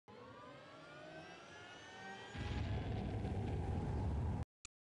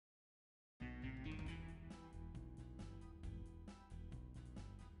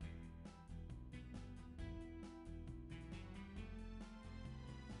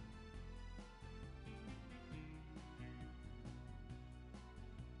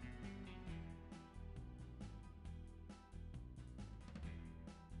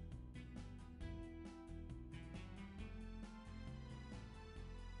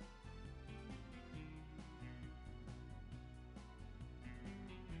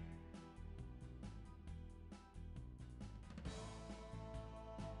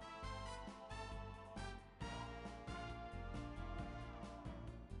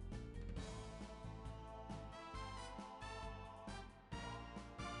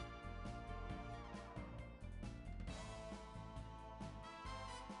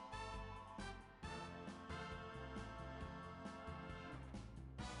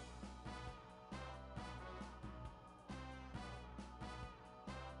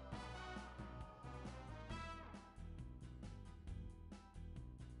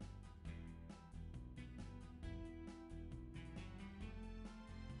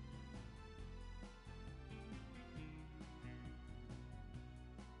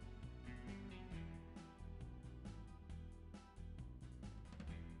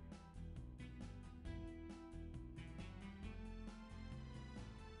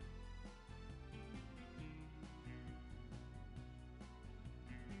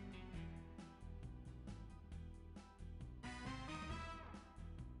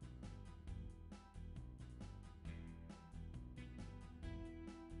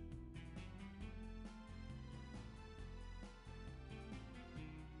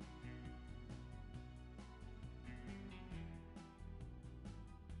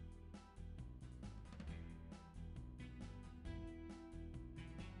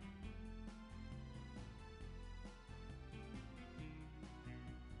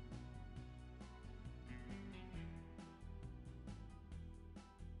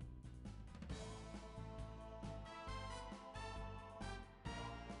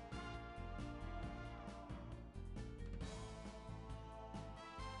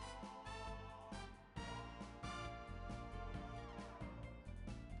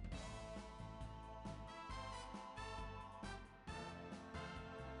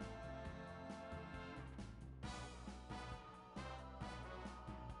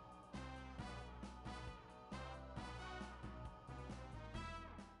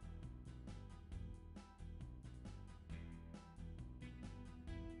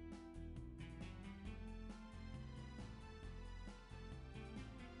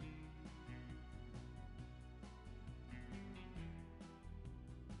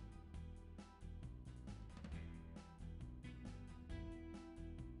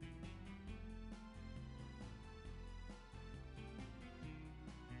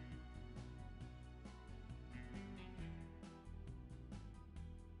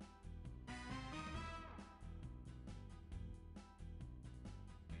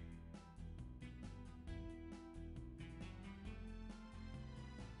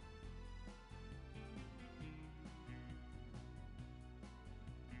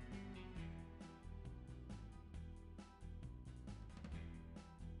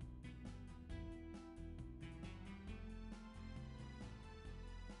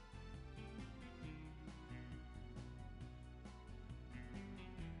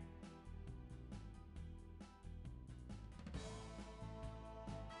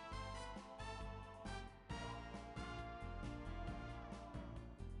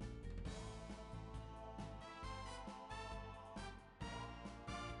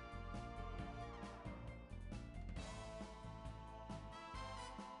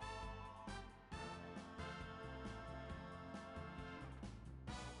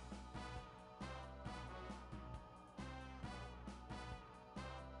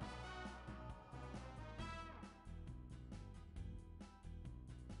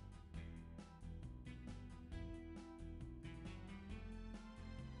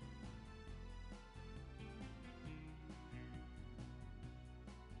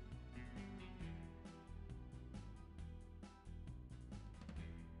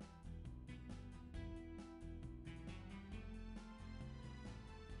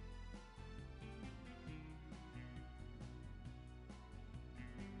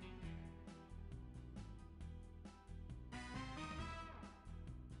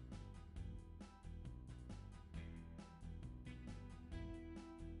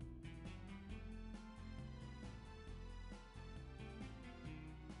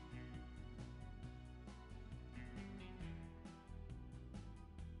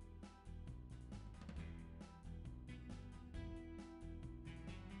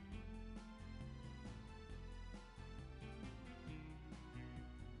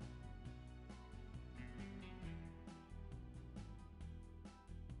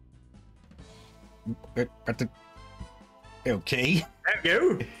Okay. There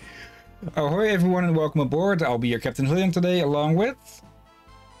you go. Ahoy everyone and welcome aboard. I'll be your Captain Hillyan today, along with...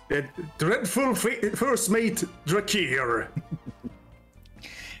 The dreadful first mate, Drakir.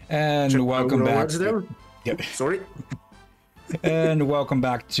 And welcome back... Yep. Sorry. And welcome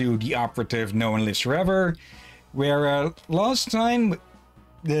back to the Operative No One Lives Forever, where last time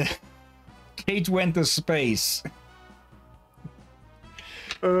Kate went to space.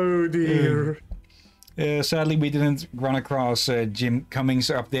 Oh dear. Sadly, we didn't run across Jim Cummings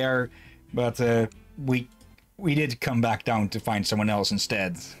up there, but we did come back down to find someone else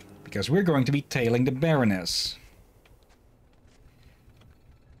instead, because we're going to be tailing the Baroness.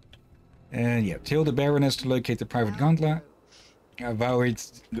 Yeah, tail the Baroness to locate the private gauntlet. Avoid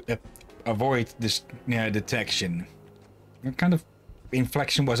this detection. What kind of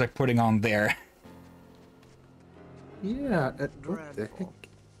inflection was I putting on there? Yeah, what the heck?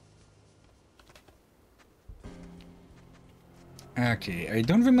 Okay, I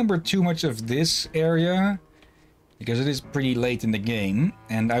don't remember too much of this area because it is pretty late in the game,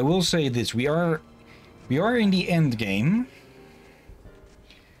 and I will say this: we are in the end game,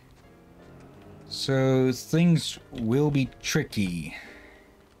 so things will be tricky.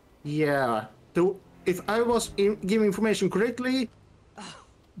 Yeah. So if I was giving information correctly,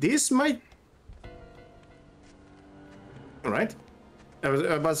 this might. All right. I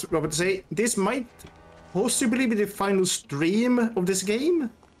was about to say this might possibly be the final stream of this game.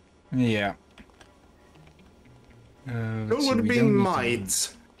 Yeah. It would be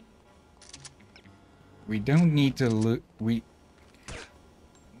might. We don't need to look.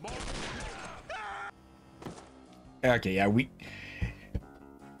 Okay, yeah,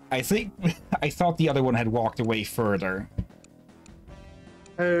 I think I thought the other one had walked away further.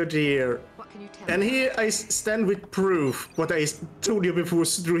 Oh dear. What can you tell And me? here I stand with proof what I told you before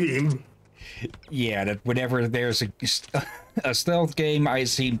stream. Yeah, that whenever there's a stealth game, I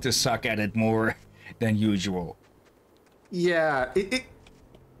seem to suck at it more than usual. Yeah,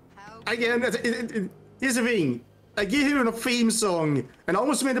 again, here's the thing. I give him a theme song, and I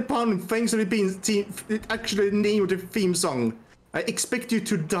almost made a pun thanks to it being actually the name of the theme song. I expect you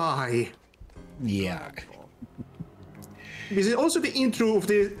to die. Yeah. This is also the intro of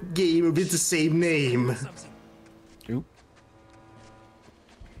the game with the same name. Oop.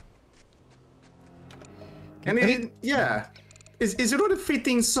 And yeah, it's a rather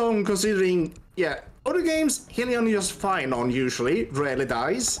fitting song considering, yeah, other games Hillyan is just fine on usually, rarely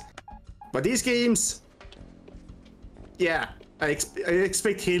dies. But these games, yeah, I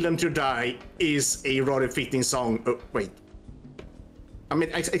expect Hillyan to die is a rather fitting song. Oh, wait. I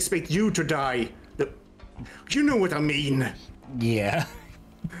mean, I expect you to die. You know what I mean. Yeah.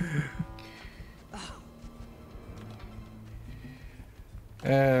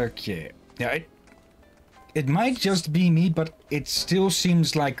 Okay. Yeah, it might just be me, but it still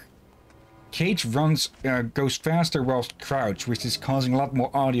seems like Kate goes faster whilst crouched, which is causing a lot more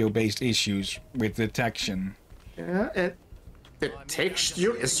audio-based issues with detection. Yeah, and the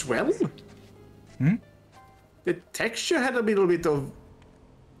texture as well? Hmm? The texture had a little bit of...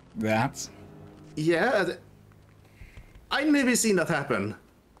 That? Yeah, I've never seen that happen.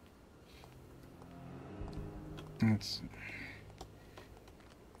 That's...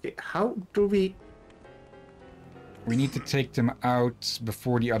 Okay, how do we... We need to take them out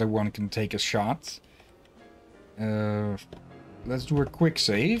before the other one can take a shot. Let's do a quick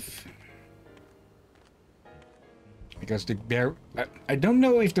save. Because I don't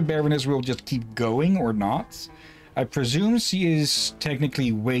know if the Baroness will just keep going or not. I presume she is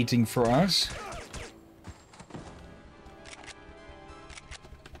technically waiting for us.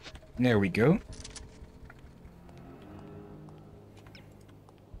 There we go.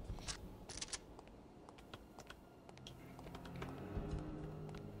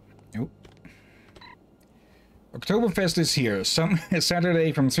 Oktoberfest is here.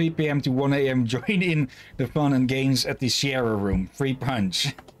 Saturday from 3 PM to 1 AM. Join in the fun and games at the Sierra Room. Free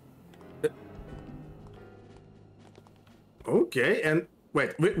punch. Okay, and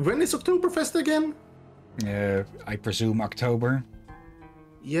wait, when is Oktoberfest again? I presume October.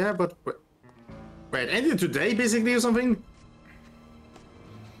 Yeah, but wait, ended today basically or something?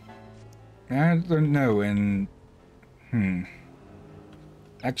 I don't know, and...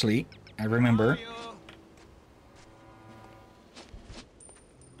 Actually, I remember...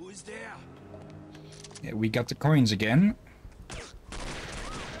 Yeah, we got the coins again.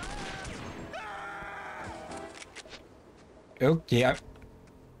 Okay,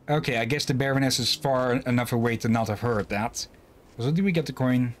 okay, I guess the Baroness is far enough away to not have heard that. So did we get the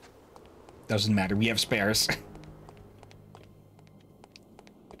coin? Doesn't matter, we have spares.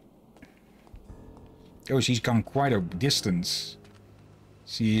 Oh, she's come quite a distance.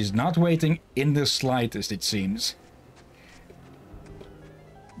 She is not waiting in the slightest, it seems.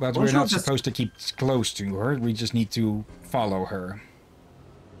 But we're not supposed to keep close to her. We just need to follow her.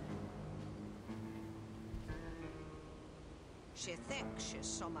 She thinks she's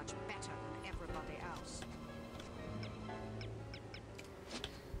so much better than everybody else.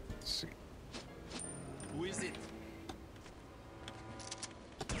 Let's see. Who is it?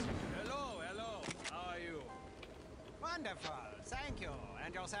 Hello, hello. How are you? Wonderful, thank you.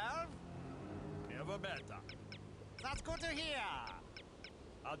 And yourself? Never better. That's good to hear.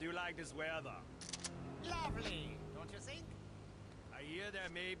 How do you like this weather? Lovely, don't you think? I hear there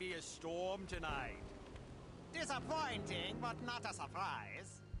may be a storm tonight. Disappointing, but not a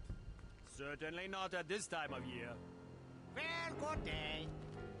surprise. Certainly not at this time of year. Well, good day.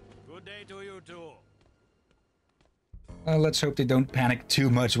 Good day to you too. Let's hope they don't panic too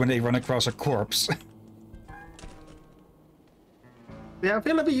much when they run across a corpse. Yeah, I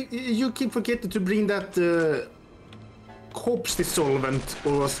feel like you keep forgetting to bring that corpse dissolvent,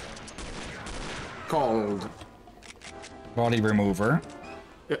 or was called Body remover.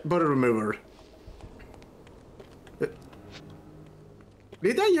 body remover.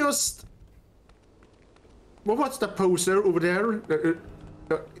 Did I just? What was the poster over there?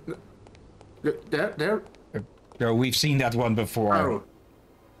 There. No, we've seen that one before. Oh.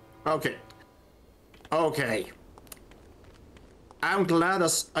 Okay. Okay. I'm glad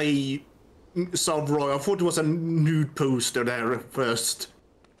I saw Roy. I thought it was a nude poster there first.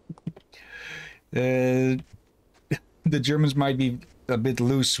 The Germans might be a bit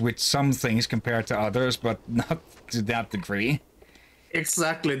loose with some things compared to others, but not to that degree.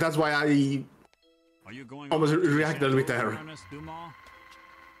 Exactly. That's why I Are you going almost on to reacted with Central, there. Ernest Dumont?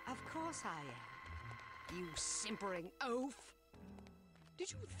 Of course I am. You simpering oaf.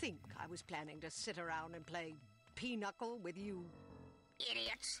 Did you think I was planning to sit around and play pinochle with you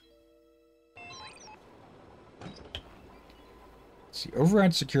idiots? Let's see,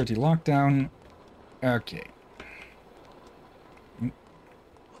 override security lockdown. Okay.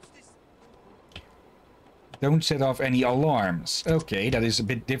 Don't set off any alarms. Okay, that is a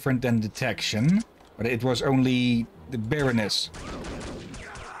bit different than detection. But it was only the Baroness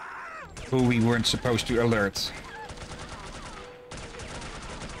who we weren't supposed to alert.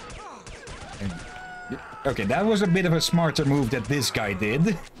 Okay, that was a bit of a smarter move that this guy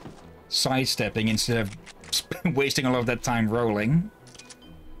did. Sidestepping instead of wasting a lot of that time rolling.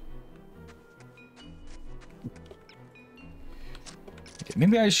 Okay,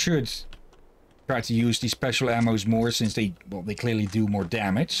 maybe I should try to use these special ammos more, since they clearly do more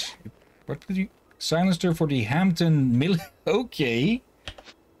damage. What did you... Silencer for the Hampton Mill... Okay.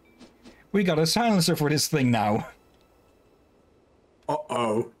 We got a silencer for this thing now.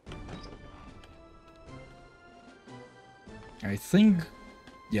 Uh-oh. I think...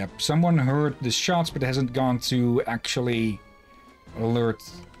 Yeah, someone heard the shots, but hasn't gone to actually alert...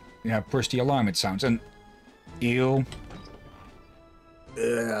 Yeah, push the alarm, it sounds. And... Ew.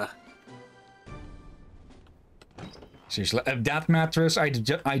 Seriously, that mattress, I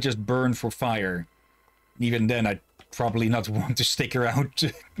just burn for fire. Even then, I'd probably not want to stick around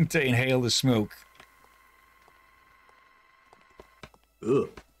to inhale the smoke. Ugh.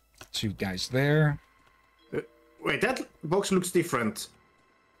 Two guys there. Wait, that box looks different.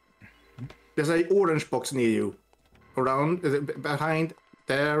 There's an orange box near you. Around, behind,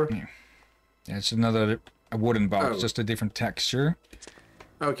 there. Yeah, it's another a wooden box, just a different texture.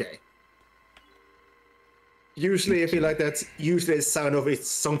 Okay. Usually I feel like that's usually a sign of it's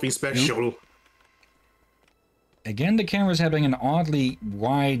something special. Again, the camera's having an oddly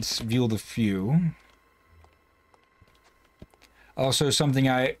wide field of view. Also, something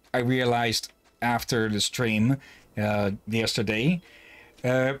I realized after the stream yesterday.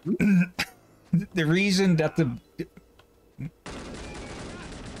 The reason that the...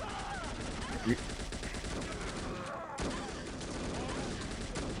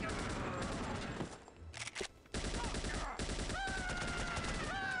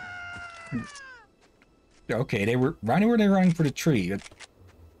 Okay, they were... Why were they running for the tree?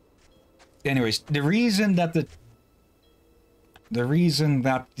 Anyways, the reason that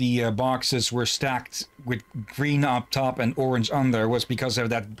the boxes were stacked with green up top and orange under was because of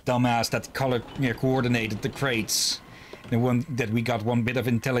that dumbass that color coordinated the crates. The one that we got one bit of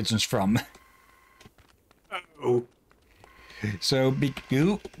intelligence from. Oh. So,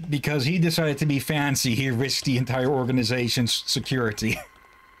 because he decided to be fancy, he risked the entire organization's security.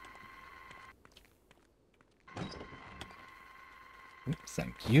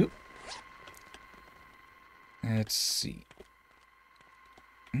 Thank you. Let's see.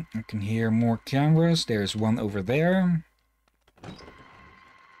 I can hear more cameras. There's one over there.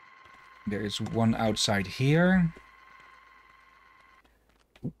 There's one outside here.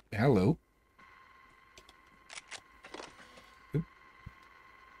 Ooh, hello. Ooh.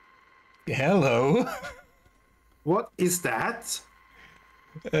 Hello. What is that?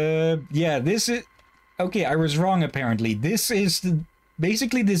 Yeah, this is... Okay, I was wrong apparently. This is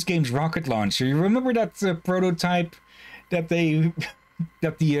basically this game's rocket launcher. You remember that prototype that they...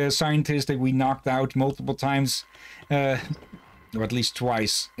 that the scientist that we knocked out multiple times, or at least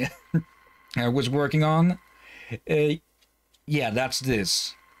twice, was working on? Yeah, that's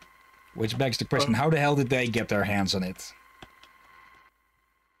this. Which begs the question, how the hell did they get their hands on it?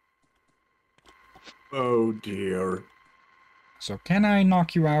 Oh dear. So can I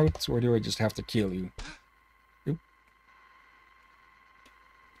knock you out, or do I just have to kill you? Oop.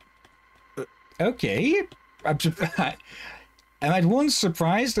 Okay. I'm at once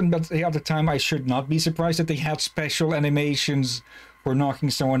surprised, and but the other time I should not be surprised that they had special animations for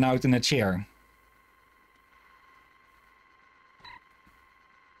knocking someone out in a chair.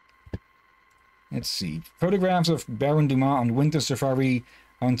 Let's see. Photographs of Baron Dumas on winter safari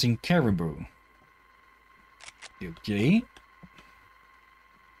hunting caribou. Okay.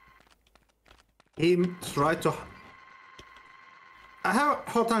 He tried to... I have a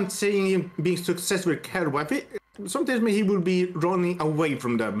hard time seeing him being successful with caribou. I think sometimes he will be running away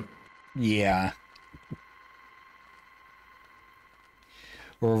from them. Yeah.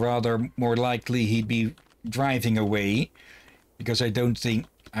 Or rather, more likely he'd be driving away, because I don't think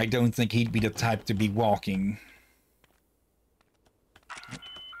he'd be the type to be walking.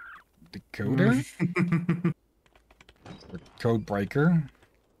 Decoder? Or code breaker?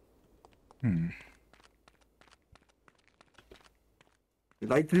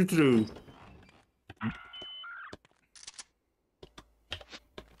 Likely true.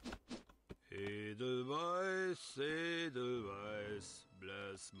 Edelweiss, Edelweiss,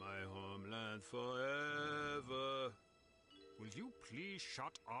 bless my homeland forever. Will you please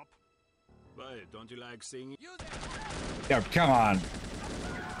shut up? Why, don't you like singing? Yeah, come on.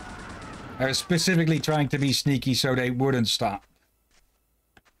 I was specifically trying to be sneaky so they wouldn't stop.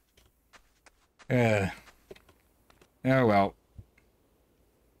 Oh well.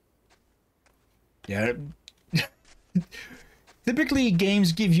 Yeah. Typically,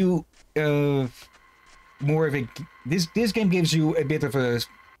 games give you more of a... This game gives you a bit of a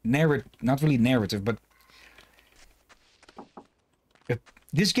narrative... Not really narrative, but...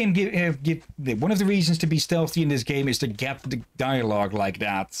 This game one of the reasons to be stealthy in this game is to get the dialogue like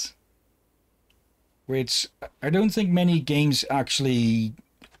that. Which I don't think many games actually,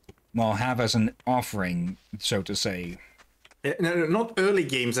 well, have as an offering, so to say. No, not early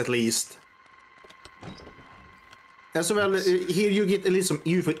games at least. As well, here you get at least some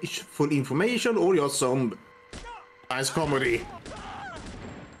useful information or just some nice comedy.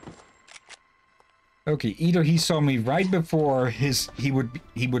 Okay, either he saw me right before he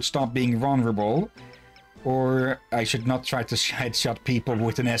would stop being vulnerable, or I should not try to headshot people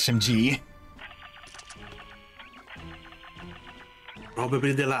with an SMG.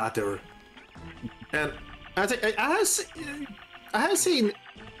 Probably the latter. And I have seen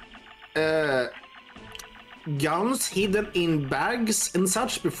guns hidden in bags and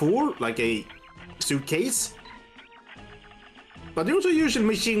such before, like a suitcase. But they're also usually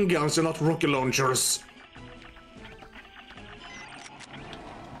machine guns and not rocket launchers.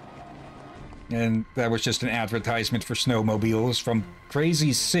 And that was just an advertisement for snowmobiles from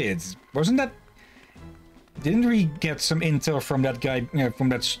Crazy Sid. Wasn't that... Didn't we get some intel from that guy, from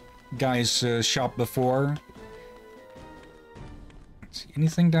that guy's shop before? See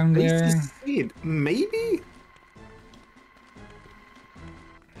anything down there? Crazy Sid, maybe?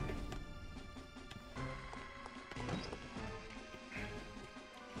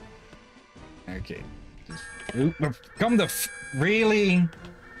 Okay. Oop, come the really?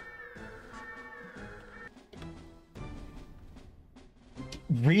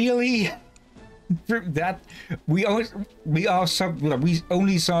 Really? That we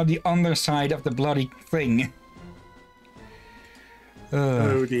only saw the underside of the bloody thing.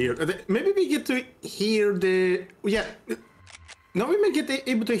 Oh dear. Maybe we get to hear the... Yeah. Now we may get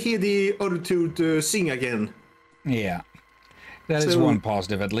able to hear the other two to sing again. Yeah. That is one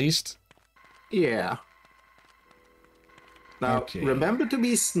positive at least. Yeah. Now, remember to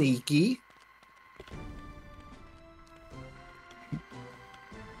be sneaky.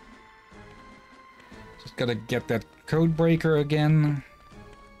 Just gotta get that code breaker again.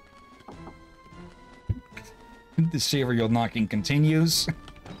 The serial knocking continues.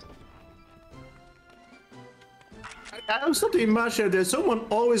 I I'm starting to imagine there's someone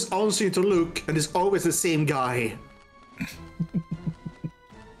always answering to Luke, and it's always the same guy.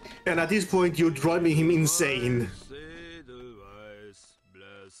 And at this point, you're driving him insane. Say the wise,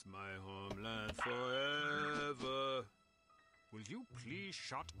 bless my homeland forever. Will you please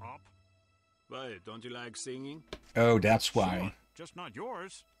shut up? Why, don't you like singing? Oh, that's why. Sure, just not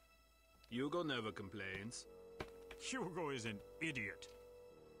yours. Hugo never complains. Hugo is an idiot.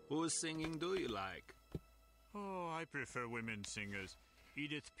 Whose singing do you like? Oh, I prefer women singers.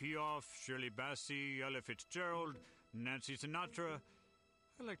 Edith Piaf, Shirley Bassey, Ella Fitzgerald, Nancy Sinatra.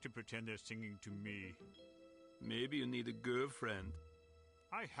 I like to pretend they're singing to me. Maybe you need a girlfriend.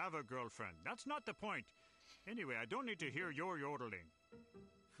 I have a girlfriend. That's not the point. Anyway, I don't need to hear your yodeling.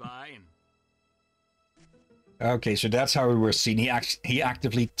 Fine. Okay, so that's how we were seen. He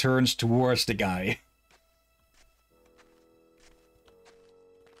actively turns towards the guy.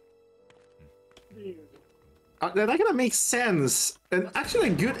 That kind of makes sense, and actually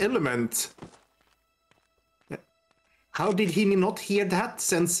a good element. How did he not hear that?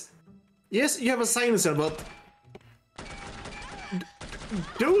 Since, yes, you have a silencer, but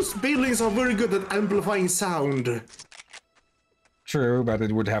those buildings are very good at amplifying sound. True, but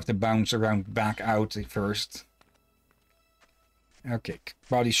it would have to bounce around back out first. Okay,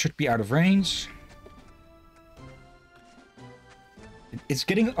 body should be out of range. It's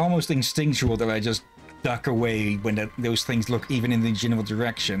getting almost instinctual that I just duck away when those things look even in the general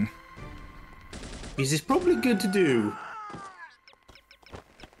direction. This is probably good to do.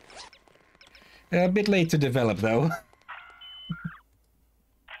 A bit late to develop, though.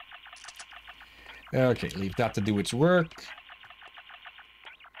 Okay, leave that to do its work.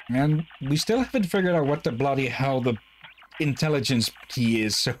 And we still haven't figured out what the bloody hell the intelligence key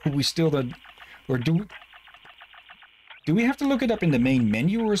is, so we still don't... Or do we have to look it up in the main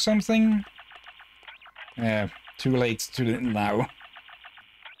menu or something? Too late to now.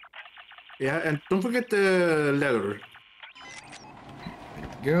 Yeah, and don't forget the letter. There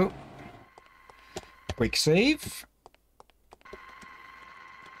we go. Quick save.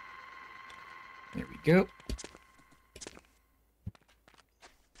 There we go.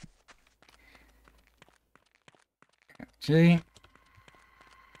 Okay.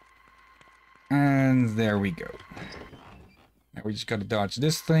 And there we go. Now we just gotta dodge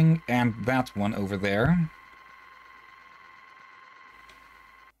this thing and that one over there.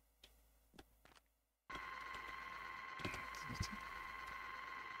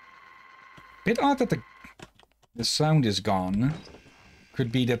 Bit odd that the sound is gone.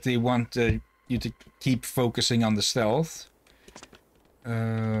 Could be that they want you to keep focusing on the stealth.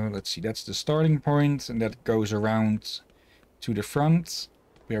 Let's see, that's the starting point, and that goes around to the front,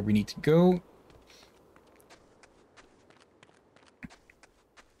 where we need to go.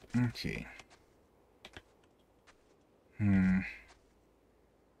 Okay.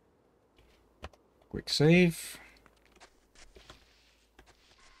 Quick save.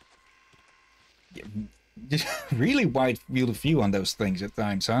 Yeah, just really wide field of view on those things at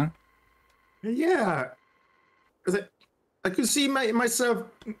times, huh? Yeah. I could see myself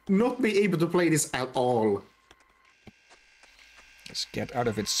not be able to play this at all. Let's get out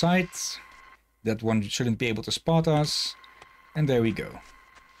of its sight. That one shouldn't be able to spot us. And there we go.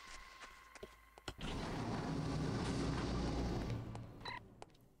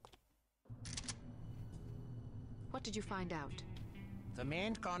 What did you find out? The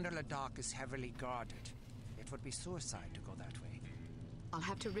main gondola dock is heavily guarded. It would be suicide to go that way. I'll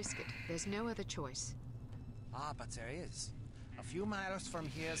have to risk it. There's no other choice. Ah, but there is. A few miles from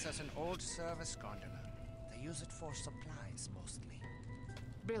here there's an old service gondola. They use it for supplies, mostly.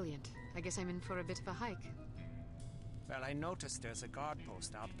 Brilliant. I guess I'm in for a bit of a hike. Well, I noticed there's a guard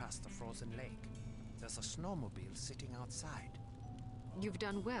post out past the frozen lake. There's a snowmobile sitting outside. You've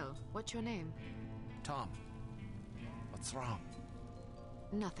done well. What's your name? Tom, what's wrong?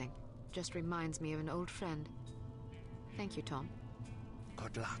 Nothing. Just reminds me of an old friend. Thank you, Tom.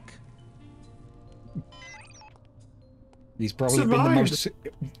 Good luck. He's probably been the most...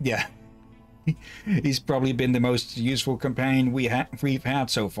 Yeah. He's probably been the most useful companion we've had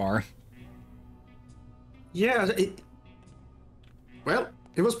so far. Yeah, well,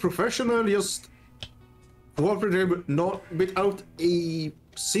 it was professional, just cooperative, not without a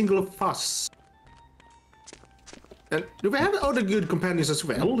single fuss. And do we have other good companions as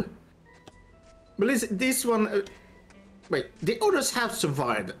well? But this one... wait, the others have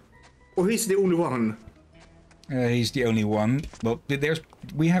survived? Or he's the only one? He's the only one. But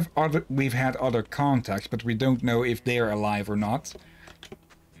we've had other contacts, but we don't know if they're alive or not.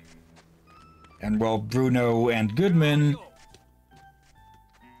 And well, Bruno and Goodman...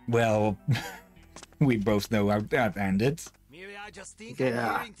 Well... We both know how that ended. Maybe I just think Yeah.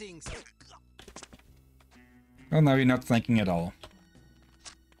 I'm hearing things. Well, now you're not thinking at all.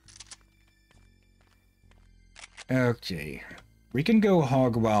 Okay. We can go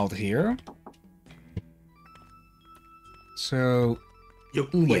hog wild here. So... You,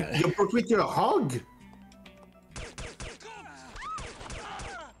 Yeah. wait, you put with your hog?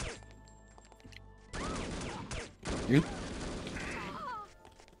 Oop.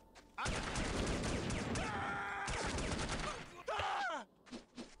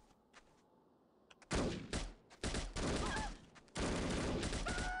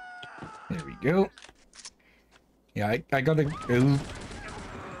 There we go. Yeah, I gotta...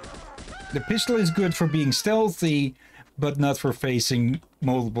 The pistol is good for being stealthy, but not for facing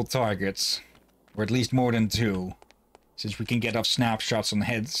multiple targets. Or at least more than two. Since we can get off snapshots on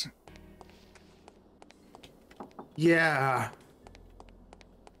heads. Yeah.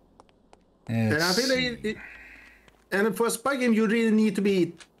 And I feel like and for a spy game, you really need to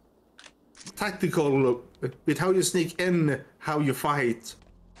be tactical with how you sneak in, how you fight.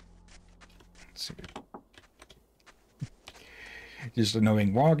 Let's see. Just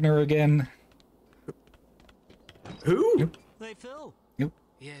annoying Wagner again. Who? Hey, Phil. Yep.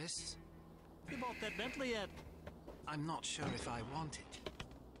 Yes? You bought that Bentley yet? I'm not sure if I want it.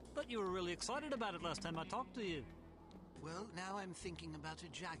 But you were really excited about it last time I talked to you. Well, now I'm thinking about a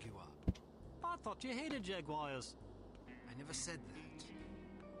Jaguar. I thought you hated Jaguars. I never said that.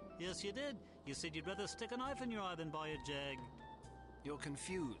 Yes, you did. You said you'd rather stick a knife in your eye than buy a Jag. You're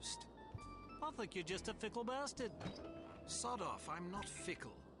confused. I think you're just a fickle bastard. Sod off, I'm not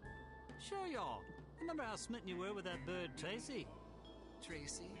fickle. Sure you are. Remember how smitten you were with that bird, Tracy?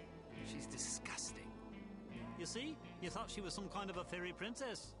 Tracy? She's disgusting. You see? You thought she was some kind of a fairy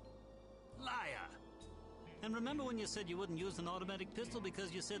princess. Liar! And remember when you said you wouldn't use an automatic pistol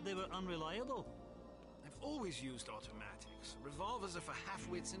because you said they were unreliable? I've always used automatics. Revolvers are for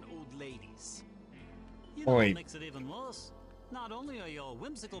half-wits and old ladies. You know Oi. what makes it even worse? Not only are you a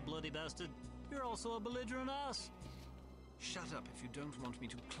whimsical bloody bastard, you're also a belligerent ass. Shut up if you don't want me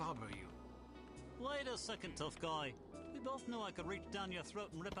to clobber you. Wait a second, tough guy. We both know I could reach down your throat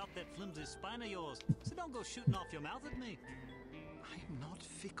and rip out that flimsy spine of yours, so don't go shooting off your mouth at me. I'm not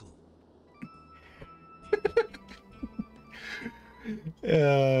fickle.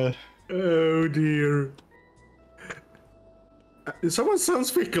 Oh dear. Someone sounds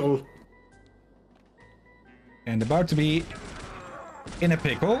fickle. And about to be in a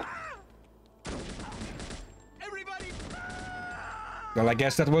pickle. Everybody! Well, I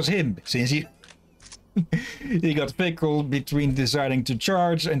guess that was him, since he... he got pickled between deciding to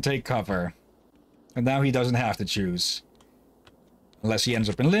charge and take cover. And now he doesn't have to choose. Unless he ends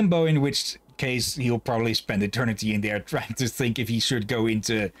up in limbo, in which case he'll probably spend eternity in there trying to think if he should go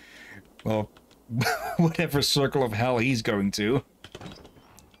into, well, whatever circle of hell he's going to.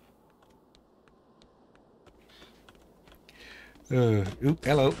 Ooh,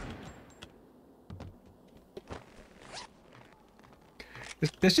 hello.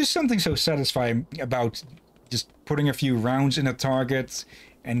 There's just something so satisfying about just putting a few rounds in a target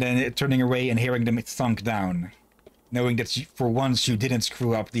and then it turning away and hearing them thunk down. Knowing that for once you didn't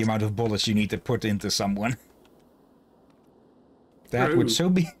screw up the amount of bullets you need to put into someone. That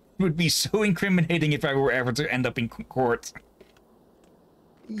would be so incriminating if I were ever to end up in court.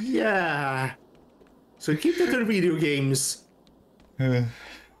 Yeah. So keep that to video games.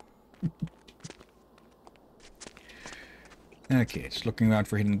 Okay, just looking around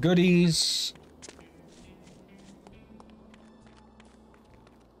for hidden goodies.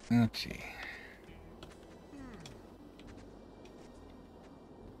 Okay.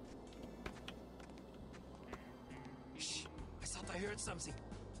 Shh! I thought I heard something.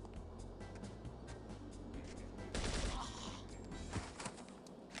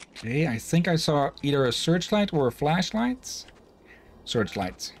 Okay, I think I saw either a searchlight or a flashlight.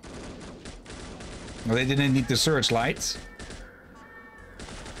 Searchlight. Well, they didn't need the searchlight.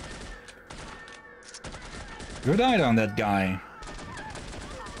 Good eye on that guy.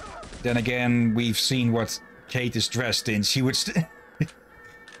 Then again, we've seen what Kate is dressed in. She would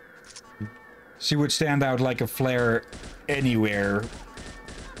she would stand out like a flare anywhere.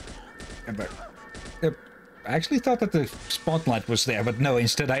 But I actually thought that the spotlight was there, but no,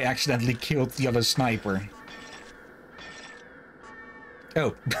 instead I accidentally killed the other sniper.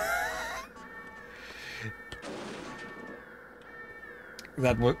 Oh.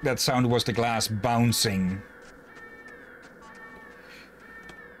 That sound was the glass bouncing.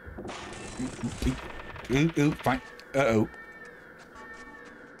 Ooh, fine. Uh-oh.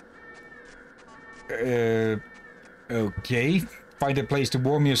 Okay. find a place to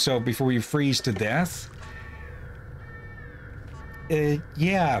warm yourself before you freeze to death.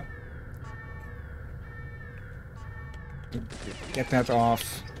 Yeah. Get that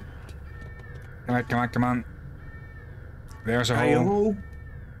off. Come on, come on, come on. There's a hole.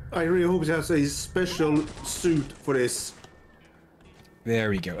 I really hope there's a special suit for this.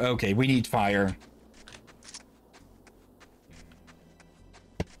 There we go. Okay, we need fire.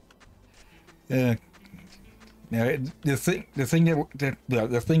 Now, the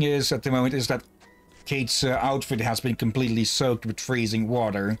thing is at the moment is that Kate's outfit has been completely soaked with freezing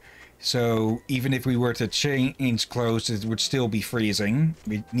water. So even if we were to change clothes, it would still be freezing.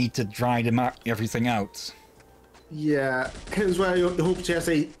 We need to dry them out, everything out. Yeah, hence why I hope there's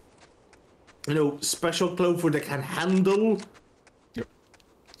a, special clothes that can handle.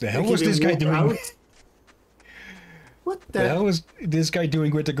 The hell was this guy doing? Out. What the hell was this guy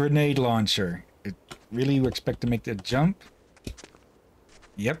doing with the grenade launcher? Really, you expect to make the jump?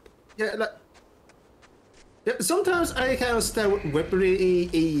 Yep. Yeah, sometimes I can understand what weaponry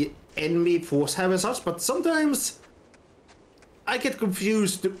a enemy force have as such, but sometimes I get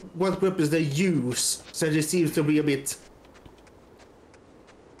confused what weapons they use, so it seems to be a bit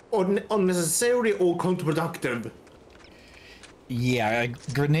unnecessary or counterproductive. Yeah, a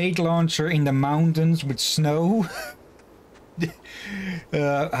grenade launcher in the mountains with snow.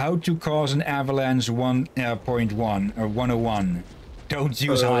 How to cause an avalanche 1.1 or 101. Don't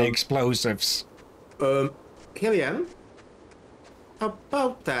use high explosives. Hillyan,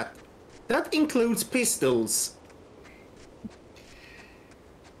 about that. That includes pistols.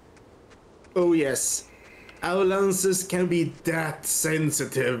 Oh yes, avalanches can be that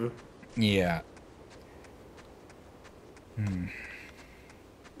sensitive. Yeah.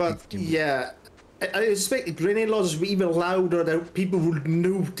 But yeah, I suspect grenade launchers will be even louder that people would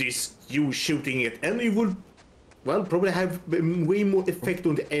notice you shooting it, and it would, well, probably have way more effect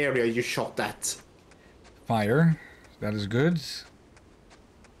on the area you shot at. Fire, that is good.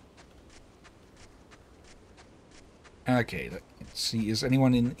 Okay, let's see, is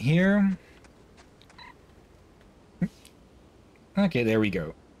anyone in here? Okay, there we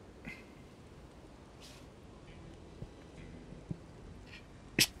go.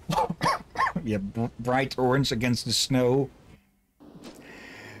 Yeah, bright orange against the snow.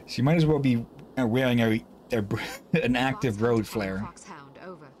 She might as well be wearing an active road flare. Foxhound,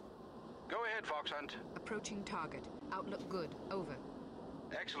 over. Go ahead, Foxhunt. Approaching target. Outlook good, over.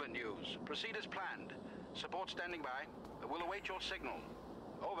 Excellent news. Proceed as planned. Support standing by. We'll await your signal.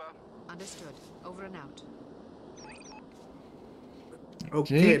 Over. Understood. Over and out.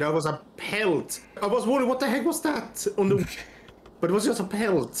 Okay, that was a pelt. I was wondering what the heck was that on the, but it was just a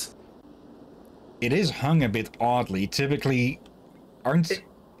pelt. It is hung a bit oddly. Typically, aren't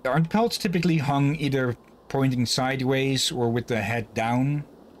pelts typically hung either pointing sideways or with the head down?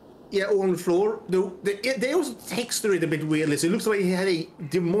 Yeah, on the floor. They also texture it a bit weirdly, so it looks like he had a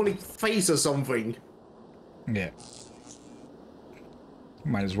demonic face or something. Yeah.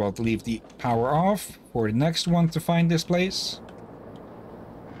 Might as well leave the power off for the next one to find this place.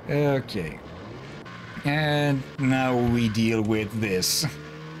 Okay. And now we deal with this.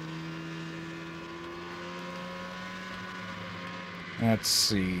 Let's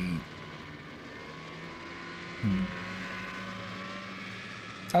see.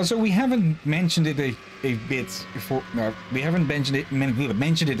 Also, we haven't mentioned it a bit before. No, we haven't mentioned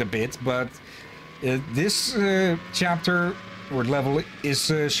it a bit, but this chapter or level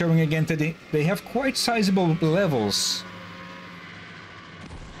is showing again that they have quite sizable levels.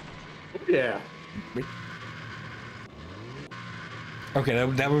 Yeah. Okay,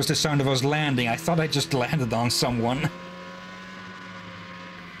 that was the sound of us landing. I thought I just landed on someone.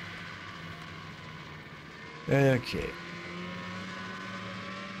 Okay.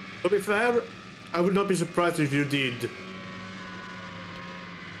 To be fair, I would not be surprised if you did.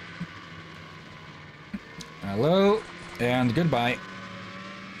 Hello, and goodbye.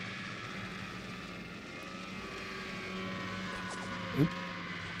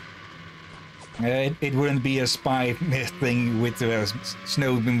 It wouldn't be a spy thing with the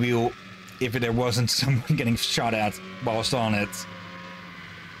snowmobile if there wasn't someone getting shot at whilst on it.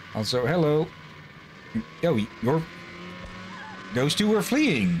 Also, hello. Oh, those two were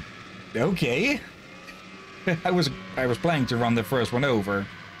fleeing. Okay. I was planning to run the first one over.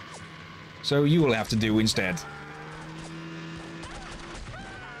 So you will have to do instead.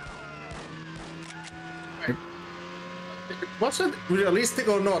 Was it realistic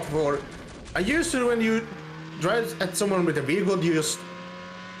or not for... I used to, when you drive at someone with a vehicle, you just,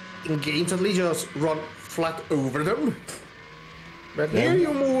 in games at least, you just run flat over them. But here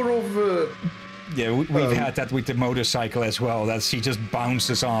you're more of Yeah, we've had that with the motorcycle as well, that she just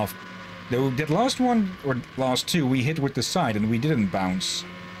bounces off. Though that last one, or last two, we hit with the side and we didn't bounce.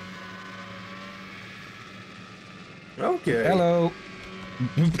 Okay. Hello.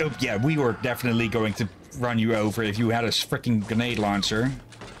 Yeah, we were definitely going to run you over if you had a freaking grenade launcher.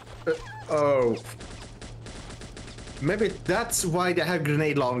 Oh. Maybe that's why they have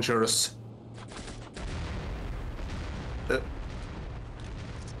grenade launchers.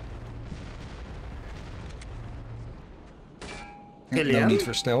 No need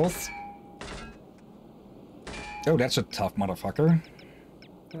for stealth. Oh, that's a tough motherfucker.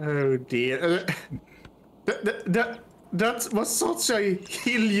 Oh dear. That was such a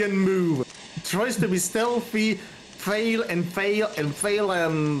Hillyan move. Tries to be stealthy, fail and fail and fail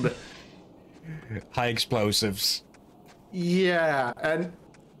and... High explosives. Yeah, and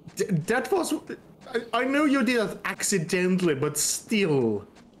that was... I know you did it accidentally, but still.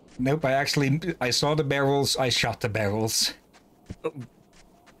 Nope, I saw the barrels, I shot the barrels.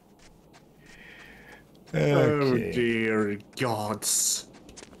 Okay. Oh dear gods.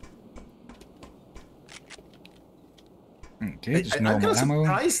 Okay, just I'm normal ammo.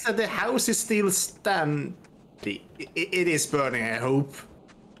 surprised that the house is still standing. It is burning, I hope.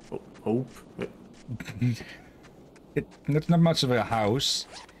 Hope? It's not much of a house.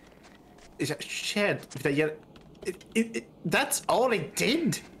 It's a shed. That's all it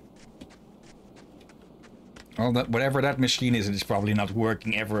did. Well, whatever that machine is, it's probably not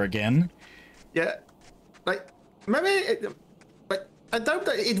working ever again. Yeah, like maybe, but I doubt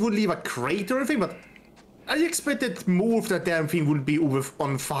that it would leave a crater or anything. But I expected more of that damn thing would be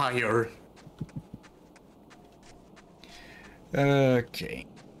on fire. Okay,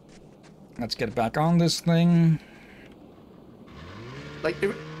 let's get back on this thing. Like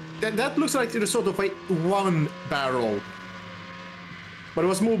that looks like the sort of like one barrel, but it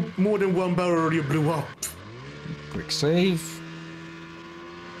was more than one barrel you blew up. Quick save.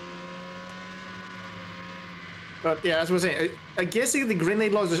 But yeah, as I was saying, I guess the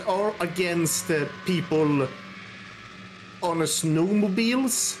grenade launchers are against the people on the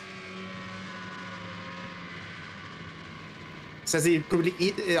snowmobiles. Says it could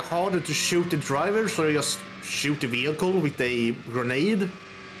be harder to shoot the driver, so you just shoot the vehicle with a grenade.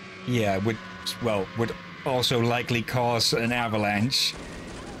 Yeah, would also likely cause an avalanche.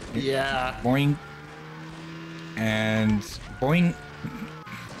 Yeah. Boing. And boing.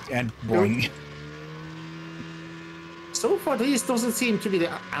 And boing. So far, this doesn't seem to be the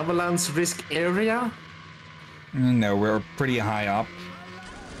avalanche risk area. No, we're pretty high up.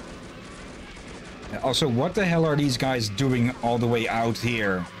 Also, what the hell are these guys doing all the way out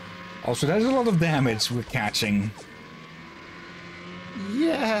here? Also, there's a lot of damage we're catching.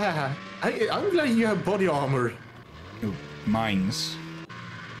 Yeah. I'm glad you have body armor. Oh, mines.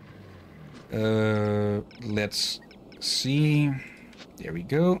 Let's see. There we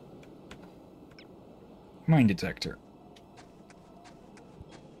go. Mine detector.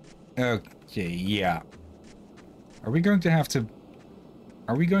 Okay, yeah. Are we going to have to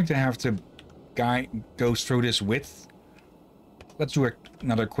go through this with? Let's do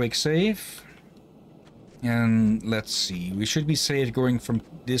another quick save. And let's see. We should be safe going from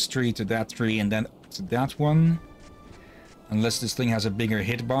this tree to that tree and then to that one. Unless this thing has a bigger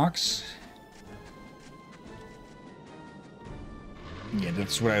hitbox. Yeah,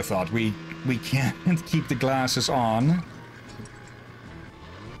 that's what I thought. We can't keep the glasses on.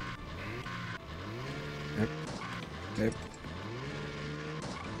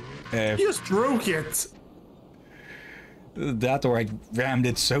 You just broke it. That, or I rammed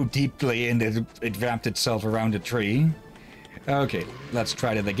it so deeply in that it wrapped itself around a tree. Okay, let's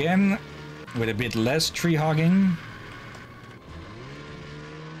try that again. With a bit less tree hogging.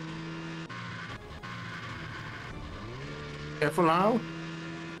 Careful now.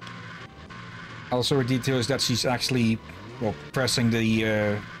 Also, a detail is that she's actually, well, pressing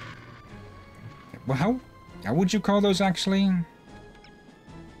the, well, how would you call those actually?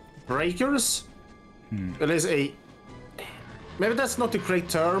 Breakers? There is a... Maybe that's not the correct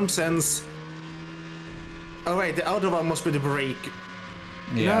term, since... Oh wait, the other one must be the break.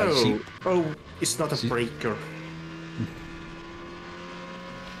 Yeah, no. Oh, it's not a breaker.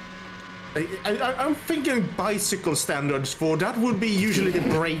 I'm thinking bicycle standards for that would be usually the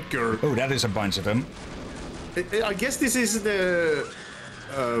breaker. Oh, that is a bunch of them. I guess this is the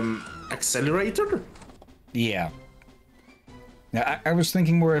accelerator? Yeah. Now, I was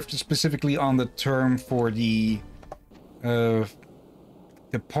thinking more of specifically on the term for the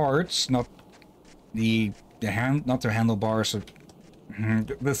parts, not the handlebars,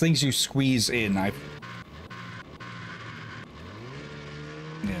 the things you squeeze in.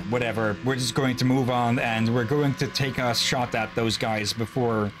 Yeah, whatever. We're just going to move on, and we're going to take a shot at those guys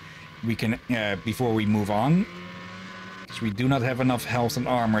before we can, before we move on. Because we do not have enough health and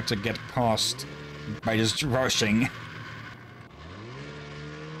armor to get past by just rushing.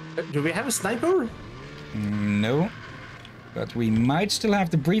 Do we have a sniper? No. But we might still have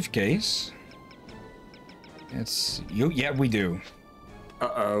the briefcase. It's you. Yeah, we do.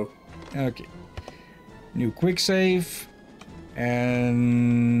 Uh-oh. Okay. New quick save.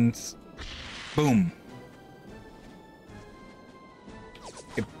 And boom.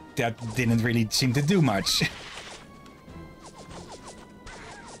 That didn't really seem to do much.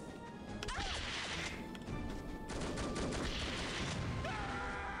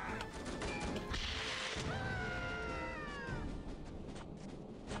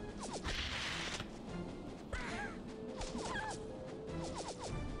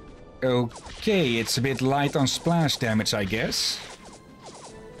 Okay, it's a bit light on splash damage, I guess.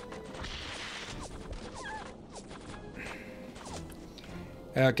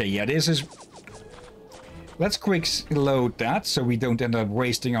 Okay, yeah, this is... Let's quick load that, so we don't end up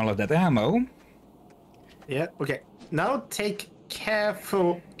wasting all of that ammo. Yeah, okay. Now take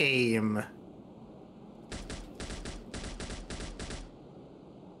careful aim.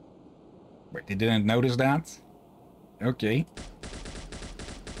 Wait, they didn't notice that? Okay.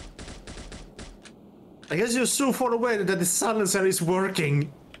 I guess you're so far away that the silencer is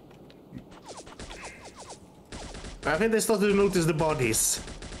working. I think they started to notice the bodies.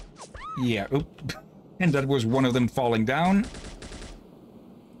 Yeah, oop. And that was one of them falling down.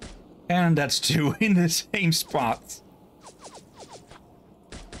 And that's two in the same spot.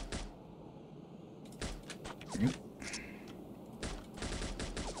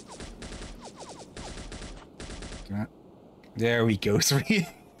 There we go, three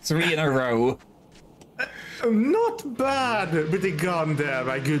in a row. Not bad with the gun there,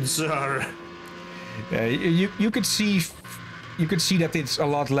 my good sir. You could see that it's a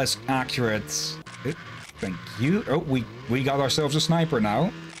lot less accurate. Thank you. Oh, we got ourselves a sniper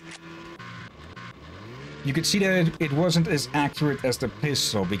now. You could see that it wasn't as accurate as the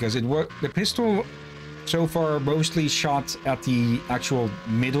pistol, because the pistol so far mostly shot at the actual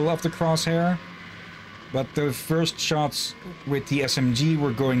middle of the crosshair, but the first shots with the SMG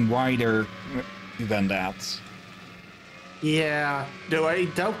were going wider than that. Yeah, though I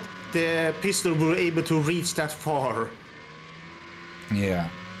doubt the pistol were able to reach that far. Yeah.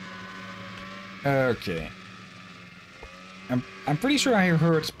 Okay. I'm pretty sure I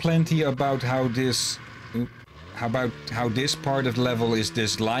heard plenty about how this part of the level is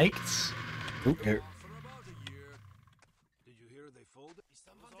disliked. Ooh,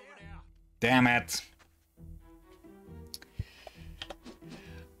 damn it.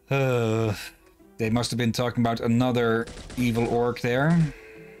 They must have been talking about another evil orc there.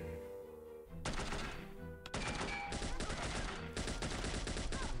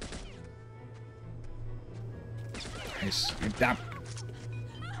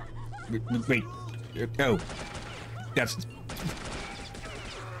 Wait. Oh.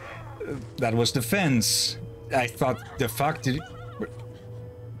 That was the fence. I thought the fuck did...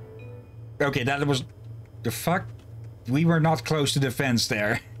 Okay, that was... The fuck? We were not close to the fence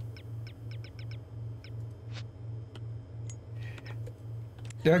there.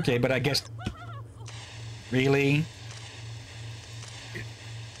 Okay, but I guess... Really?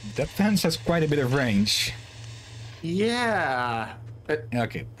 That fence has quite a bit of range. Yeah.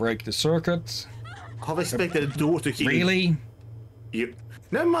 Okay, break the circuit. I've expected a door to kill you. Really? You.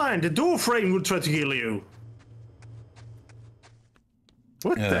 Never mind, the door frame will try to kill you.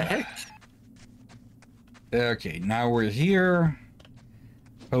 What the heck? Okay, now we're here.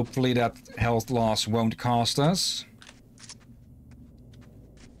 Hopefully that health loss won't cost us.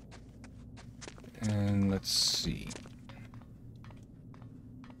 And let's see.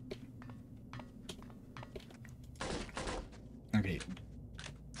 Okay.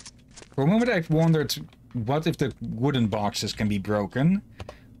 For a moment I've wondered, what if the wooden boxes can be broken?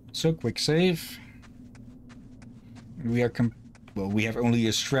 So, quick save. We are well, we have only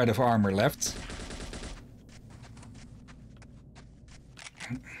a shred of armor left.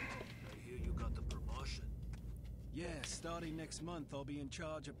 I hear you got the promotion. Yeah, starting next month I'll be in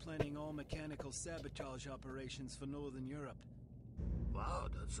charge of planning all mechanical sabotage operations for Northern Europe. Wow,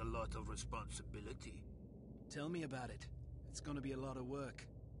 that's a lot of responsibility. Tell me about it. It's gonna be a lot of work.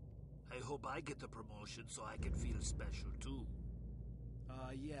 I hope I get the promotion so I can feel special too.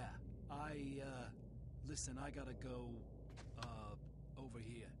 Yeah. Listen, I gotta go, over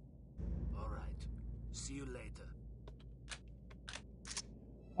here. All right. See you later.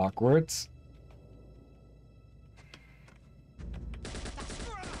 Awkward.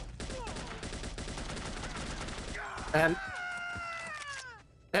 And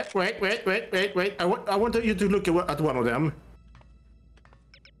wait. I want you to look at one of them.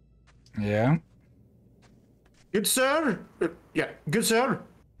 Yeah. Good sir. Yeah, good sir.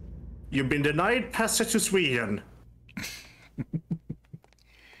 You've been denied passage to Sweden.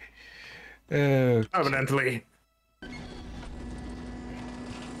 Permanently.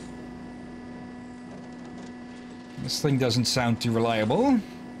 This thing doesn't sound too reliable.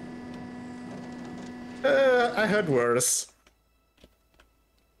 I heard worse.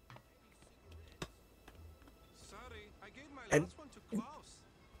 Sorry, I gave my last one to Klaus.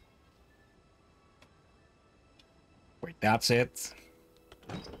 Wait, that's it.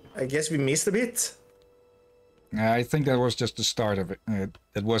 I guess we missed a bit. I think that was just the start of it.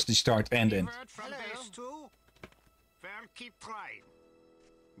 That was the start and end. Word from base 2? Well, keep trying.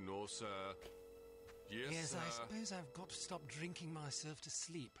 No, sir. Yes, I suppose I've got to stop drinking myself to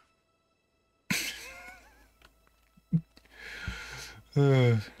sleep.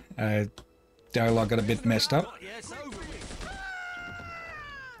 Dialogue got a bit messed up.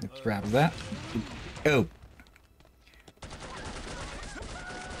 Let's grab that. Oh.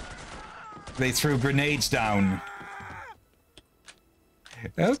 They threw grenades down.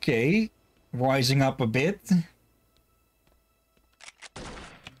 Okay. Wising up a bit.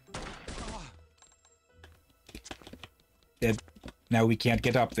 Now we can't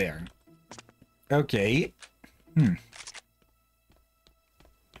get up there. Okay.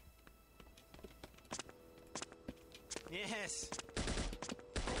 Yes.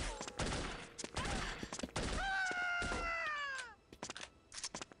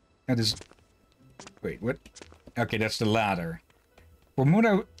 That is... Wait, what? Okay, that's the ladder. From what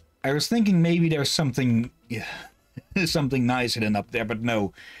I was thinking maybe there's something... something nice hidden up there, but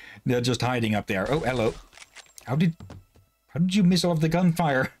no. They're just hiding up there. Oh, hello. How did you miss off the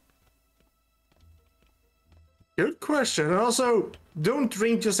gunfire? Good question. And also, don't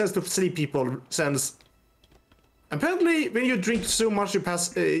drink yourself to sleep, people, since apparently when you drink so much you pass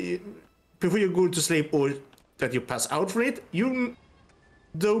before you go to sleep or that you pass out from it, you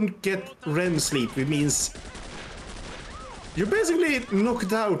don't get REM sleep. It means you're basically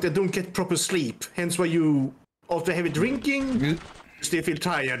knocked out and don't get proper sleep. Hence why you, after heavy drinking, you still feel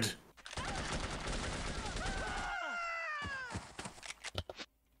tired.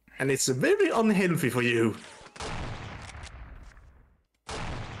 And it's very unhealthy for you.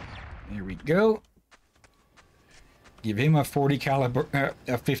 Here we go. Give him a 40 caliber,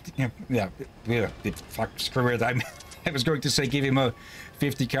 a 50, yeah, fuck, screw it. I was going to say give him a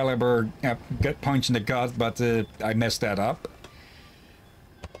 50 caliber gut punch in the gut, but I messed that up.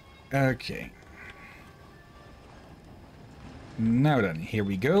 Okay. Now then, here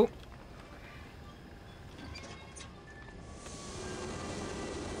we go.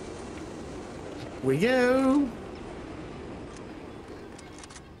 We go.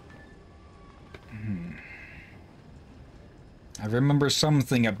 I remember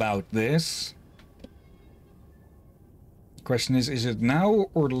something about this. Question is it now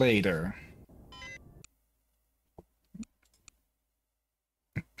or later?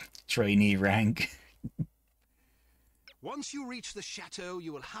 Trainee rank. Once you reach the chateau,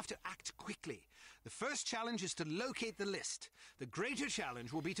 you will have to act quickly. The first challenge is to locate the list. The greater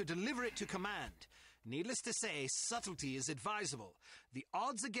challenge will be to deliver it to command. Needless to say, subtlety is advisable. The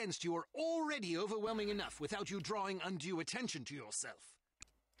odds against you are already overwhelming enough without you drawing undue attention to yourself.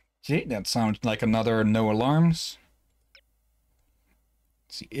 Okay, that sounds like another no alarms.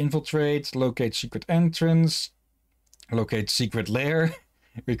 Let's see, infiltrate, locate secret entrance, locate secret lair,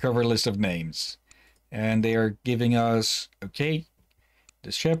 recover list of names. And they are giving us, okay,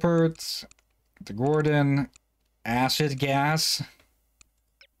 the shepherd, the Gordon, acid gas,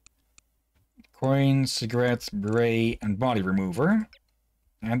 coin, cigarette, beret, and body remover,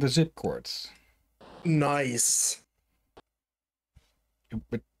 and the zip cords. Nice.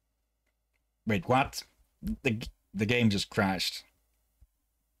 But, wait, what? The game just crashed.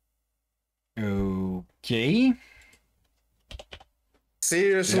 Okay.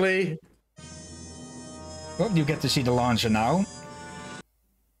 Seriously? Yep. Well, you get to see the launcher now.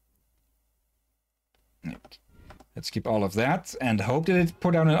 Let's keep all of that and hope that it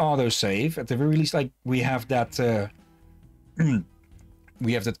put out an autosave. At the very least, like we have that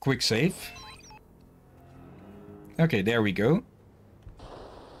we have that quick save. Okay, there we go.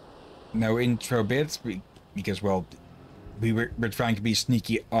 No intro bits because well, we're trying to be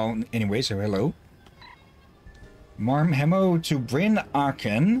sneaky on anyway. So hello, Marm Hemo to Bryn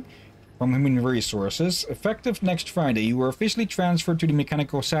Aken from Human Resources. Effective next Friday, you are officially transferred to the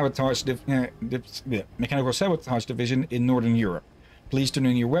Mechanical Sabotage Mechanical Sabotage Division in Northern Europe. Please turn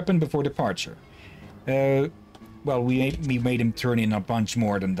in your weapon before departure. Well, we made him turn in a bunch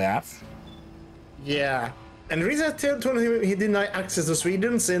more than that. Yeah. And the reason I told him he denied access to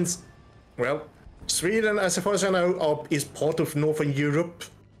Sweden since, well, Sweden, as far as I know, is part of Northern Europe.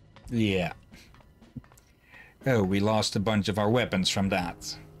 Yeah. Oh, we lost a bunch of our weapons from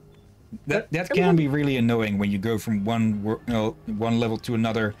that. That can be really annoying when you go from one level to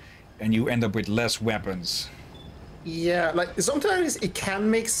another and you end up with less weapons. Yeah, like sometimes it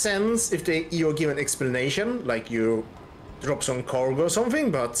can make sense if you're given explanation, like you drop some cargo or something,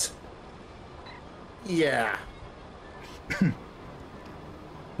 but yeah.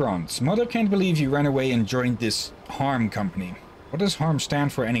 Bronze, Mother can't believe you ran away and joined this harm company. What does harm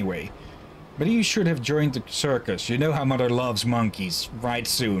stand for anyway? But you should have joined the circus. You know how Mother loves monkeys. Right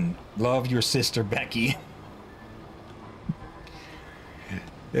soon. Love, your sister Becky.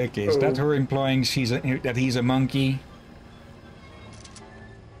 Okay, is that her implying that he's a monkey?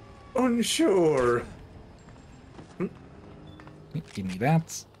 Unsure. Give me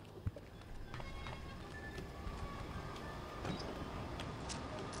that.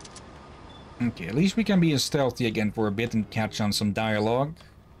 Okay, at least we can be stealthy again for a bit and catch on some dialogue.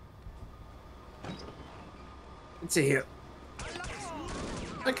 Let's see here.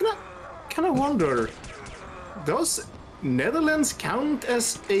 I kind of wonder, does Netherlands count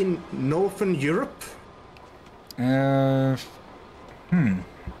as in Northern Europe?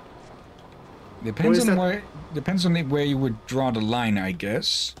 Depends on where you would draw the line, I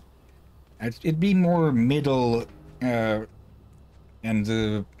guess. It'd be more middle, and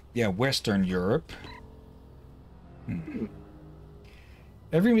Western Europe.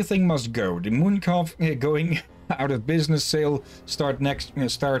 Everything must go. The Moonkov going out of business sale starts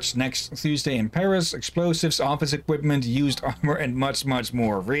next Tuesday in Paris. Explosives, office equipment, used armor, and much, much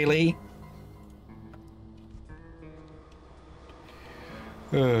more. Really?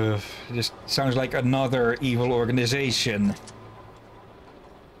 This sounds like another evil organization.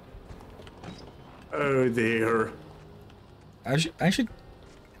 Oh dear. I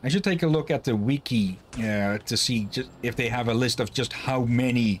should take a look at the wiki to see if they have a list of just how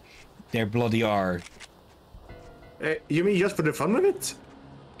many there bloody are. You mean just for the fun of it?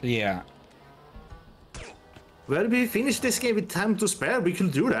 Yeah. Well, we finish this game with time to spare. We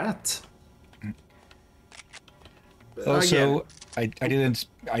could do that. Also, I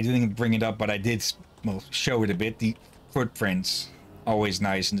didn't bring it up, but I did show it a bit. The footprints, always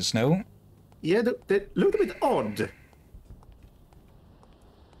nice in the snow. Yeah, they look a bit odd.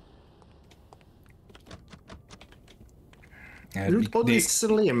 Look oddly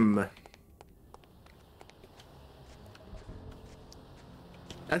slim.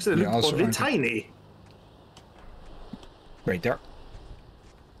 Actually, they look oddly tiny. Right there.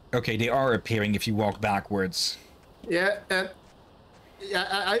 Okay, they are appearing if you walk backwards. Yeah,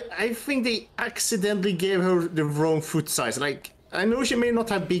 I think they accidentally gave her the wrong foot size. Like, I know she may not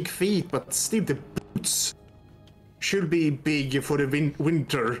have big feet, but still the boots should be big for the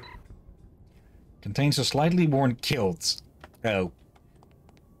winter. Contains a slightly worn kilt. Oh.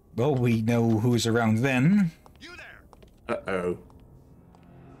 Well, we know who's around then. You there? Uh-oh.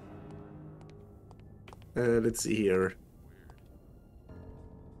 Let's see here.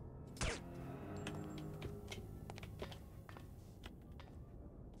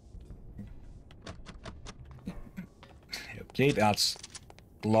 Okay, that's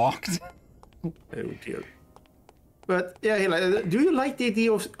locked. Oh dear. But yeah, do you like the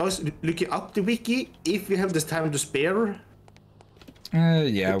idea of us looking up the wiki if we have this time to spare?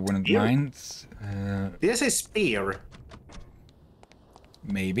 Yeah, I wouldn't mind. Did I say spare?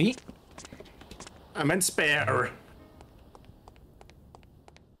 Maybe. I meant spare.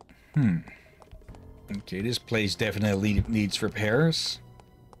 Okay, this place definitely needs repairs.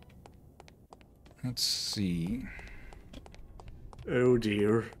 Let's see. Oh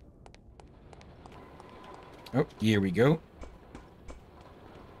dear. Oh, here we go.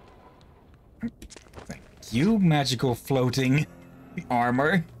 Thank you, magical floating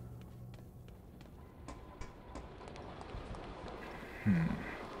armor.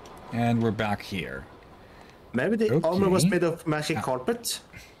 And we're back here. Maybe the armor was made of magic carpet?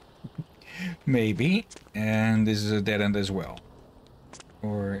 Maybe. And this is a dead end as well.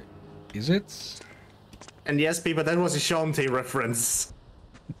 Or is it? And yes, people, that was a Shantae reference.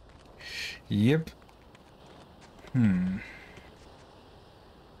 Yep.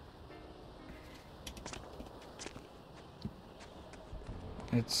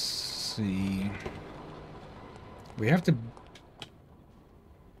 Let's see. We have to...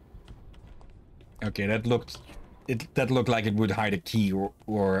 Okay, that looked like it would hide a key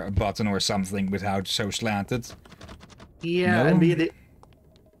or a button or something with how it's so slanted. Yeah, no? and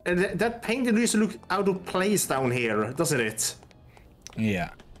And that painting used to look out of place down here, doesn't it?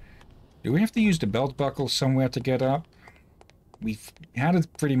 Yeah. Do we have to use the belt buckle somewhere to get up? We've had it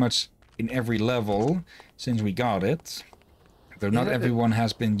pretty much in every level since we got it. Though not everyone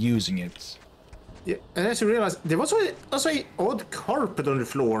has been using it. Yeah, and as you realize, there was also an odd carpet on the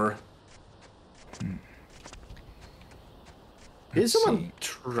floor. Did someone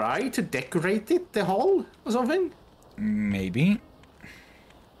try to decorate it, the hall, or something? Maybe.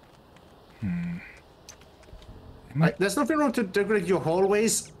 There's nothing wrong to decorate your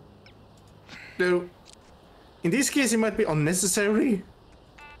hallways. Though, in this case, it might be unnecessary.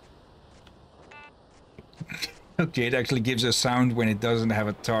 Okay, it actually gives a sound when it doesn't have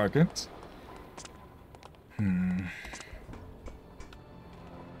a target.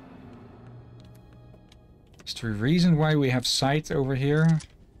 Is there a reason why we have sight over here?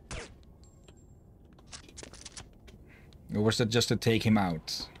 Or was that just to take him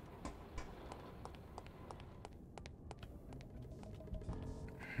out?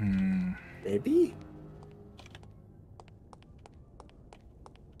 Maybe?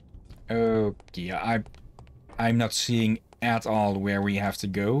 Okay, I'm not seeing at all where we have to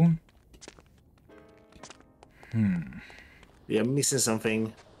go. We are missing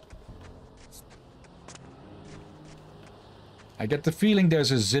something. I get the feeling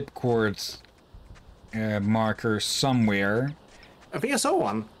there's a zip cord marker somewhere. I think I saw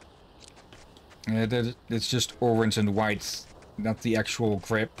one. It's just orange and white, not the actual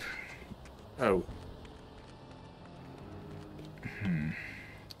grip. Oh.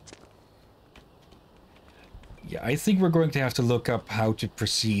 Yeah, I think we're going to have to look up how to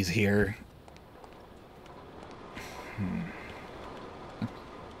proceed here.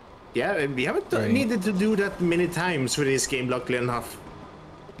 Yeah, we haven't needed to do that many times with this game, luckily enough.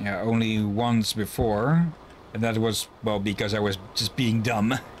 Yeah, only once before. And that was, well, because I was just being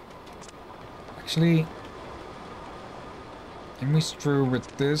dumb. Actually, can we screw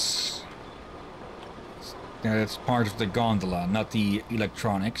with this? Yeah, that's part of the gondola, not the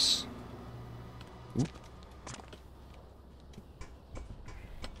electronics. Oop.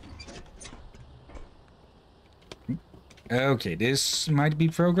 Okay, this might be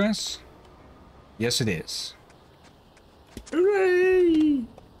progress. Yes, it is. Hooray!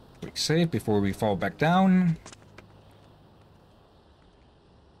 Quick save before we fall back down.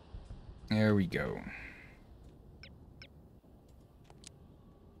 There we go.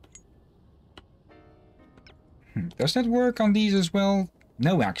 Does that work on these as well?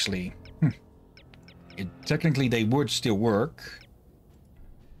 No, actually. Technically, they would still work.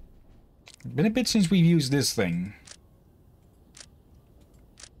 Been a bit since we've used this thing.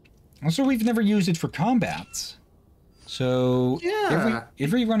 Also, we've never used it for combat. So, yeah.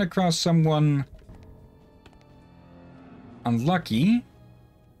 if we run across someone unlucky,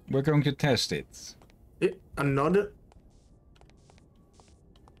 we're going to test it. Another...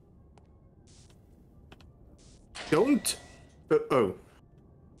 Don't... oh.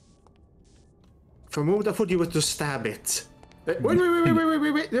 For a moment I thought you were to stab it. Wait.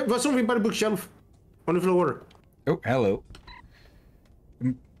 There was something by the bookshelf. On the floor. Oh, hello.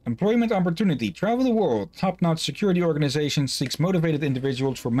 Employment opportunity. Travel the world. Top-notch security organization seeks motivated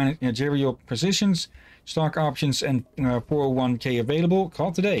individuals for managerial positions. Stock options and 401k available.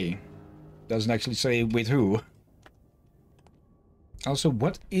 Call today. Doesn't actually say with who. Also,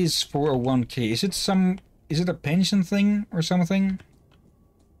 what is 401k? Is it a pension thing or something?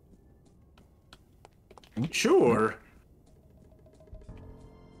 Sure.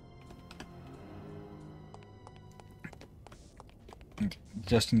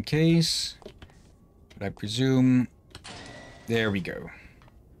 Just in case. But I presume... There we go.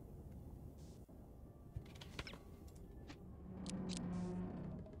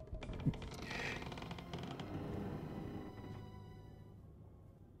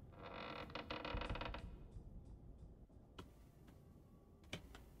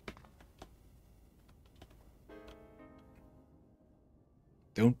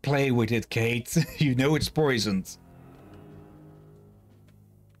 Don't play with it, Kate. You know it's poisoned.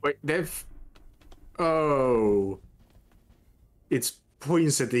 Wait, oh. It's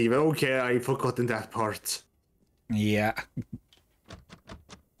poison even. Okay, I've forgotten that part. Yeah.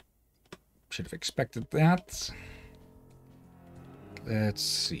 Should have expected that. Let's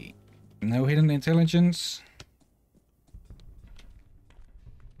see. No hidden intelligence.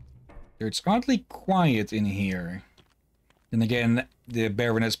 It's oddly quiet in here. Then again, the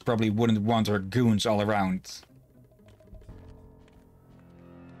Baroness probably wouldn't want her goons all around.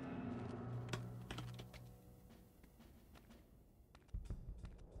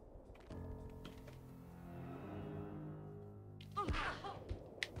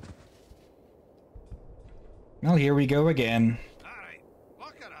 Well, here we go again. Alright,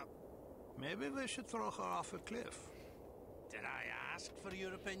 look it up. Maybe we should throw her off a cliff. Did I ask for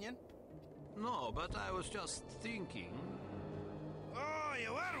your opinion? No, but I was just thinking. Oh,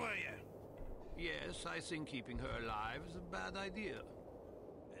 you were you? Yes, I think keeping her alive is a bad idea.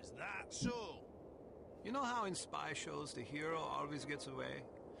 Is that so? You know how in spy shows the hero always gets away?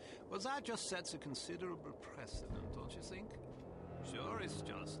 Well, that just sets a considerable precedent, don't you think? Sure, it's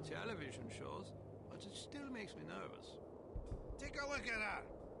just television shows, but it still makes me nervous. Take a look at her.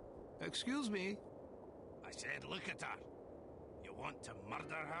 Excuse me? I said look at her. You want to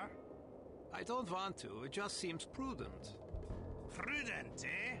murder her? I don't want to, it just seems prudent. Prudent,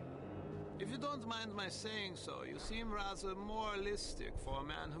 eh? If you don't mind my saying so, you seem rather moralistic for a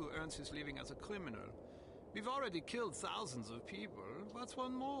man who earns his living as a criminal. We've already killed thousands of people. What's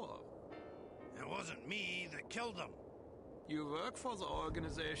one more? It wasn't me that killed them. You work for the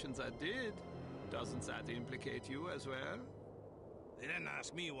organizations that did. Doesn't that implicate you as well? They didn't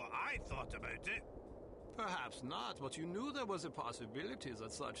ask me what I thought about it. Perhaps not, but you knew there was a possibility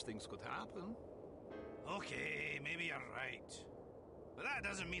that such things could happen. Okay, maybe you're right. But that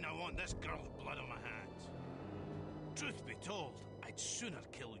doesn't mean I want this girl's blood on my hands. Truth be told, I'd sooner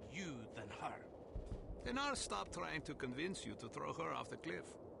kill you than her. Then I'll stop trying to convince you to throw her off the cliff.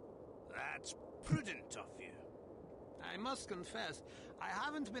 That's prudent of you. I must confess, I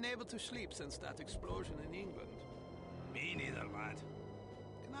haven't been able to sleep since that explosion in England. Me neither, lad.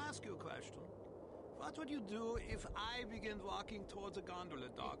 Can I ask you a question? What would you do if I began walking towards a gondola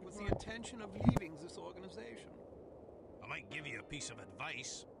dock with the intention of leaving this organization? I might give you a piece of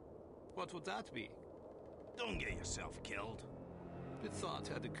advice. What would that be? Don't get yourself killed. The thought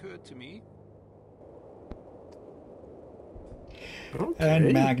had occurred to me. Okay.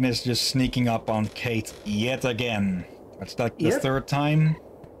 And Magnus just sneaking up on Kate yet again. That's like the third time.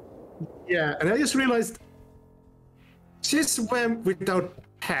 Yeah, and I just realized she swam without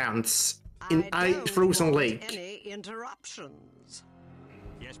pants in frozen lake. Any interruptions?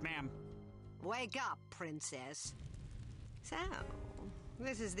 Yes, ma'am. Wake up, princess. So,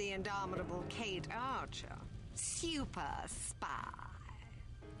 this is the indomitable Kate Archer, super spy.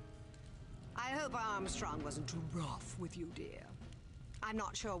 I hope Armstrong wasn't too rough with you, dear. I'm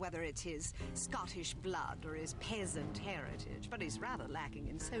not sure whether it's his Scottish blood or his peasant heritage, but he's rather lacking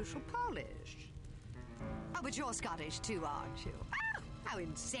in social polish. Oh, but you're Scottish too, aren't you? Oh, how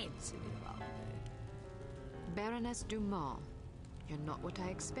insensitive of me. Baroness Dumont, you're not what I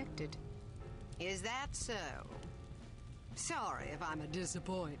expected. Is that so? Sorry if I'm a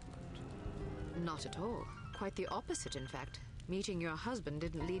disappointment. Not at all. Quite the opposite, in fact. Meeting your husband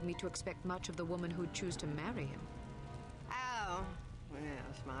didn't lead me to expect much of the woman who'd choose to marry him. Oh,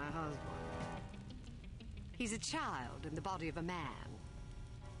 yes, my husband. He's a child in the body of a man.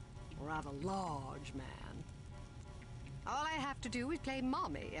 A rather large man. All I have to do is play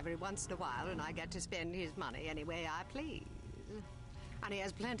mommy every once in a while, and I get to spend his money any way I please. And he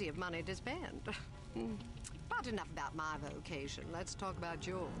has plenty of money to spend. But enough about my vocation. Let's talk about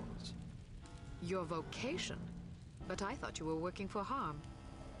yours. Your vocation? But I thought you were working for Harm.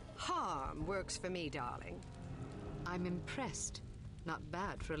 Harm works for me, darling. I'm impressed. Not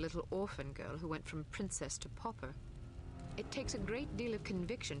bad for a little orphan girl who went from princess to pauper. It takes a great deal of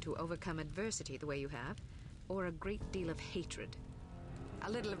conviction to overcome adversity the way you have, or a great deal of hatred.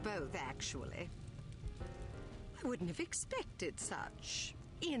 A little of both, actually. I wouldn't have expected such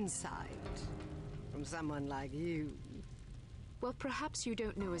insight from someone like you. Well, perhaps you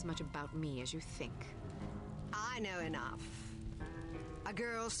don't know as much about me as you think. I know enough. A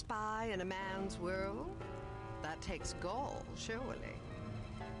girl spy in a man's world? That takes gall, surely.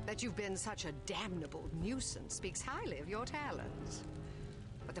 That you've been such a damnable nuisance speaks highly of your talents.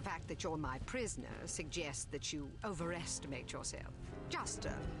 But the fact that you're my prisoner suggests that you overestimate yourself. Just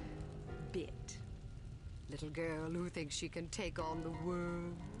a bit. Little girl who thinks she can take on the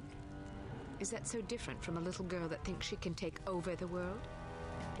world. Is that so different from a little girl that thinks she can take over the world?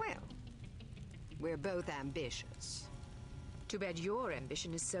 Well, we're both ambitious. Too bad your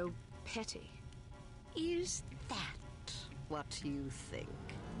ambition is so petty. Is that what you think?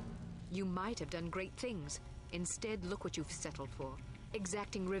 You might have done great things. Instead, look what you've settled for.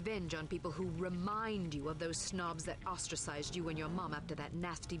 Exacting revenge on people who remind you of those snobs that ostracized you and your mom after that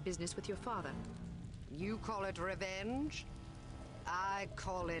nasty business with your father. You call it revenge? I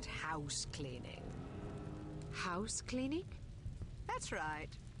call it house cleaning. House cleaning? That's right.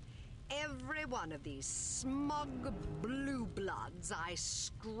 Every one of these smug blue bloods I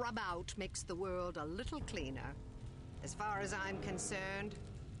scrub out makes the world a little cleaner. As far as I'm concerned,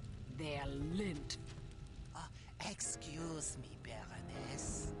 they're lint. Excuse me,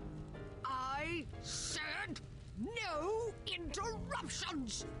 Baroness. I said no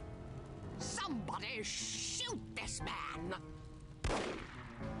interruptions! Somebody shoot this man!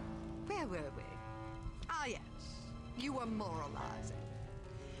 Where were we? Ah, yes. You were moralizing.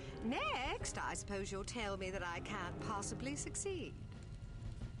 Next, I suppose you'll tell me that I can't possibly succeed.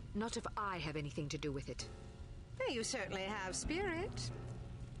 Not if I have anything to do with it. Well, you certainly have spirit.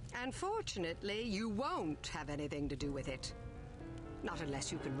 Unfortunately, you won't have anything to do with it. Not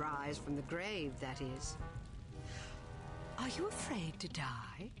unless you can rise from the grave, that is. Are you afraid to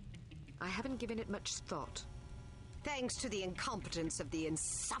die? I haven't given it much thought. Thanks to the incompetence of the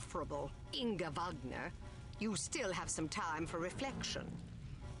insufferable Inga Wagner, you still have some time for reflection.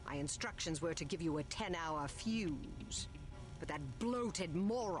 My instructions were to give you a 10-hour fuse, but that bloated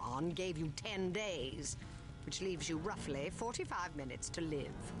moron gave you 10 days, which leaves you roughly 45 minutes to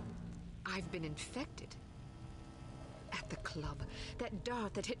live. I've been infected. At the club, that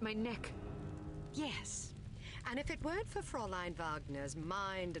dart that hit my neck. Yes, and if it weren't for Fräulein Wagner's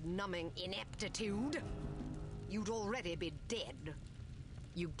mind-numbing ineptitude, you'd already be dead.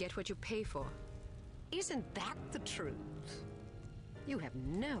 You get what you pay for. Isn't that the truth? You have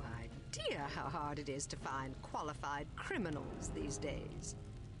no idea how hard it is to find qualified criminals these days.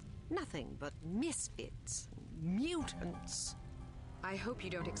 Nothing but misfits, mutants. I hope you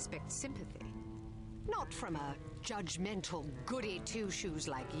don't expect sympathy. Not from a judgmental goody-two-shoes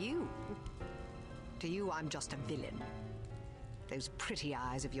like you. To you, I'm just a villain. Those pretty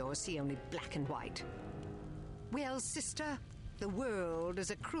eyes of yours see only black and white. Well, sister, the world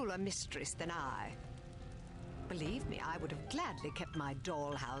is a crueler mistress than I. Believe me, I would have gladly kept my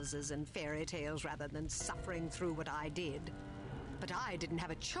dollhouses and fairy tales rather than suffering through what I did. But I didn't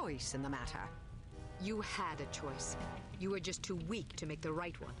have a choice in the matter. You had a choice. You were just too weak to make the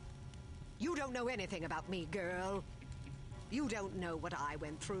right one. You don't know anything about me, girl. You don't know what I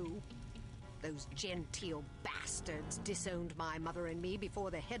went through. Those genteel bastards disowned my mother and me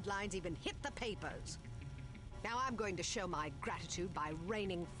before the headlines even hit the papers. Now I'm going to show my gratitude by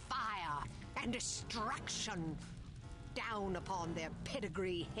raining fire and destruction down upon their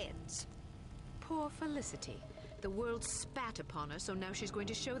pedigree heads. Poor Felicity. The world spat upon her, so now she's going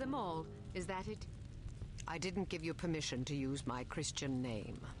to show them all. Is that it? I didn't give you permission to use my Christian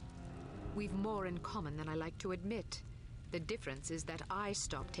name. We've more in common than I like to admit. The difference is that I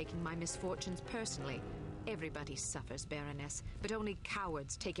stopped taking my misfortunes personally. Everybody suffers, Baroness, but only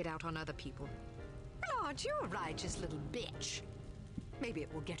cowards take it out on other people. Well, aren't you a righteous little bitch? Maybe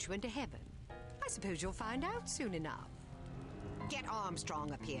it will get you into heaven. I suppose you'll find out soon enough. Get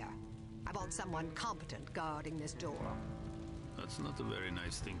Armstrong up here. I want someone competent guarding this door. That's not a very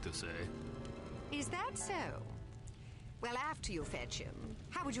nice thing to say. Is that so? Well, after you fetch him,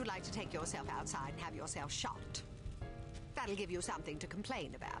 how would you like to take yourself outside and have yourself shot? That'll give you something to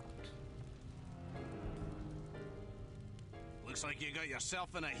complain about. Looks like you got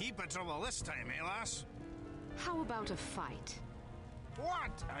yourself in a heap of trouble this time, eh, lass? How about a fight?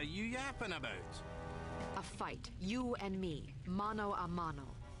 What are you yapping about? A fight. You and me. Mano a mano.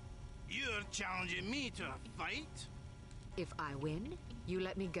 You're challenging me to a fight? If I win, you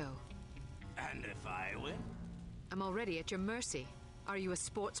let me go. And if I win? I'm already at your mercy. Are you a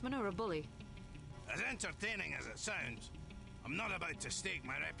sportsman or a bully? As entertaining as it sounds, I'm not about to stake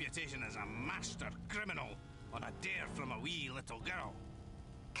my reputation as a master criminal on a dare from a wee little girl.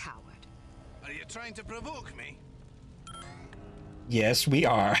 Coward. Are you trying to provoke me? Yes, we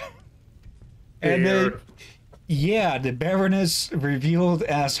are. And yeah, the Baroness revealed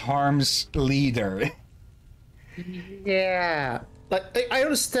as Harm's leader. Yeah. Like, I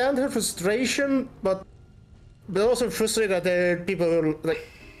understand her frustration, but also frustrated that people, like,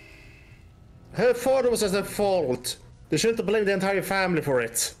 her father was at fault. They shouldn't blame the entire family for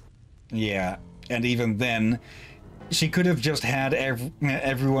it. Yeah, and even then, she could have just had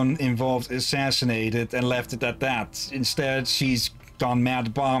everyone involved assassinated and left it at that. Instead, she's gone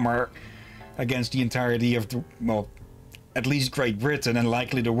mad bomber against the entirety of the, well, at least Great Britain and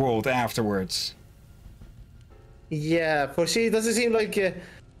likely the world afterwards. Yeah, for she doesn't seem like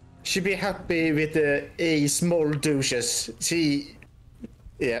she'd be happy with a small douches. She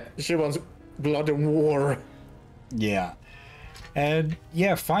wants blood and war. Yeah. And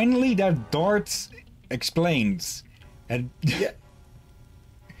yeah, finally that dart explained. And yeah.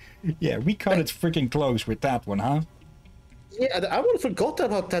 Yeah, we cut it freaking close with that one, huh? Yeah, I would have forgot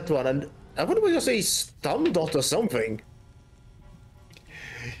about that one, and I would have just say stun dot or something.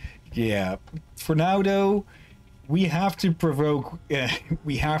 Yeah. For now, though, we have to provoke.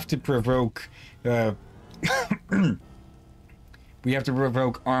 we have to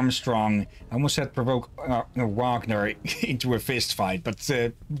provoke Armstrong. I almost said provoke Wagner into a fist fight, but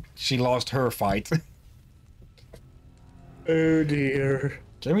she lost her fight. Oh dear.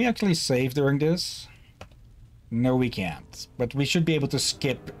 Can we actually save during this? No, we can't. But we should be able to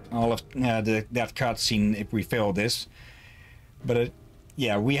skip all of that cutscene if we fail this. But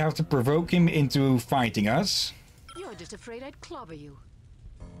yeah, we have to provoke him into fighting us. You're just afraid I'd clobber you.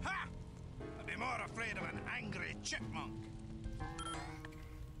 Ha! I'd be more afraid of an angry chipmunk.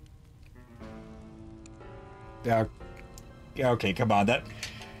 Okay, come on.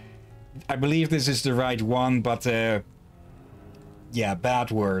 I believe this is the right one, but yeah,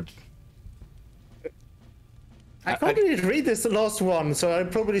 bad word. I can't really read this last one, so I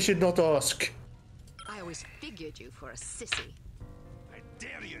probably should not ask. I always figured you for a sissy. I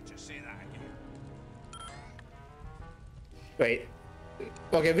dare you to say that again. Wait.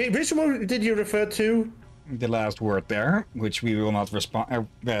 Okay, which one did you refer to? The last word there, which we will not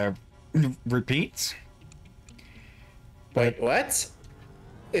repeat. Wait, what?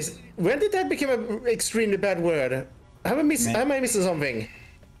 When did that become an extremely bad word? Am I missing something?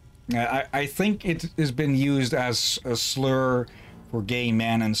 I think it has been used as a slur for gay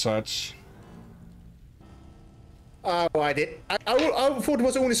men and such. Oh, I did. I thought it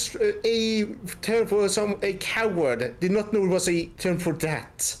was only a term for a coward. Did not know it was a term for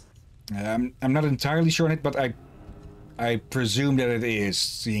that. I'm not entirely sure on it, but I presume that it is,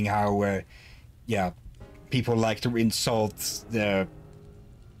 seeing how yeah, people like to insult the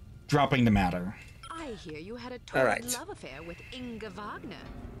dropping the matter. I hear you had a torrid love affair with Inga Wagner.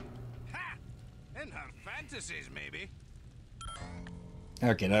 Ha! In her fantasies, maybe.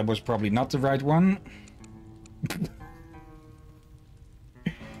 Okay, that was probably not the right one.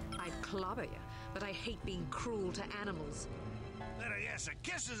 I'd clobber you, but I hate being cruel to animals. Then I guess a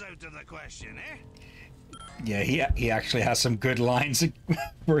kiss is out of the question, eh? Yeah, he actually has some good lines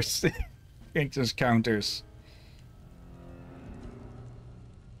for his counters.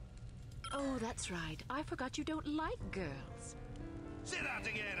 Oh, that's right. I forgot you don't like girls. Say that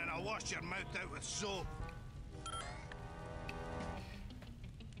again and I'll wash your mouth out with soap.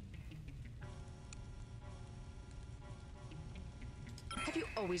 Have you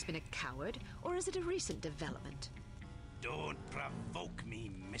always been a coward, or is it a recent development? Don't provoke me,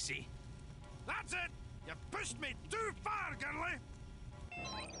 missy. That's it! You pushed me too far, girlie!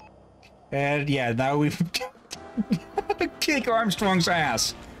 And yeah, now we kick Armstrong's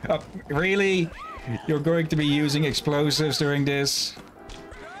ass. Really? You're going to be using explosives during this?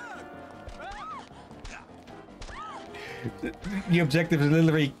 The objective is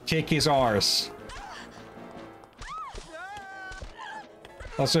literally kick his arse.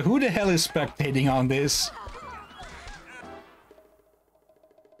 Also, who the hell is spectating on this?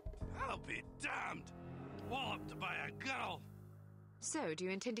 I'll be damned! Walloped by a girl! So, do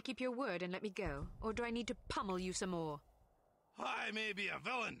you intend to keep your word and let me go? Or do I need to pummel you some more? I may be a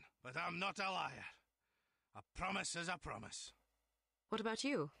villain, but I'm not a liar. A promise is a promise. What about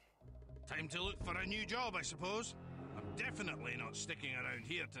you? Time to look for a new job, I suppose. I'm definitely not sticking around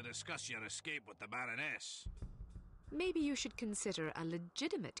here to discuss your escape with the Baroness. Maybe you should consider a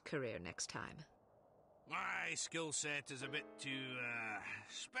legitimate career next time. My skill set is a bit too,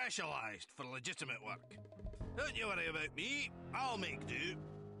 specialized for legitimate work. Don't you worry about me. I'll make do.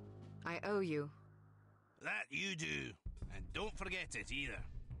 I owe you. That you do. And don't forget it either.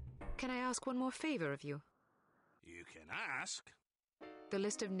 Can I ask one more favor of you? You can ask. The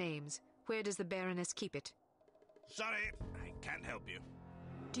list of names. Where does the Baroness keep it? Sorry, I can't help you.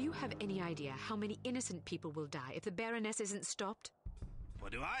 Do you have any idea how many innocent people will die if the Baroness isn't stopped?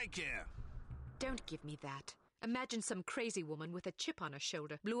 What do I care? Don't give me that. Imagine some crazy woman with a chip on her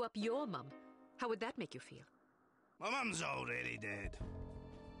shoulder blew up your mum. How would that make you feel? My mum's already dead.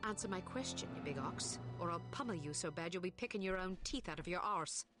 Answer my question, you big ox, or I'll pummel you so bad you'll be picking your own teeth out of your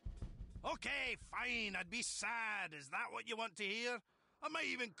arse. Okay, fine, I'd be sad. Is that what you want to hear? I might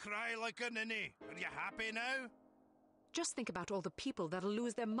even cry like a ninny. Are you happy now? Just think about all the people that'll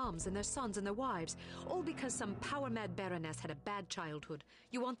lose their mums and their sons and their wives, all because some power-mad Baroness had a bad childhood.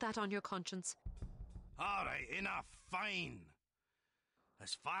 You want that on your conscience? All right, enough, fine.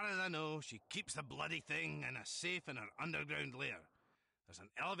 As far as I know, she keeps the bloody thing in a safe in her underground lair. There's an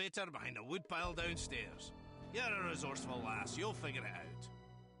elevator behind a woodpile downstairs. You're a resourceful lass, you'll figure it out.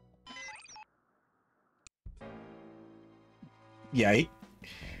 Yeah,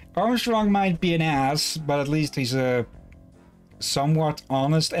 Armstrong might be an ass, but at least he's a somewhat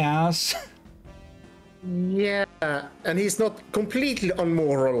honest ass. Yeah, and he's not completely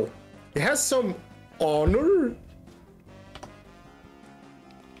unmoral. He has some honor.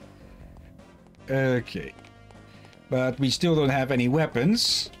 Okay. But we still don't have any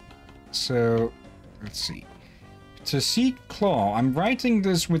weapons. So, let's see. To seek claw, I'm writing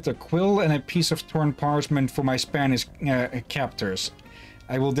this with a quill and a piece of torn parchment for my Spanish captors.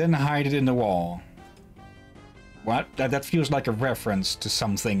 I will then hide it in the wall. What? That feels like a reference to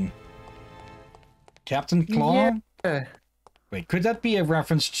something. Captain Claw? Yeah. Wait, could that be a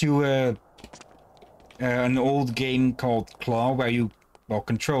reference to an old game called Claw, where you, well,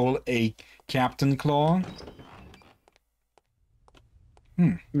 control a Captain Claw?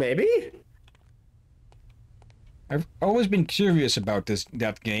 Maybe? I've always been curious about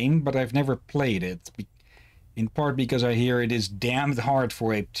that game, but I've never played it. In part because I hear it is damned hard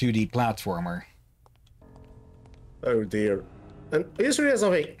for a 2D platformer. Oh dear. And here's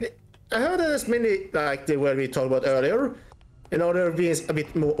something. I heard there's many, like the word we talked about earlier, and other being a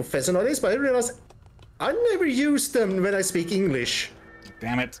bit more offensive on this, but I realized I never use them when I speak English.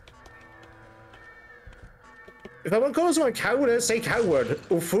 Damn it. If I want to call someone coward, I say coward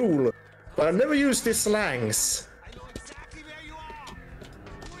or fool, but I never use these slangs.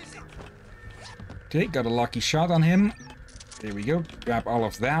 Okay, got a lucky shot on him. There we go. Grab all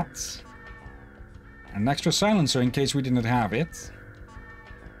of that. An extra silencer in case we didn't have it.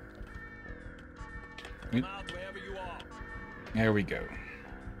 There we go.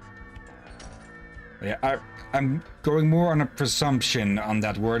 Yeah, I'm going more on a presumption on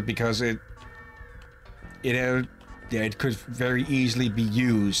that word because it could very easily be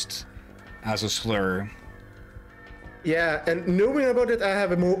used as a slur. Yeah, and knowing about it, I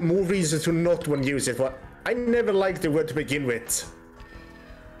have more reason to not want to use it. But I never liked the word to begin with.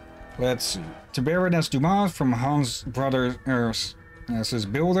 Let's see. To Baroness Dumas from Hans Brothers as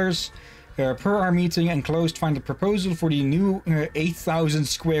builders. Per our meeting enclosed, find a proposal for the new 8,000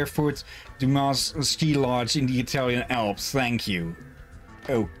 square foot Dumas ski lodge in the Italian Alps. Thank you.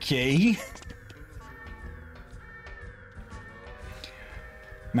 Okay.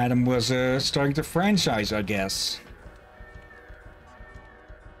 Madam was starting to franchise, I guess.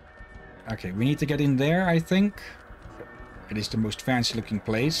 Okay, we need to get in there, I think. It is the most fancy looking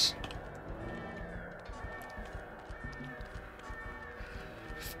place.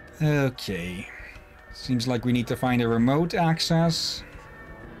 Okay. Seems like we need to find a remote access.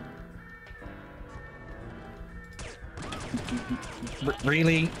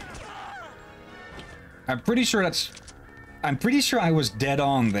 Really? I'm pretty sure I was dead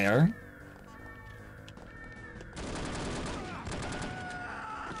on there.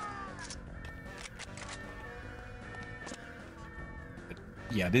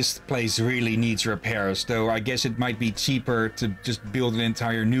 Yeah, this place really needs repairs, though I guess it might be cheaper to just build an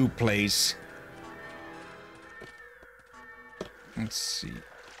entire new place. Let's see.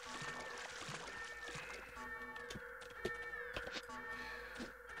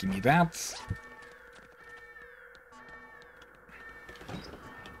 Give me that.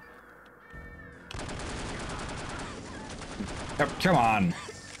 Oh, come on.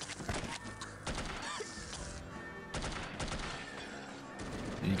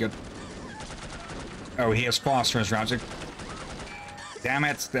 You got... Oh, he has phosphorus rounds. Damn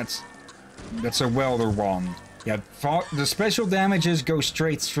it, that's a welder wand. Yeah, the special damages go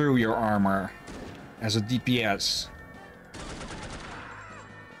straight through your armor as a DPS.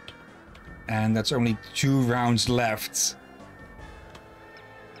 And that's only 2 rounds left.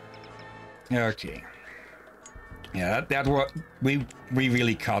 Okay. Yeah, that what we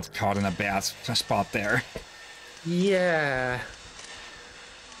really caught in a bad spot there. Yeah.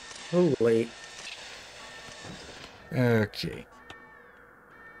 Holy. Okay.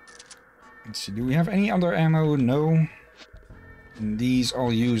 Let's see, do we have any other ammo? No. And these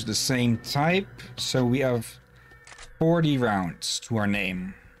all use the same type, so we have 40 rounds to our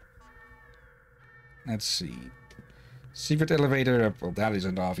name. Let's see. Secret elevator, well, that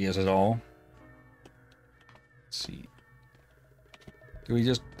isn't obvious at all. Let's see. Do we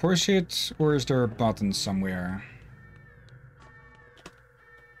just push it, or is there a button somewhere?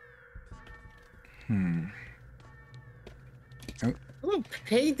 Oh. Well,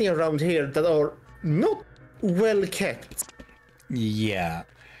 painting around here that are not well kept. Yeah.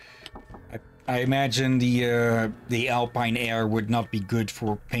 I imagine the alpine air would not be good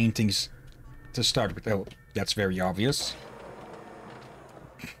for paintings to start with. Oh, that's very obvious.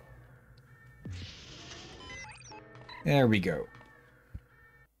 There we go.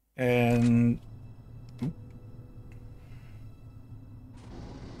 And... I'll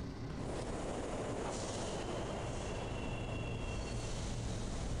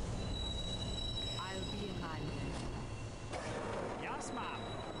be in my minute. Yes, ma'am.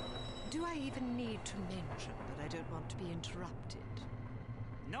 Do I even need to mention that I don't want to be interrupted?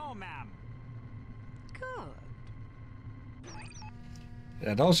 No, ma'am. Good.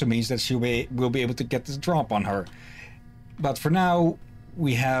 That also means that will be able to get this drop on her. But for now,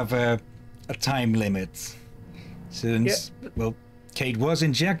 we have a time limit. Since, well, Kate was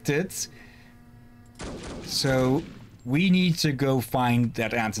injected, so we need to go find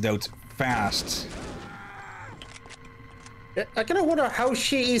that antidote fast. I kind of wonder how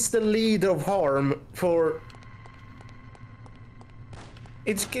she is the lead of harm for...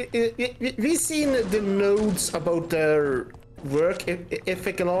 We've seen the notes about their work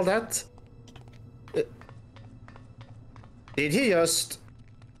ethic and all that. Did he just...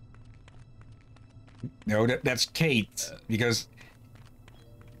 No, that's Kate, because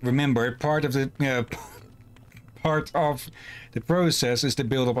remember, part of the process is the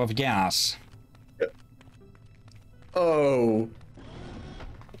buildup of gas. Oh.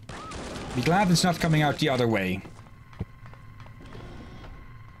 Be glad it's not coming out the other way.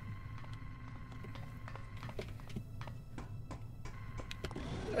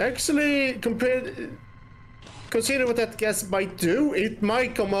 Actually, consider what that gas might do. It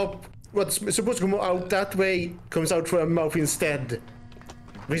might come up. What's supposed to come out that way comes out through a mouth instead,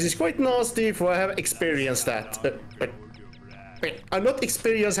 which is quite nasty. For I have experienced that. But I'm not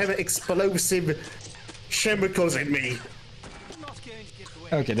experienced having explosive chemicals in me.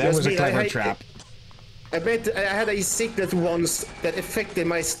 Okay, that was a clever trap. I bet I had a sickness once that affected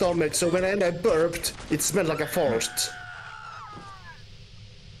my stomach, so when I burped, it smelled like a forest.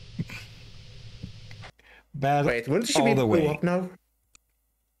 Bad. Wait, when should all we the go way. up now?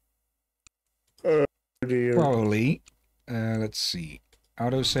 Oh dear. Probably. Let's see.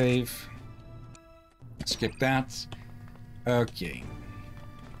 Autosave. Skip that. Okay.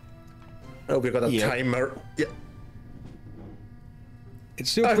 Oh, we got a timer. Yeah.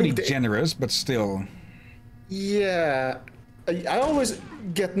 It's still pretty generous, but still. Yeah. I always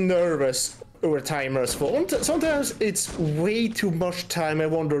get nervous over timers. Sometimes it's way too much time. I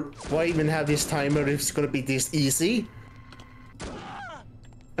wonder why even have this timer if it's gonna be this easy.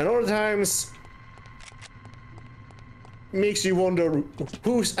 And other times makes you wonder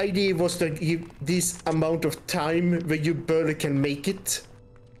whose idea was to give this amount of time where you barely can make it.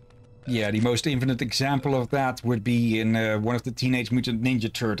 Yeah, the most infinite example of that would be in one of the Teenage Mutant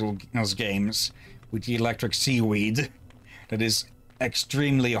Ninja Turtles games with the electric seaweed. That is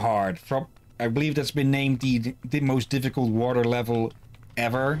extremely hard. I believe that's been named the most difficult water level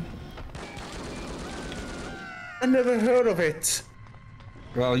ever. I never heard of it.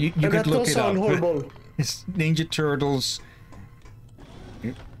 Well, you could look it up. Horrible. It's Ninja Turtles.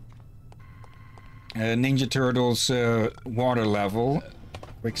 Ninja Turtles water level.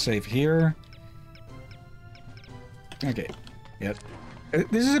 Quick save here. Okay. Yeah.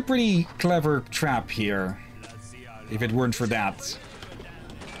 This is a pretty clever trap here. If it weren't for that.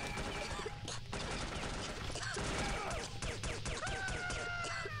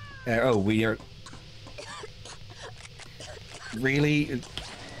 Oh, we are... Really?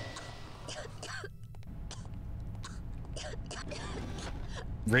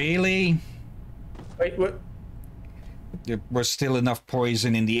 Really? Wait, what? There was still enough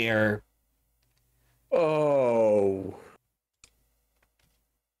poison in the air. Oh.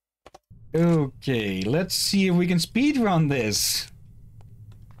 Okay, let's see if we can speedrun this.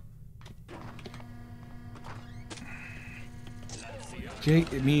 Okay,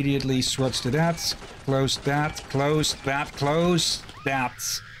 immediately switch to that. Close that, close that, close that.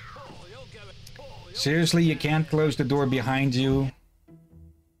 Seriously, you can't close the door behind you?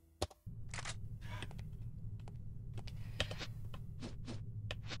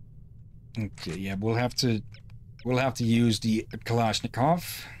 Okay, yeah, we'll have to use the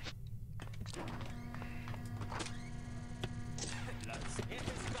Kalashnikov.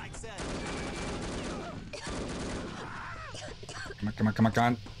 Come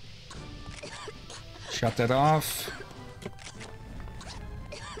on. Shut that off.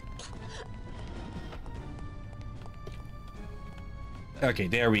 Okay,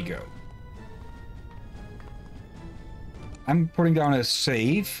 there we go. I'm putting down a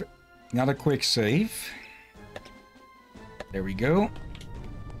save. Not a quick save. There we go.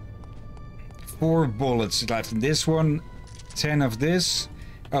 4 bullets left in this one. 10 of this.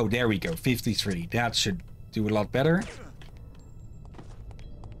 Oh, there we go. 53. That should do a lot better.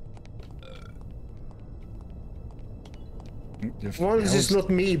 Once it's not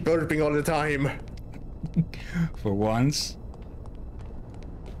me burping all the time. For once.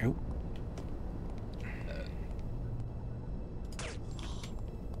 Oh.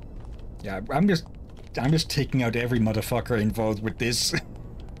 Yeah, I'm just taking out every motherfucker involved with this.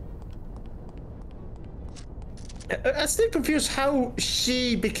 I'm still confused how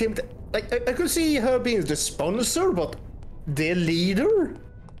she became I could see her being the sponsor, but the leader?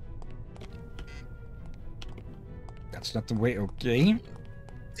 That's not the way, okay.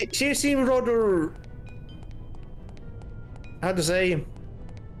 She seemed rather... how to say...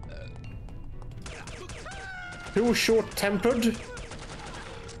 too short-tempered.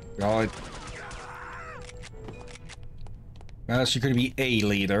 Well, she could be a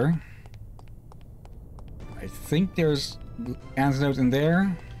leader. I think there's antidote in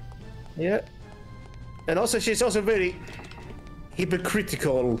there. Yeah. And also, she's also very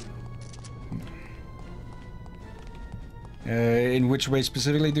hypocritical. In which way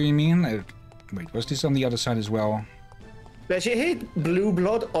specifically do you mean? Wait, was this on the other side as well? But she hate blue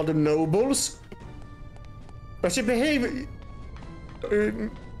blood on the nobles. But she behave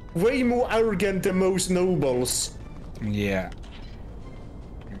way more arrogant than most nobles. Yeah.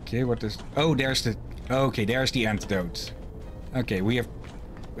 Okay, what is... oh, there's the... okay, there's the antidote. Okay, we have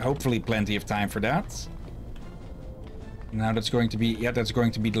hopefully plenty of time for that. Now that's going to be... yeah, that's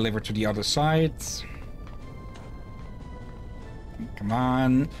going to be delivered to the other side. Come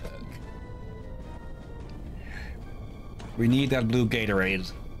on. We need that blue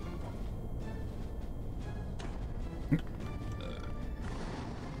Gatorade.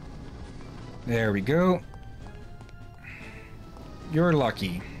 There we go. You're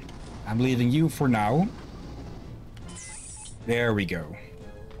lucky. I'm leaving you for now. There we go.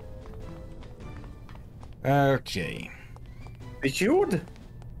 Okay. Secured?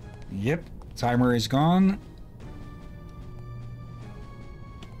 Yep. Timer is gone.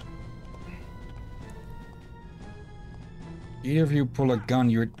 Either of you pull a gun,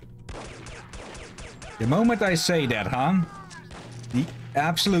 you're... the moment I say that, huh? The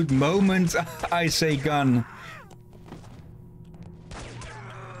absolute moment I say gun.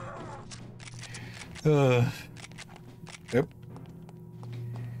 Yep.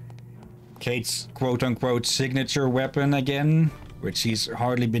 Kate's quote-unquote signature weapon again, which he's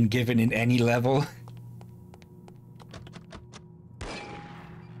hardly been given in any level.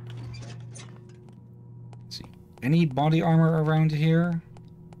 Let's see. Any body armor around here?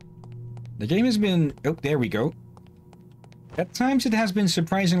 The game has been... oh, there we go. At times it has been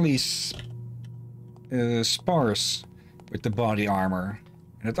surprisingly sparse with the body armor.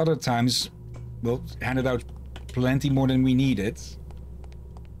 And at other times, well, handed out plenty more than we needed.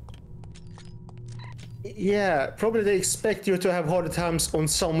 Yeah, probably they expect you to have harder times on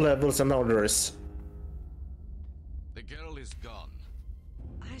some levels than others. The girl is gone.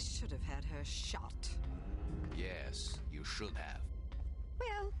 I should have had her shot. Yes, you should have.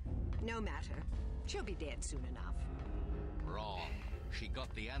 Well, no matter. She'll be dead soon enough. Wrong. She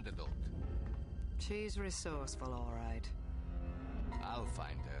got the antidote. She's resourceful, all right. I'll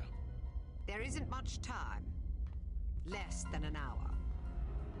find her. There isn't much time. Less than an hour.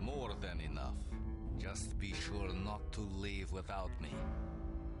 More than enough. Just be sure not to leave without me.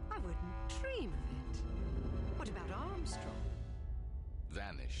 I wouldn't dream of it. What about Armstrong?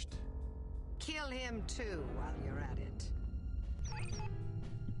 Vanished. Kill him too while you're at it.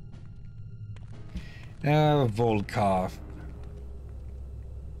 Volkov.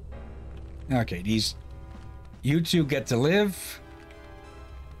 Okay, these... you two get to live.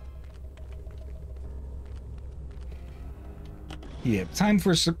 Yeah, time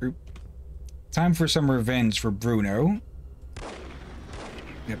for some revenge for Bruno.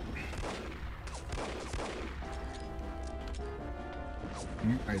 Yep.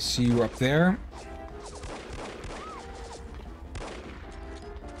 I see you up there.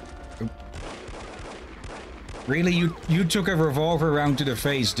 Oh. Really, you took a revolver round to the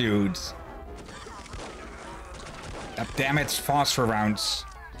face, dude. Damn it, phosphor rounds.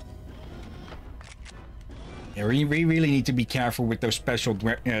 Yeah, we really need to be careful with those special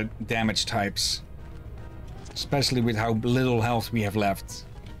damage types. Especially with how little health we have left.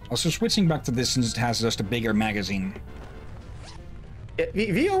 Also, switching back to distance has just a bigger magazine. Yeah,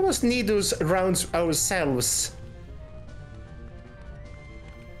 we almost need those rounds ourselves.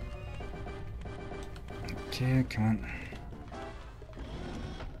 Okay, come on.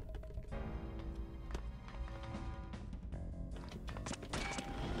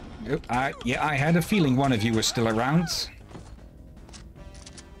 Oh, yeah, I had a feeling one of you was still around.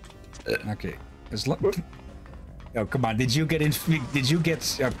 Okay. Oh, come on. Did you get in? Did you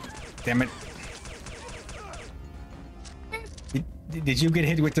get... damn it. Did you get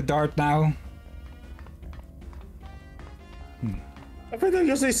hit with the dart now? I think that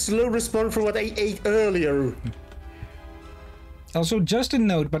was a slow response from what I ate earlier. Also, just a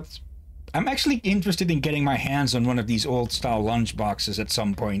note, but I'm actually interested in getting my hands on one of these old-style lunchboxes at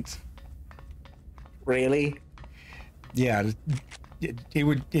some point. Really? Yeah,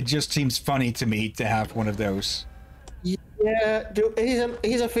 it just seems funny to me to have one of those. Yeah, dude,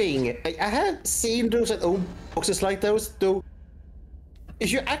 here's a thing. I have seen those at old boxes like those, though.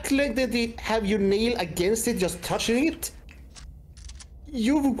 If you act like that they have your nail against it, just touching it,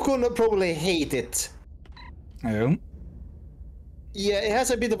 you're gonna probably hate it. Oh. Yeah, it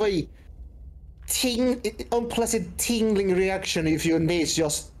has a bit of a unpleasant tingling reaction if your nails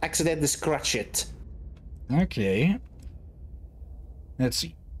just accidentally scratch it. Okay. Let's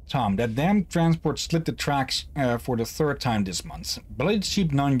see. Tom, that damn transport slipped the tracks for the 3rd time this month. Bloody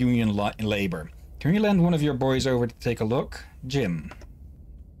cheap non-union labor. Can you lend one of your boys over to take a look? Jim.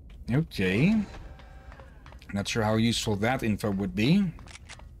 Okay. Not sure how useful that info would be.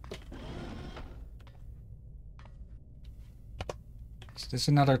 Is this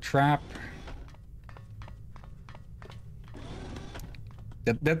another trap?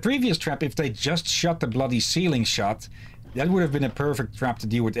 That previous trap, if they just shut the bloody ceiling shut, that would have been a perfect trap to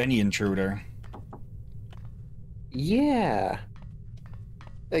deal with any intruder. Yeah.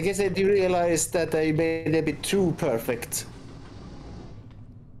 I guess I do realize that they made it a bit too perfect.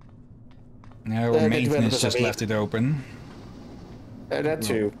 No, maintenance just left it open. That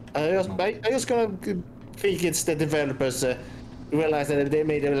too. I just gonna think it's the developers realize that they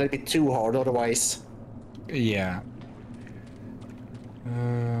made it a little bit too hard otherwise. Yeah.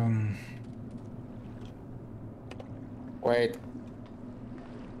 Wait.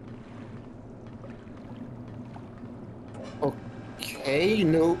 Okay,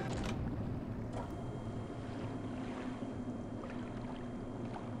 no.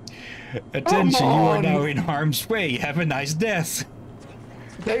 Attention, you are now in harm's way. Have a nice death.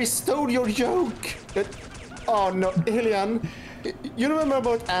 They stole your joke. Oh no, Hillyan. You remember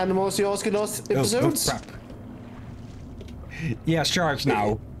about animals you asked in last episodes? Oh, crap. Yeah, sharks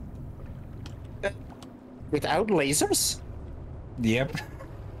now. Without lasers? Yep.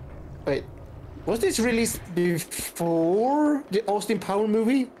 Wait, was this released before the Austin Power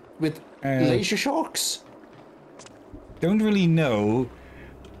movie with laser sharks? Don't really know,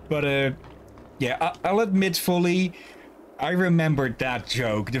 but yeah, I'll admit fully, I remembered that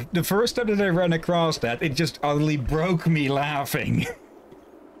joke. The first time that I ran across that, it just utterly broke me laughing.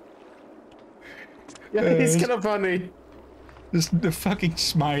 Yeah, it's kind of funny. Just the fucking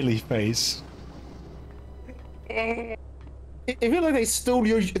smiley face. I feel like they stole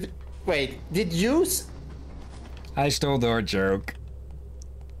your... Wait, did you... I stole their joke.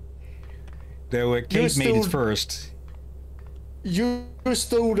 Though Kate made it first. You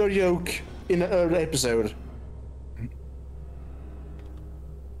stole their joke in an early episode.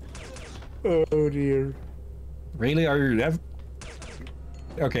 Oh dear. Really? Are you that...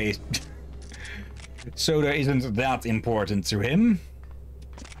 Okay. Soda isn't that important to him.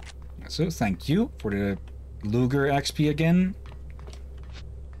 So thank you for the Luger XP again.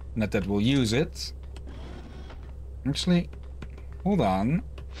 Not that we'll use it. Actually, hold on.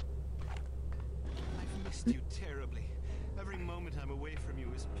 I've missed you terribly. Every moment I'm away from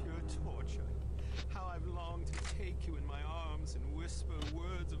you is pure torture. How I've longed to take you in my arms and whisper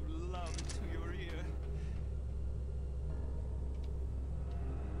words of love into your ear.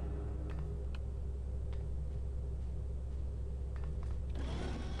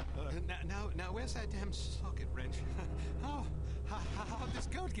 Now, where's that damn socket wrench? How'd this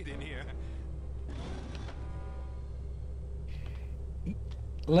goat get in here?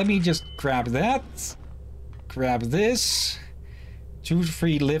 Let me just grab that. Grab this. 2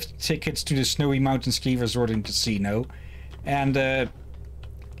 free lift tickets to the Snowy Mountain Ski Resort and Casino. And,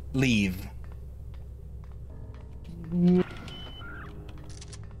 leave.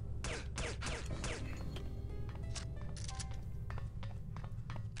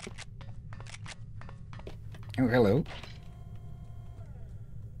 Oh, hello.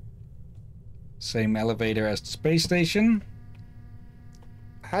 Same elevator as the space station.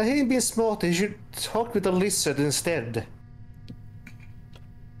 Had he been smart, he should talk with the lizard instead.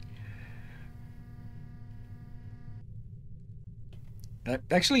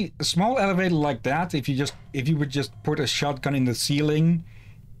 Actually, a small elevator like that, if you would just put a shotgun in the ceiling,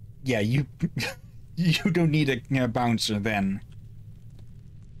 yeah, you don't need a bouncer then.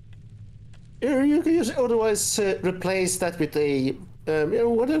 You can just otherwise replace that with a, I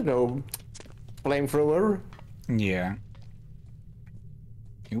don't know, flamethrower. Yeah.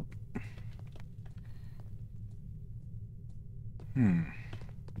 Nope.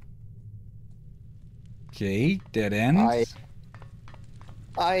 Okay, dead end.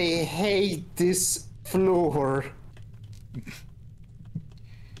 I hate this floor.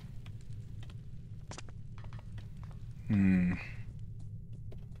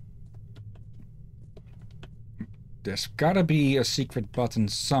 There's gotta be a secret button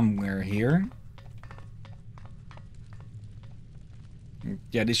somewhere here.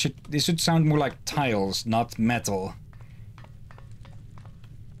 Yeah, this should sound more like tiles, not metal.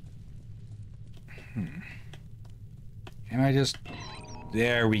 Can I just...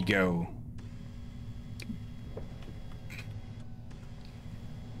 There we go.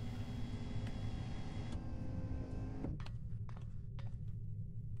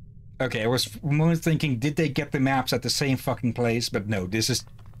 Okay, I was for a moment thinking, did they get the maps at the same fucking place? But no, this is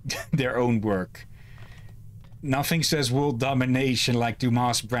their own work. Nothing says world domination like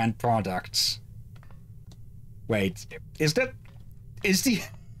Dumas brand products. Wait, is the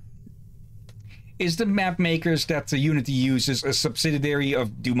map makers that the Unity uses a subsidiary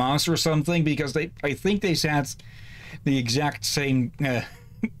of Dumas or something? Because I think they said the exact same the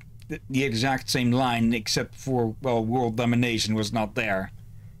exact same line, except for, well, world domination was not there.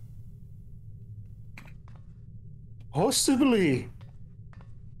 Possibly.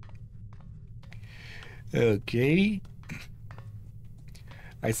 Okay.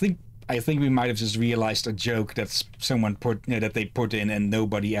 I think we might have just realized a joke that someone put that they put in and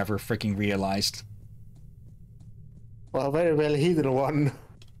nobody ever freaking realized. Well, very well hidden one.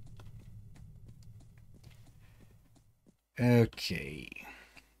 Okay.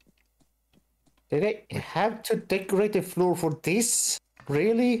 Did I have to decorate the floor for this?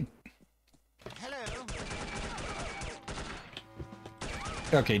 Really?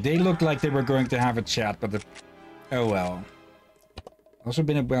 Okay, they looked like they were going to have a chat, but oh well. Also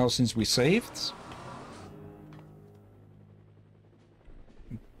been a while since we saved.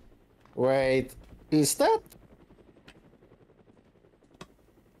 Wait, is that?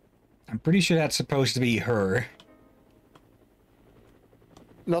 I'm pretty sure that's supposed to be her.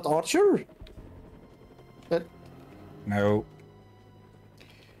 Not Archer? No.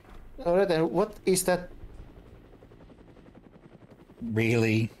 Alright then, what is that?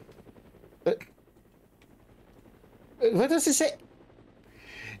 Really? What does it say?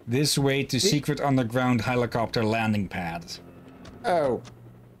 This way to secret underground helicopter landing pad. Oh.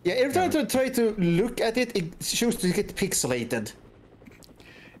 Yeah, every time I try to look at it, it shows to get pixelated.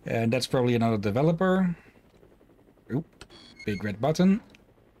 And that's probably another developer. Oop. Big red button.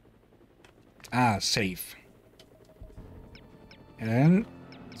 Ah, save. And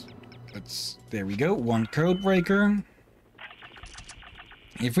there we go, one code breaker.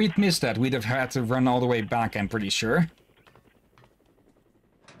 If we'd missed that, we'd have had to run all the way back, I'm pretty sure.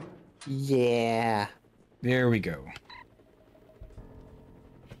 Yeah. There we go.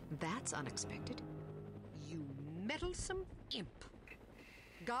 That's unexpected. You meddlesome imp.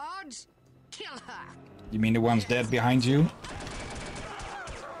 Guards, kill her! You mean the ones dead behind you?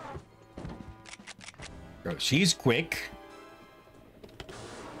 Oh, she's quick.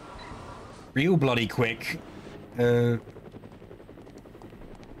 Real bloody quick. Okay,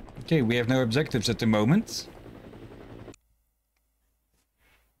 we have no objectives at the moment.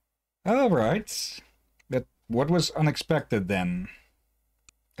 Alright. What was unexpected then?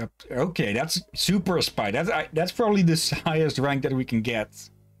 Okay, that's super spy. That's probably the highest rank that we can get.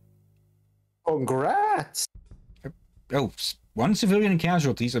 Congrats! Oh, one civilian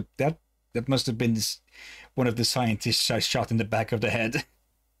casualty. So that must have been one of the scientists I shot in the back of the head.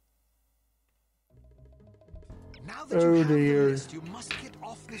 Now that you have the list, you must get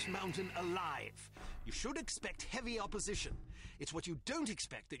off this mountain alive. You should expect heavy opposition. It's what you don't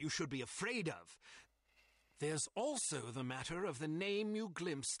expect that you should be afraid of. There's also the matter of the name you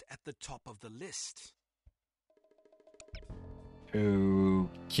glimpsed at the top of the list.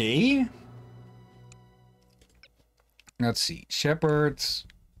 Okay. Let's see. Shepard,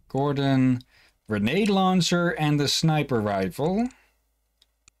 Gordon, grenade launcher, and the sniper rifle.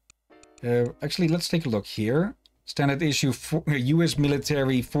 Actually, let's take a look here. Standard issue US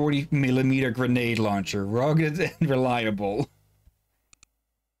military 40mm grenade launcher. Rugged and reliable.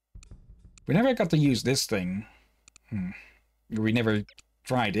 We never got to use this thing. We never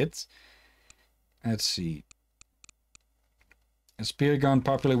tried it. Let's see. A spear gun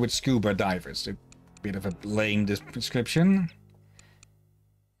popular with scuba divers. A bit of a lame description.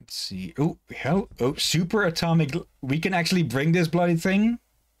 Let's see. Oh, hell. Oh, super atomic. We can actually bring this bloody thing?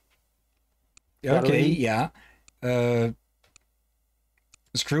 Okay, yeah.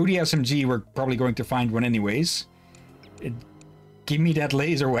 Screw the SMG. We're probably going to find one anyways. Give me that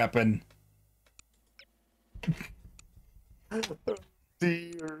laser weapon.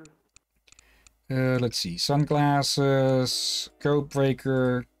 Dear. Let's see. Sunglasses, code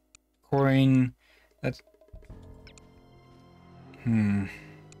breaker, coin. That's...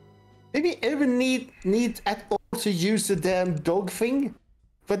 Maybe ever need at all to use the damn dog thing?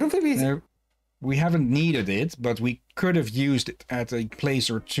 But don't think we haven't needed it, but we could have used it at a place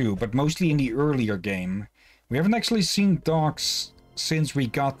or two, but mostly in the earlier game. We haven't actually seen dogs since we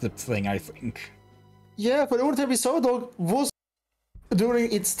got the thing, I think. Yeah, but the only time we saw a dog was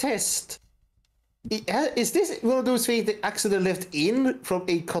during its test. Is this one of those things that accidentally left in from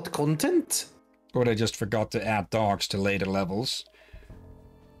a cut content? Or they just forgot to add dogs to later levels.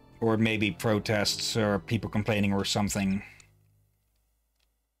 Or maybe protests or people complaining or something.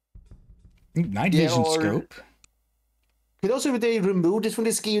 Night vision scope. Could also they remove this from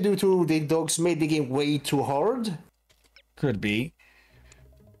this game due to the dogs made the game way too hard? Could be.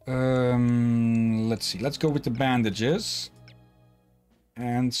 Let's see. Let's go with the bandages.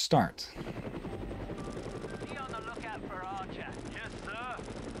 And start. Be on the lookout for Archer. Yes, sir.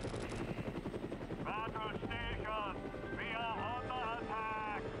 Battle station. We are under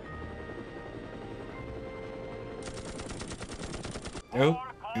attack. Oh.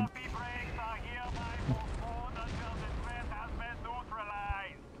 Copy breaks are hereby postponed until the threat has been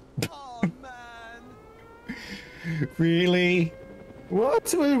neutralized. Oh, man. Really?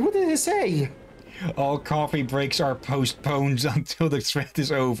 What? What did he say? All coffee breaks are postponed until the threat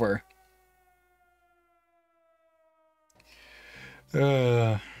is over.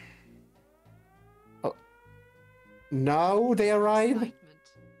 Oh. Now they arrive?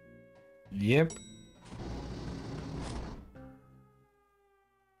 Yep.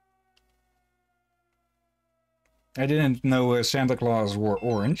 I didn't know Santa Claus wore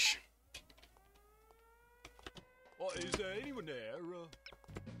orange. Is there anyone there?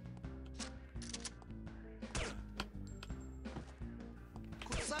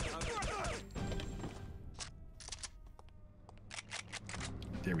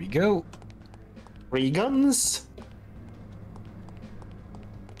 There we go. 3 guns.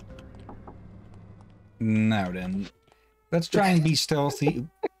 Now then, let's try and be stealthy.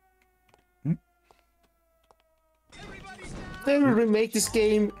 They will remake this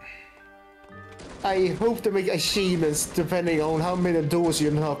game. I hope they make achievements depending on how many doors you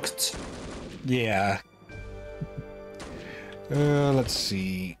knocked. Yeah. Let's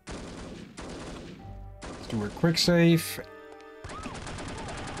see. Let's do a quick save.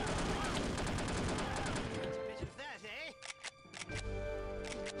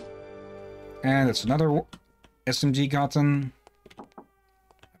 And it's another SMG cotton.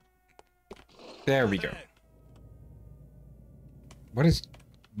 There we go. What is...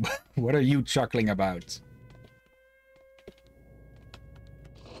 What are you chuckling about?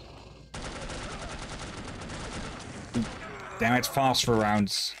 Damn it, phosphor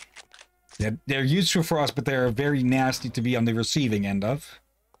rounds. They're useful for us, but they're very nasty to be on the receiving end of.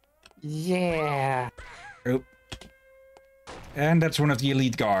 Yeah. Oh. And that's one of the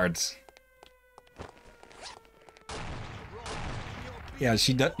elite guards. Yeah,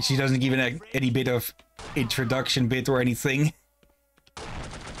 she doesn't give any bit of introduction bit or anything.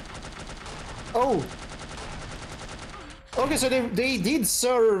 Oh. Okay, so they did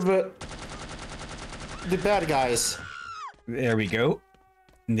serve the bad guys. There we go.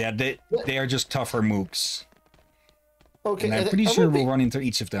 Yeah, they are just tougher mooks. Okay, and I'm pretty sure we'll run into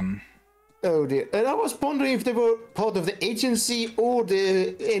each of them. Oh dear. And I was wondering if they were part of the agency or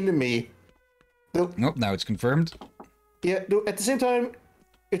the enemy. Nope, now it's confirmed. Yeah, at the same time,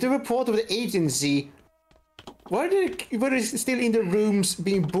 if they were part of the agency, why were they still in the rooms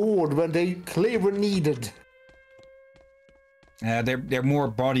being bored when they clearly were needed? They're more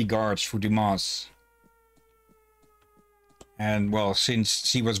bodyguards for Dumas. And, well, since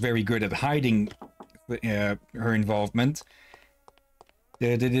she was very good at hiding her involvement,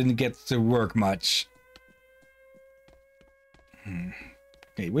 they didn't get to work much.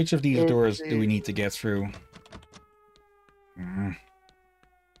 Okay, which of these doors do we need to get through?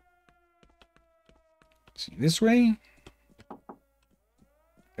 See, this way?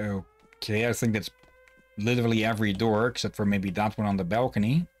 Okay, I think that's literally every door, except for maybe that one on the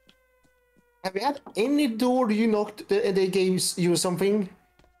balcony. Have you had any door you knocked and they gave you something?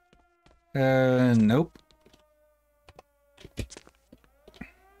 Nope.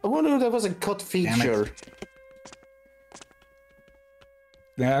 I wonder if that was a cut feature.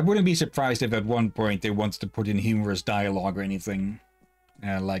 I wouldn't be surprised if at one point they wanted to put in humorous dialogue or anything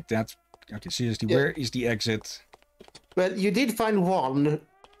like that. Okay, seriously, yeah. Where is the exit? Well, you did find one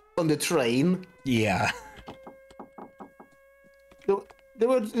on the train. Yeah. They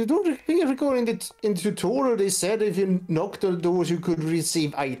were recording it in the tutorial. They said if you knocked on the doors, you could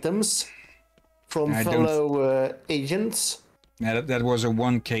receive items from fellow agents. Yeah, that was a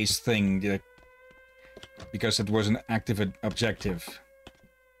one-case thing because it was an active objective.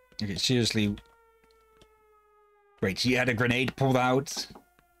 Okay, seriously. Wait, she had a grenade pulled out?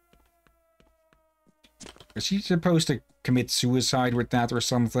 Was she supposed to commit suicide with that or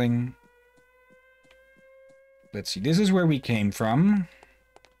something? let's see. This is where we came from.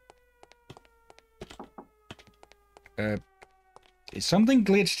 Is something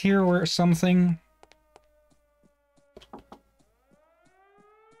glitched here or something?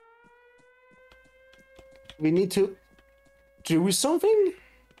 We need to do something?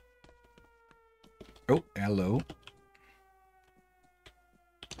 Oh, hello.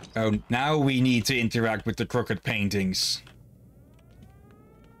 Oh, now we need to interact with the crooked paintings.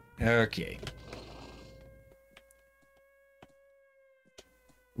 Okay.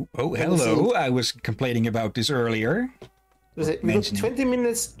 Oh, hello. I was complaining about this earlier. We got 20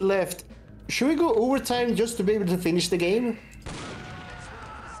 minutes left. Should we go overtime just to be able to finish the game?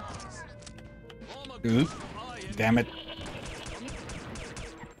 Ooh, damn it.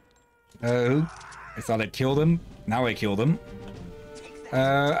 Oh, I thought I killed him. Now I killed him.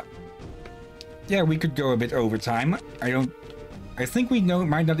 Yeah, we could go a bit overtime. I think we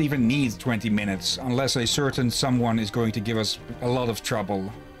might not even need 20 minutes, unless a certain someone is going to give us a lot of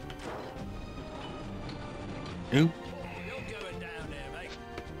trouble. Oop.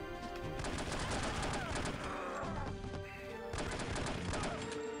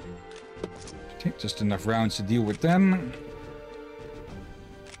 Okay, just enough rounds to deal with them.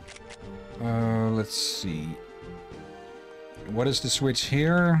 Let's see. What is the switch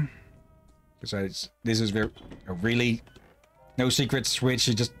here? Besides, this is very... Oh, really? No secret switch,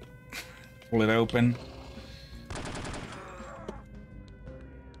 you just pull it open.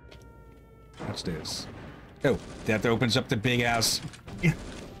 What's this? Oh, that opens up the big ass...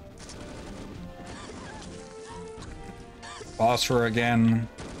 Phosphor again.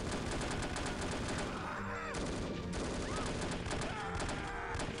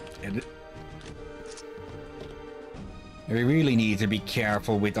 And we really need to be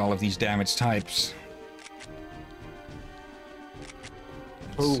careful with all of these damage types.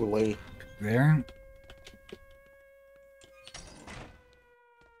 Holy. There.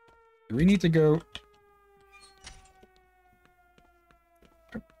 Do we need to go?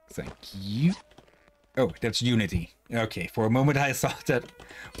 Oh, thank you. Oh, that's Unity. Okay, for a moment I thought that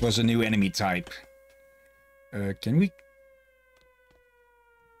was a new enemy type. Can we?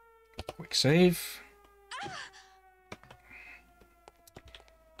 Quick save.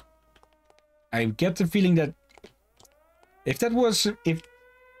 I get the feeling that if that was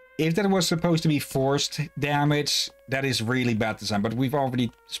supposed to be forced damage, that is really bad design. But we've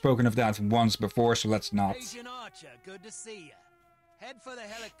already spoken of that once before, so let's not. Agent Archer, good to see you. Head for the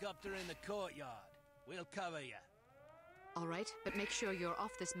helicopter in the courtyard. We'll cover you. All right, but make sure you're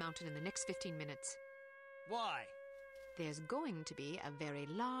off this mountain in the next 15 minutes. Why? There's going to be a very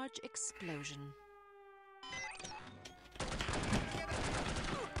large explosion.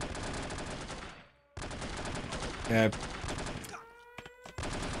 It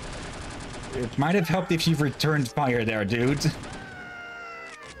might have helped if you returned fire there, dude.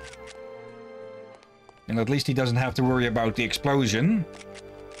 And at least he doesn't have to worry about the explosion.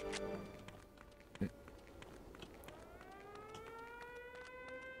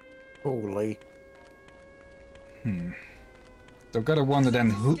 Holy. So gotta wonder then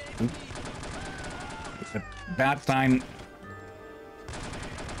who... A bad time.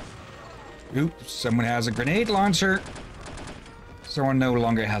 Oops, someone has a grenade launcher. Someone no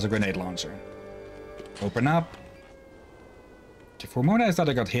longer has a grenade launcher. Open up. Okay, for a moment I thought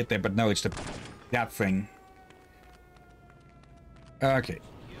I got hit there, but no, it's that thing. Okay.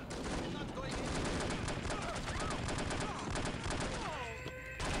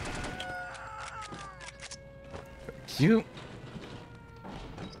 Thank you.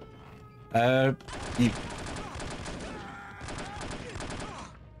 You...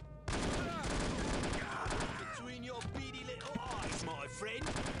 Between your beady little eyes, my friend.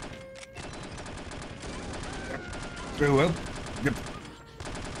 Very well.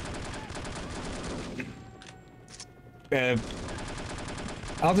 Yep.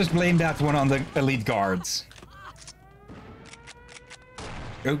 I'll just blame that one on the elite guards.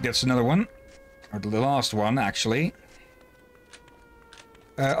 Oh, that's another one. Or the last one, actually.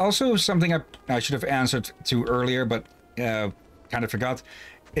 Also, something I should have answered to earlier, but kind of forgot.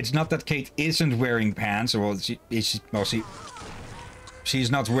 It's not that Kate isn't wearing pants. Well, she's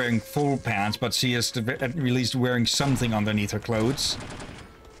not wearing full pants, but she is at least wearing something underneath her clothes.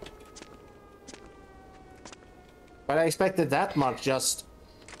 But I expected that much, just...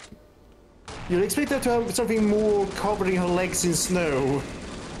 You'd expect her to have something more covering her legs in snow.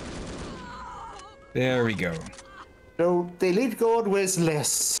 There we go. So, the elite guard wears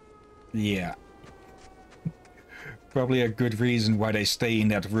less. Yeah. Probably a good reason why they stay in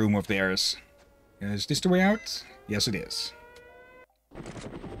that room of theirs. Is this the way out? Yes, it is.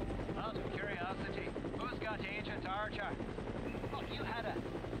 Out of curiosity, who's got Agent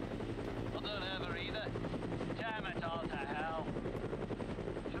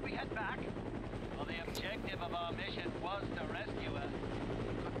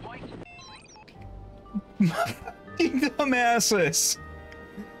Dumbasses!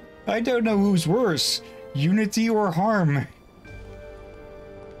 I don't know who's worse, unity or harm.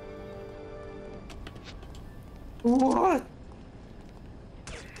 What?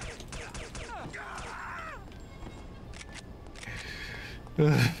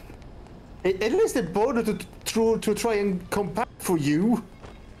 At least they bothered to try and come back for you.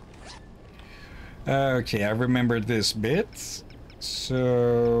 Okay, I remember this bit.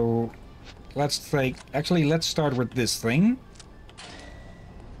 So let's take. Actually, let's start with this thing.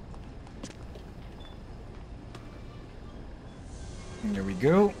 There we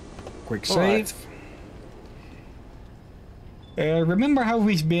go. Quick save. Right. Remember how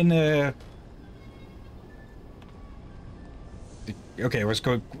we've been. Okay, let's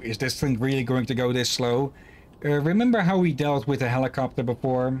go. Is this thing really going to go this slow? Remember how we dealt with a helicopter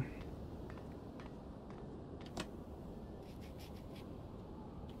before?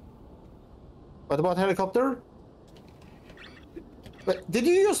 What about helicopter? But did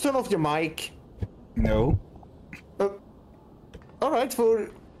you just turn off your mic? No. Alright, for...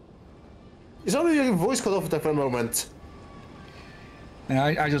 It's only your voice cut off there for a moment.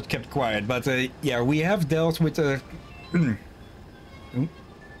 I just kept quiet, but yeah, we have dealt with a...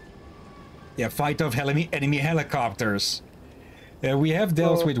 yeah, fight of enemy helicopters. We have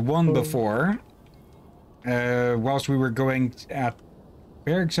dealt with one before. Whilst we were going at...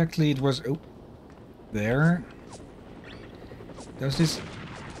 Where exactly it was... Oh, there. Does this...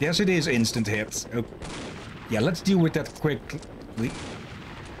 Yes, it is instant hits. Oh. Yeah, let's deal with that quickly.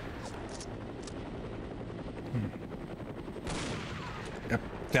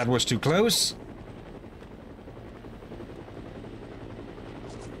 That was too close.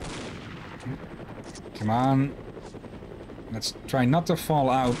 Come on. Let's try not to fall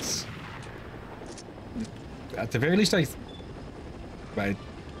out. At the very least, But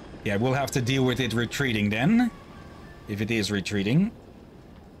yeah, we'll have to deal with it retreating then. If it is retreating.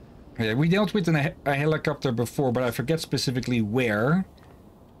 Yeah, we dealt with a helicopter before, but I forget specifically where.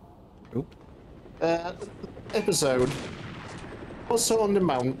 Oh. Episode. Also on the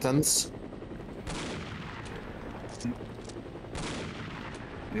mountains.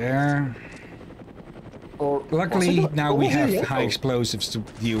 There. Or luckily, now we have high explosives to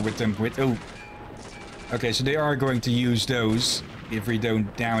deal with them with. Oh. Okay, so they are going to use those if we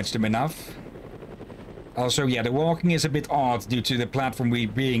don't damage them enough. Also, yeah, the walking is a bit odd due to the platform we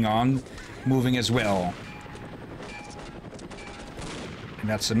being on moving as well. And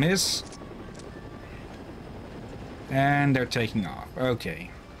that's a miss. And they're taking off.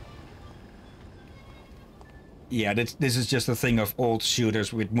 Okay. Yeah, this is just a thing of old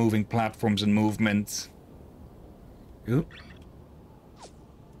shooters with moving platforms and movement. Oop.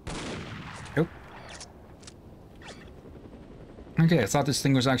 Oh. Okay, I thought this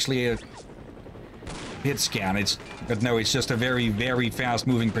thing was actually a hit scan. But no, it's just a very, very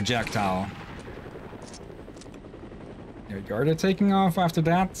fast-moving projectile. There we go. They're taking off after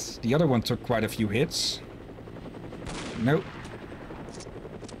that. The other one took quite a few hits. Nope.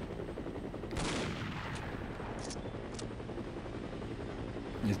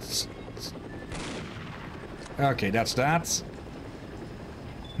 It's... Okay, that's that.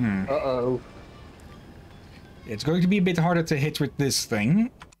 Uh-oh. It's going to be a bit harder to hit with this thing.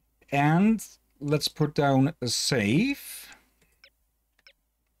 And let's put down a save.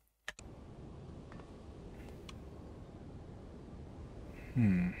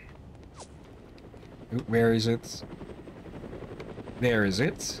 Where is it? There is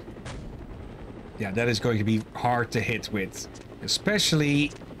it. Yeah, that is going to be hard to hit with.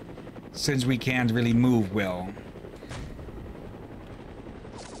 Especially since we can't really move well.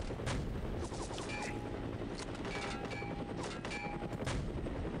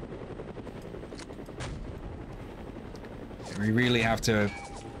 We really have to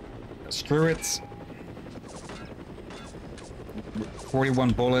screw it.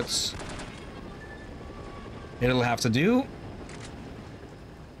 41 bullets. It'll have to do.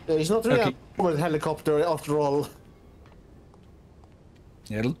 Yeah, he's not really a helicopter after all.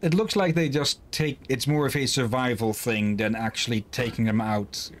 Yeah, it looks like they just take... It's more of a survival thing than actually taking them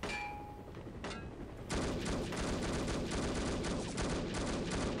out.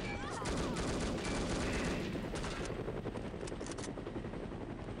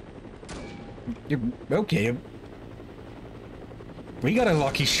 Okay. We got a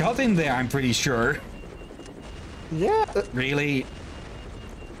lucky shot in there, I'm pretty sure. Yeah. Really?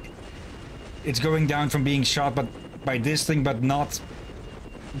 It's going down from being shot by this thing, but not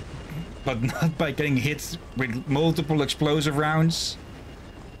by getting hit with multiple explosive rounds.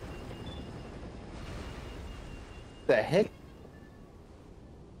 The heck?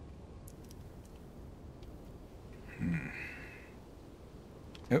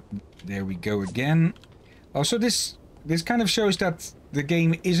 Oh, there we go again. Also, this kind of shows that the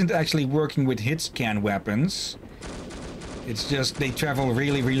game isn't actually working with hit scan weapons. It's just they travel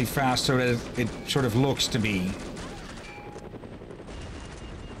really, really fast so that it sort of looks to be.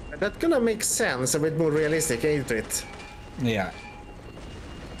 That's gonna make sense, a bit more realistic, ain't it? Yeah.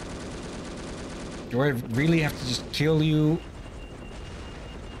 Do I really have to just kill you?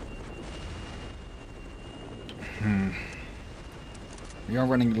 We are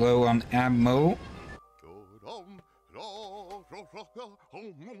running low on ammo.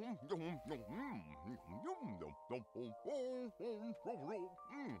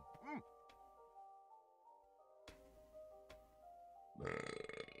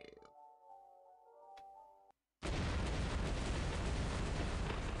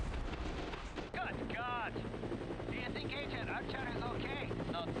 Good God! Do you think Agent Archer is okay?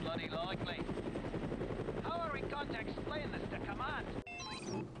 Not bloody likely. How are we going to explain this to command?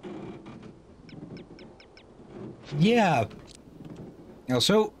 Yeah.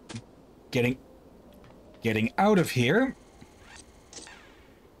 Also, getting out of here.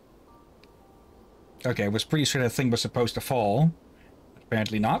 Okay, I was pretty sure that thing was supposed to fall.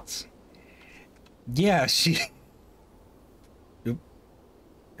 Apparently not. Yeah, she... Oop.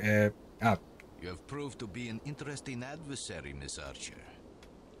 You have proved to be an interesting adversary, Miss Archer.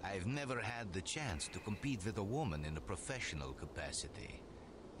 I've never had the chance to compete with a woman in a professional capacity.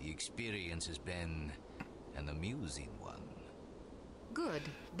 The experience has been an amusing one. Good.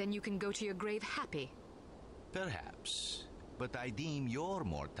 Then you can go to your grave happy. Perhaps. But I deem your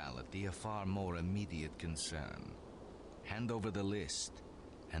mortality a far more immediate concern. Hand over the list,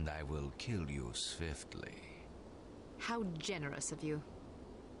 and I will kill you swiftly. How generous of you.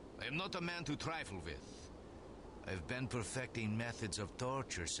 I am not a man to trifle with. I've been perfecting methods of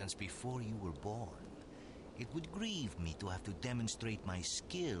torture since before you were born. It would grieve me to have to demonstrate my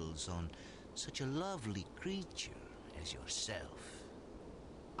skills on such a lovely creature as yourself.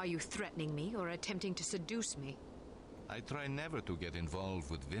 Are you threatening me or attempting to seduce me? I try never to get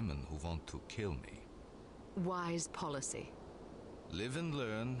involved with women who want to kill me. Wise policy. Live and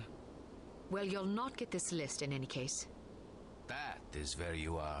learn. Well, you'll not get this list in any case. That is where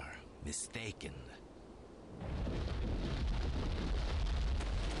you are mistaken.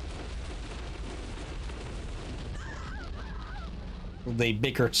 They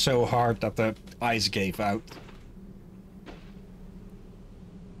bickered so hard that the ice gave out.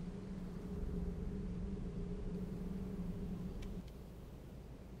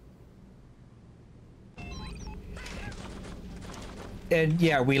 And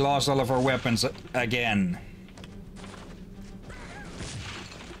yeah, we lost all of our weapons again.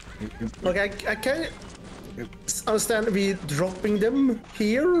 Okay, I can understand we dropping them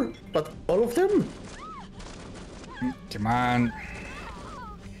here, but all of them? Come on.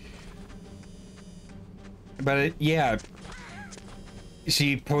 But yeah,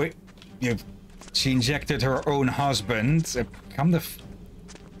 she she injected her own husband. Come the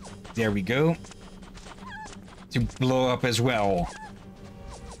there we go. To blow up as well.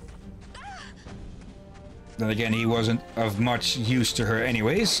 Then again, he wasn't of much use to her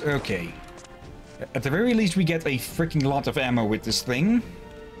anyways. Okay. At the very least, we get a freaking lot of ammo with this thing.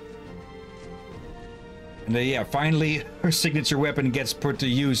 And yeah, finally, her signature weapon gets put to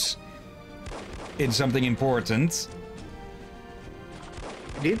use in something important.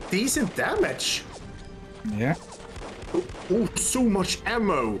 Did decent damage. Yeah. Oh, so much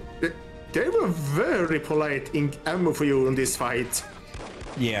ammo. They were very polite in ammo for you in this fight.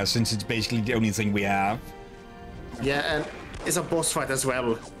 Yeah, since it's basically the only thing we have. Yeah, and it's a boss fight as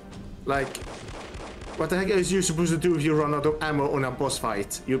well. Like, what the heck is you supposed to do if you run out of ammo on a boss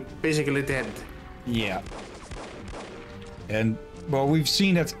fight? You're basically dead. Yeah. And, well, we've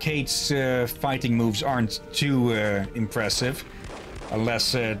seen that Kate's fighting moves aren't too impressive.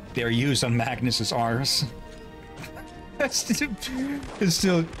 Unless they're used on Magnus's arse. It's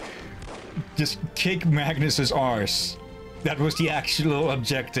still... Just kick Magnus's arse. That was the actual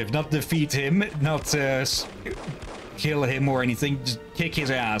objective. Not defeat him, not kill him or anything. Just kick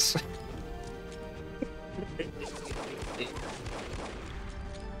his ass.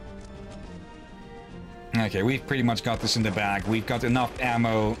 Okay, we've pretty much got this in the bag. We've got enough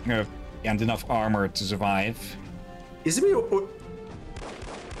ammo and enough armor to survive. Is he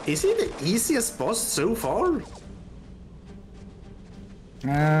the easiest boss so far?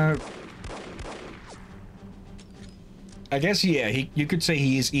 I guess, yeah, you could say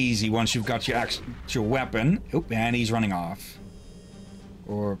he is easy once you've got your actual weapon. Oh, and he's running off.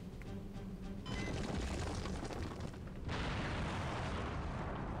 Or...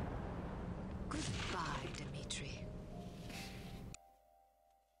 Goodbye, Dimitri.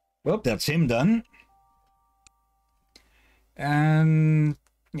 Well, that's him done. And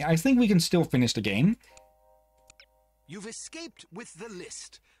yeah, I think we can still finish the game. You've escaped with the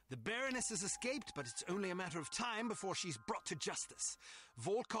list. The Baroness has escaped, but it's only a matter of time before she's brought to justice.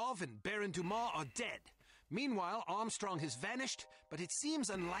 Volkov and Baron Dumas are dead. Meanwhile, Armstrong has vanished, but it seems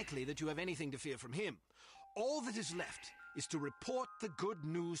unlikely that you have anything to fear from him. All that is left is to report the good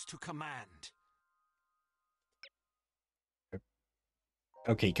news to command.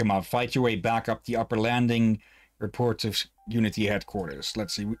 Okay, come on, fight your way back up the upper landing. Report to Unity headquarters.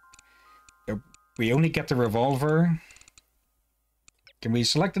 Let's see. We only get the revolver. Can we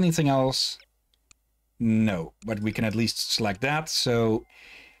select anything else? No, but we can at least select that, so...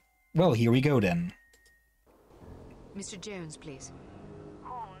 Well, here we go then. Mr. Jones, please.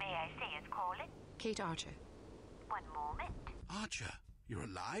 Whom may I say is calling? Kate Archer. One moment. Archer, you're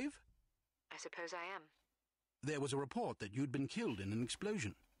alive? I suppose I am. There was a report that you'd been killed in an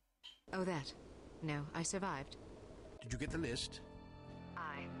explosion. Oh, that? No, I survived. Did you get the list?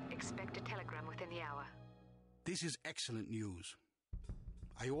 I expect a telegram within the hour. This is excellent news.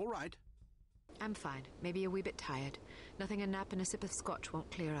 Are you all right? I'm fine. Maybe a wee bit tired. Nothing a nap and a sip of scotch won't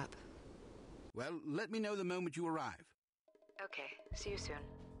clear up. Well, let me know the moment you arrive. Okay, see you soon.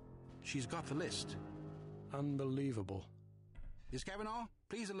 She's got the list. Unbelievable. Miss Kavanaugh,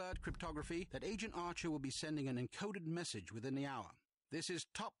 please alert cryptography that Agent Archer will be sending an encoded message within the hour. This is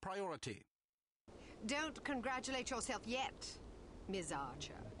top priority. Don't congratulate yourself yet, Ms.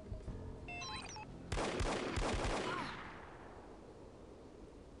 Archer.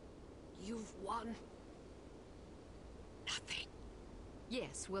 You've won nothing.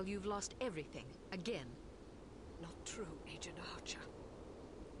 Yes, well, you've lost everything. Again. Not true, Agent Archer.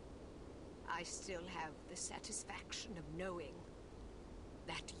 I still have the satisfaction of knowing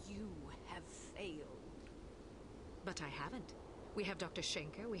that you have failed. But I haven't. We have Dr.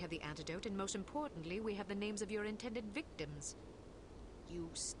 Schenker, we have the antidote, and most importantly, we have the names of your intended victims. You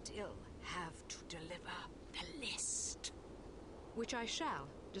still have to deliver the list. Which I shall,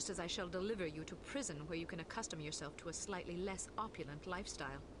 just as I shall deliver you to prison where you can accustom yourself to a slightly less opulent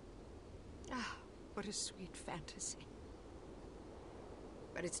lifestyle. Ah, what a sweet fantasy.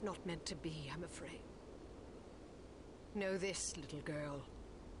 But it's not meant to be, I'm afraid. Know this, little girl.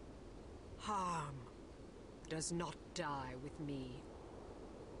 Harm does not die with me.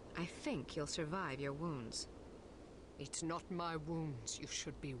 I think you'll survive your wounds. It's not my wounds you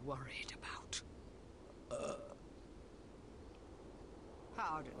should be worried about.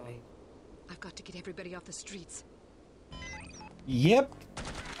 Pardon me. I've got to get everybody off the streets. Yep.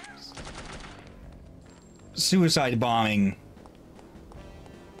 Suicide bombing.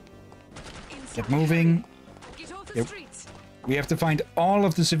 Get moving. Get off the streets. We have to find all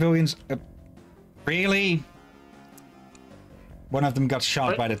of the civilians. Really? One of them got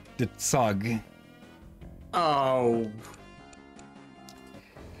shot by the thug. Oh.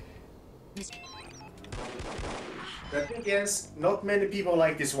 The thing is, not many people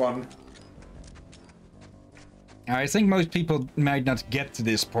like this one. I think most people might not get to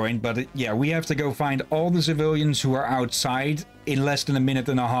this point, but yeah, we have to go find all the civilians who are outside in less than a minute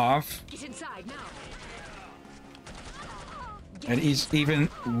and a half. Get inside now. And if even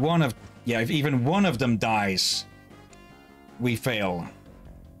one of them dies, we fail.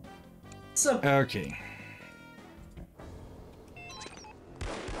 Okay.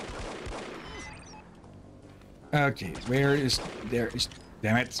 Okay,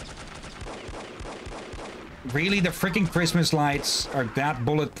 damn it. Really, the freaking Christmas lights are that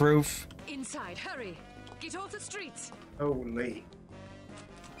bulletproof? Inside, hurry. Get off the streets. Holy.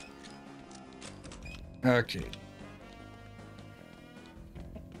 Okay.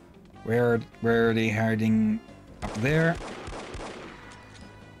 Where are they hiding? Up there.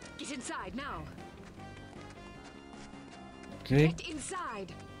 Get inside now. Okay. Get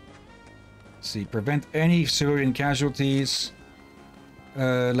inside. Let's see, prevent any civilian casualties.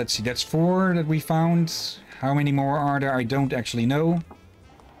 Let's see, that's 4 that we found. How many more are there? I don't actually know.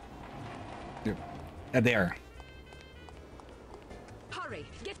 There. Hurry,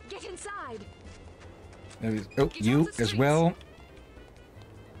 get inside. Oh, you as well.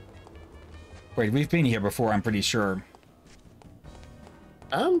 Wait, we've been here before, I'm pretty sure.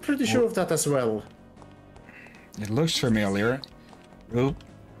 I'm pretty sure of that as well. It looks familiar. Oh.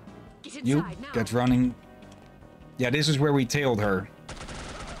 You get running. Yeah, this is where we tailed her.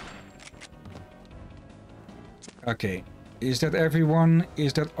 Okay. Is that everyone?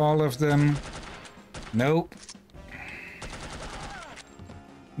 Is that all of them? Nope.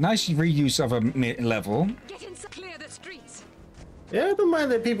 Nice reuse of a level. Clear the streets. Yeah, I don't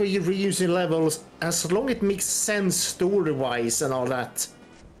mind that people reusing levels as long as it makes sense story-wise and all that.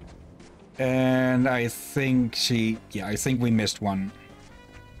 And I think I think we missed one.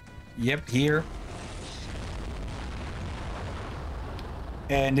 Yep, here.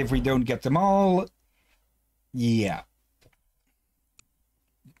 And if we don't get them all, yeah.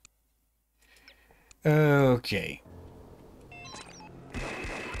 Okay.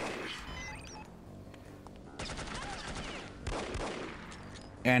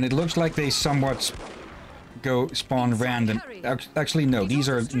 And it looks like they somewhat spawn random. Actually, no, these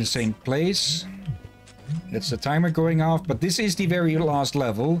are in the same place. That's the timer going off, but this is the very last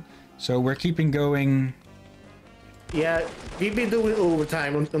level, so we're keeping going. Yeah, we've been doing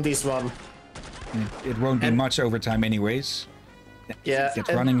overtime on this one. It won't be much overtime anyways. Yeah, Get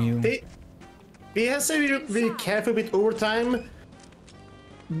running you. We have to be really careful with overtime,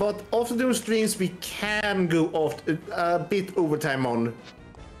 but after those streams we can go off a bit overtime on.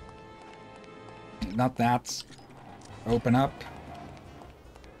 Not that. Open up.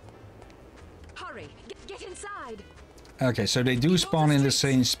 Hurry, get inside. Okay, so they do spawn in the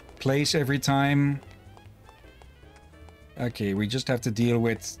same place every time. Okay, we just have to deal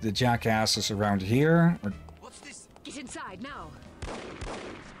with the jackasses around here. What's this? Get inside now.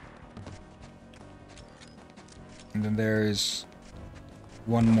 And then there's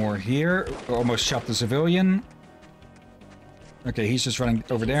one more here. Almost shot the civilian. Okay, he's just running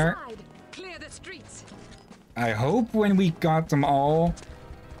over there. Clear the streets. I hope when we got them all...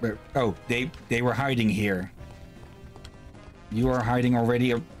 Oh, they were hiding here. You are hiding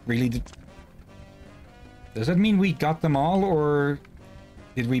already? Really? Does that mean we got them all, or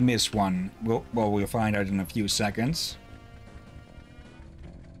did we miss one? We'll find out in a few seconds.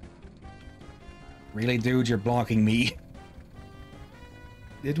 Really, dude? You're blocking me.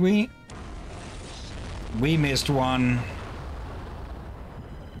 Did we? We missed one.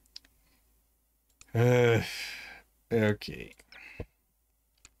 Okay.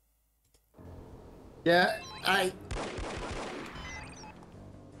 Yeah, I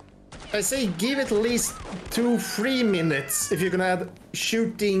say give it at least 2-3 minutes if you're gonna add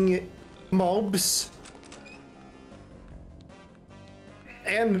shooting mobs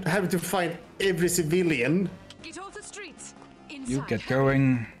and have to find every civilian. Get off the streets. You get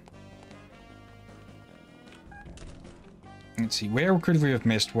going. Let's see, where could we have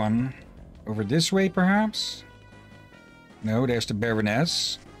missed one? Over this way, perhaps? No, there's the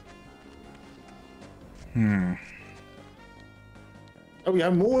Baroness. Oh, we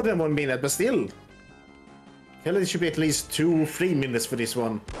have more than 1 minute, but still. I feel like it should be at least 2-3 minutes for this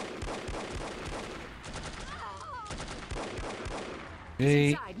one.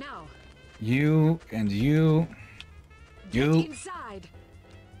 Hey, you and you. You. Inside.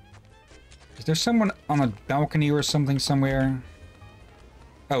 Is there someone on a balcony or something somewhere?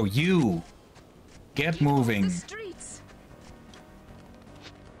 Oh, you. Get moving.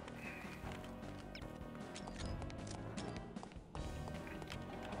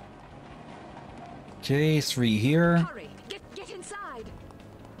 Okay, 3 here. Hurry, get inside.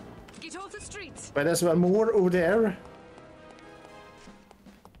 Get off the streets. But there's one more over there.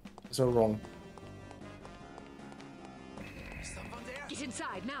 So wrong. Get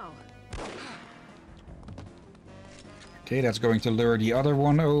inside now. Okay, that's going to lure the other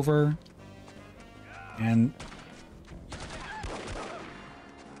one over. And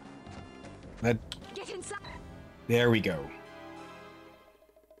that. Get inside. There we go.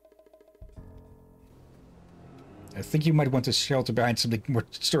 I think you might want to shelter behind something more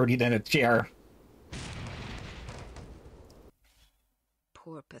sturdy than a chair.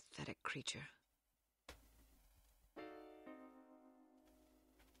 Poor, pathetic creature.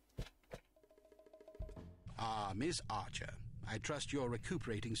 Ah, Miss Archer. I trust you're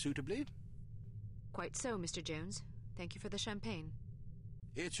recuperating suitably? Quite so, Mr. Jones. Thank you for the champagne.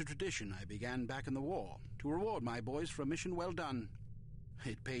 It's a tradition I began back in the war, to reward my boys for a mission well done.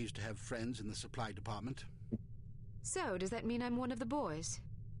 It pays to have friends in the supply department. So, does that mean I'm one of the boys?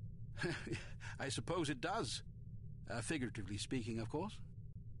 I suppose it does. Figuratively speaking, of course.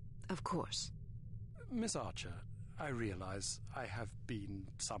 Of course. Miss Archer, I realize I have been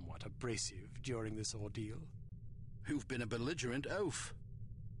somewhat abrasive during this ordeal. You've been a belligerent oaf.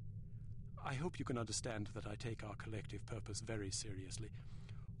 I hope you can understand that I take our collective purpose very seriously.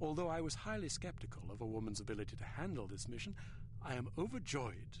 Although I was highly skeptical of a woman's ability to handle this mission, I am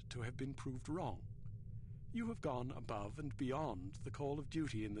overjoyed to have been proved wrong. You have gone above and beyond the call of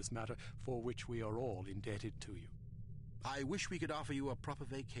duty in this matter, for which we are all indebted to you. I wish we could offer you a proper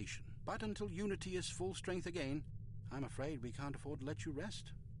vacation, but until Unity is full strength again, I'm afraid we can't afford to let you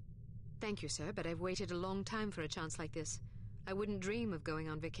rest. Thank you, sir, but I've waited a long time for a chance like this. I wouldn't dream of going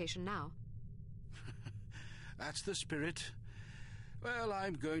on vacation now. That's the spirit. Well,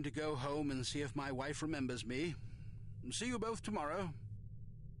 I'm going to go home and see if my wife remembers me. See you both tomorrow.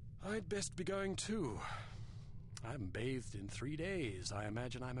 I'd best be going too. I haven't bathed in 3 days. I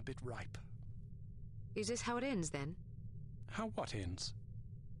imagine I'm a bit ripe. Is this how it ends, then? How what ends?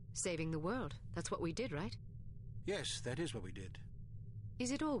 Saving the world. That's what we did, right? Yes, that is what we did.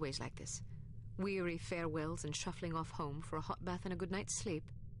 Is it always like this? Weary farewells and shuffling off home for a hot bath and a good night's sleep?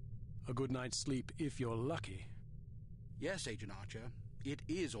 A good night's sleep if you're lucky. Yes, Agent Archer. It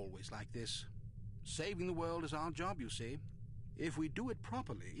is always like this. Saving the world is our job, you see. If we do it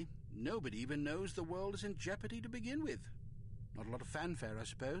properly, nobody even knows the world is in jeopardy to begin with. Not a lot of fanfare, I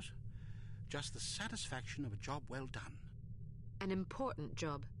suppose. Just the satisfaction of a job well done. An important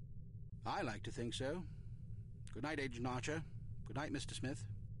job. I like to think so. Good night, Agent Archer. Good night, Mr. Smith.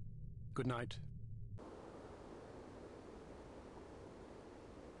 Good night.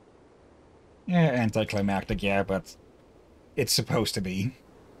 Yeah, anticlimactic, yeah, but it's supposed to be.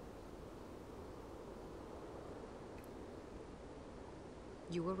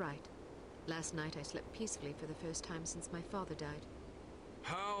 You were right. Last night I slept peacefully for the first time since my father died.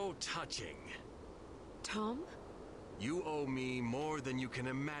 How touching. Tom? You owe me more than you can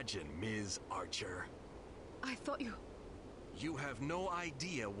imagine, Ms. Archer. I thought you... You have no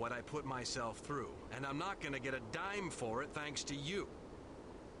idea what I put myself through, and I'm not gonna get a dime for it thanks to you.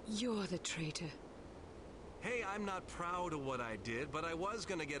 You're the traitor. Hey, I'm not proud of what I did, but I was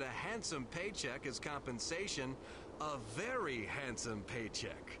gonna get a handsome paycheck as compensation. A very handsome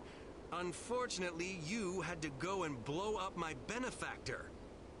paycheck. Unfortunately, you had to go and blow up my benefactor.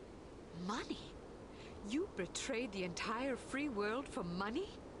 Money? You betrayed the entire free world for money?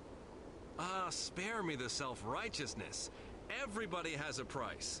 Ah, spare me the self-righteousness. Everybody has a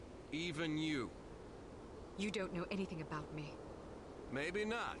price. Even you. You don't know anything about me. Maybe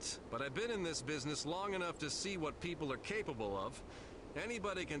not, but I've been in this business long enough to see what people are capable of.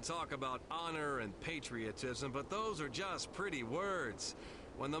 Anybody can talk about honor and patriotism, but those are just pretty words.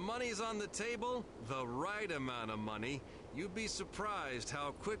 When the money's on the table, the right amount of money, you'd be surprised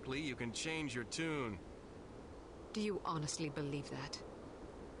how quickly you can change your tune. Do you honestly believe that?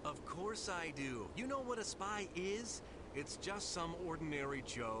 Of course I do. You know what a spy is? It's just some ordinary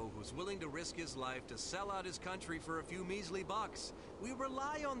Joe who's willing to risk his life to sell out his country for a few measly bucks. We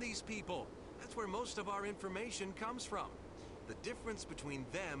rely on these people. That's where most of our information comes from. The difference between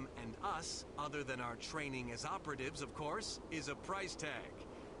them and us, other than our training as operatives, of course, is a price tag.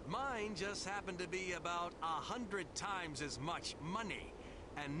 Mine just happened to be about 100 times as much money.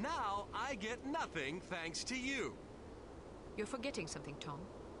 And now I get nothing thanks to you. You're forgetting something, Tom.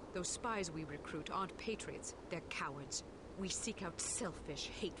 Those spies we recruit aren't patriots, they're cowards. We seek out selfish,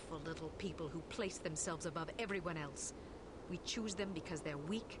 hateful little people who place themselves above everyone else. We choose them because they're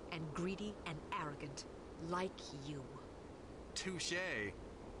weak and greedy and arrogant, like you. Touché.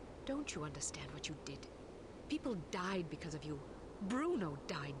 Don't you understand what you did? People died because of you. Bruno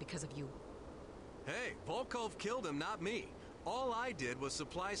died because of you. Hey, Volkov killed him, not me. All I did was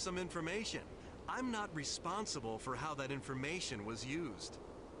supply some information. I'm not responsible for how that information was used.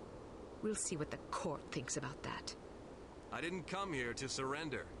 We'll see what the court thinks about that. I didn't come here to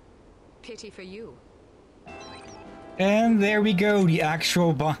surrender. Pity for you. And there we go, the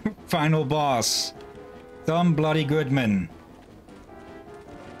actual final boss. Tom Bloody Goodman.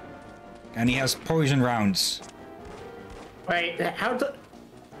 And he has poison rounds. Wait, how do...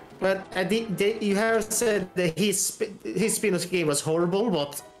 But you have said that his spin-off game was horrible,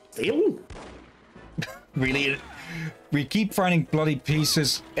 but still? Really? We keep finding bloody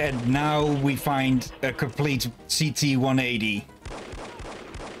pieces, and now we find a complete CT 180.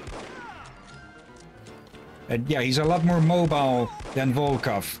 And yeah, he's a lot more mobile than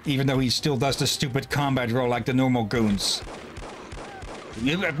Volkov, even though he still does the stupid combat roll like the normal goons.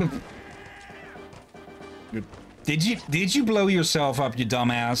 Did you blow yourself up, you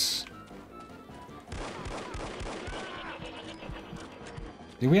dumbass?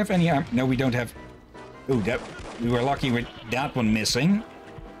 Do we have any... No, we don't have... Ooh, that... We were lucky with that one missing.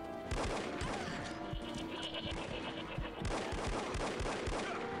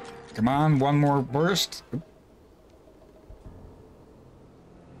 Come on, one more burst.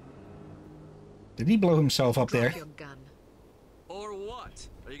 Did he blow himself up there? Your gun. Or what?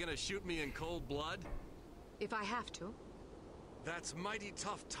 Are you gonna shoot me in cold blood? If I have to. That's mighty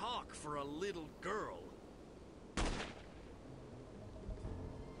tough talk for a little girl.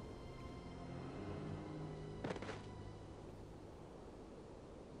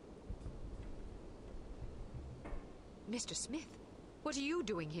 Mr. Smith, what are you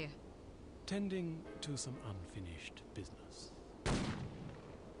doing here? Tending to some unfinished business.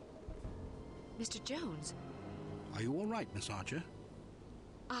 Mr. Jones. Are you all right, Miss Archer?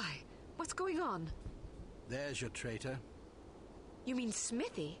 What's going on? There's your traitor. You mean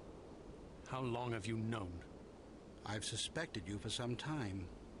Smithy? How long have you known? I've suspected you for some time.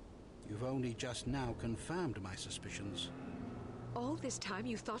 You've only just now confirmed my suspicions. All this time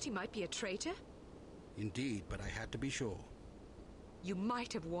you thought he might be a traitor? Indeed, but I had to be sure. You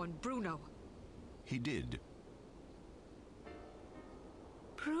might have warned Bruno. He did.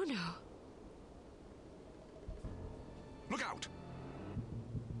 Bruno? Look out!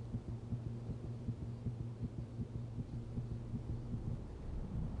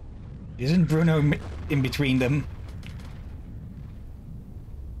 Isn't Bruno in between them?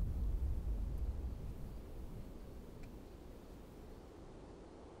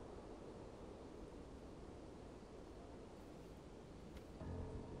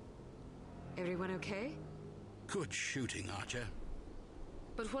 Everyone okay? Good shooting, Archer.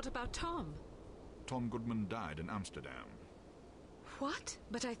 But what about Tom? Tom Goodman died in Amsterdam. What?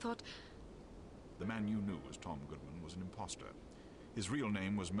 But I thought... The man you knew as Tom Goodman was an imposter. His real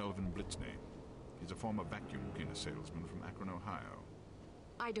name was Melvin Blitzney. He's a former vacuum cleaner salesman from Akron, Ohio.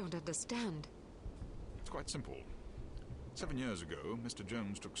 I don't understand. It's quite simple. 7 years ago, Mr.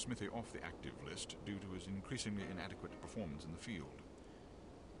 Jones took Smithy off the active list due to his increasingly inadequate performance in the field.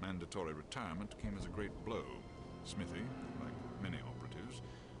 Mandatory retirement came as a great blow. Smithy, like many operatives,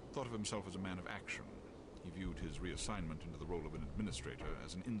 thought of himself as a man of action. He viewed his reassignment into the role of an administrator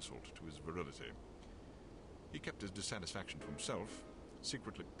as an insult to his virility. He kept his dissatisfaction to himself,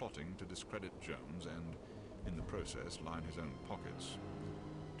 secretly plotting to discredit Jones and, in the process, line his own pockets.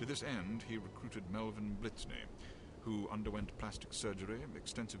 To this end, he recruited Melvin Blitzney, who underwent plastic surgery,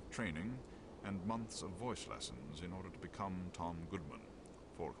 extensive training, and months of voice lessons in order to become Tom Goodman,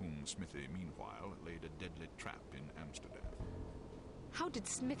 for whom Smithy, meanwhile, laid a deadly trap in Amsterdam. How did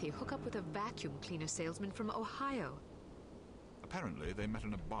Smithy hook up with a vacuum cleaner salesman from Ohio? Apparently, they met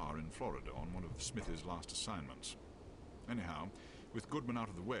in a bar in Florida on one of Smithy's last assignments. Anyhow, with Goodman out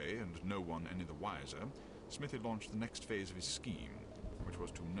of the way and no one any the wiser, Smithy launched the next phase of his scheme, which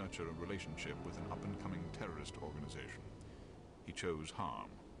was to nurture a relationship with an up-and-coming terrorist organization. He chose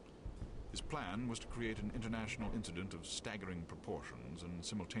harm. His plan was to create an international incident of staggering proportions and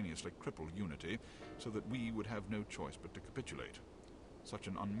simultaneously cripple Unity so that we would have no choice but to capitulate. Such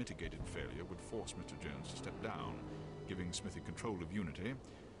an unmitigated failure would force Mr. Jones to step down, giving Smithy control of Unity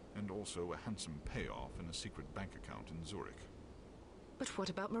and also a handsome payoff in a secret bank account in Zurich. But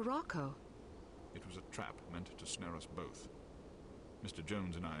what about Morocco? It was a trap meant to snare us both. Mr.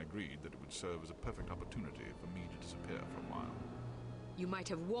 Jones and I agreed that it would serve as a perfect opportunity for me to disappear for a while. You might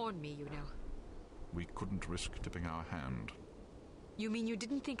have warned me, you know. We couldn't risk tipping our hand. You mean you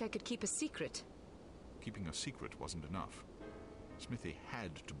didn't think I could keep a secret? Keeping a secret wasn't enough. Smithy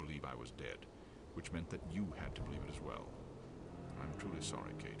had to believe I was dead, which meant that you had to believe it as well. I'm truly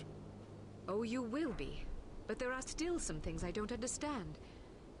sorry, Kate. Oh, you will be. But there are still some things I don't understand.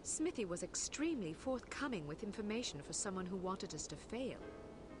 Smithy was extremely forthcoming with information for someone who wanted us to fail.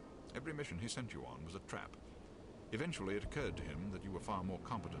 Every mission he sent you on was a trap. Eventually it occurred to him that you were far more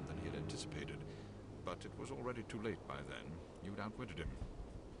competent than he had anticipated, but it was already too late by then. You'd outwitted him.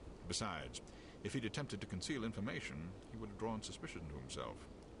 Besides, if he'd attempted to conceal information, he would have drawn suspicion to himself,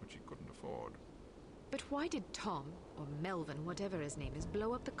 which he couldn't afford. But why did Tom, or Melvin, whatever his name is,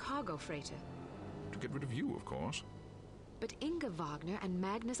 blow up the cargo freighter? To get rid of you, of course. But Inga Wagner and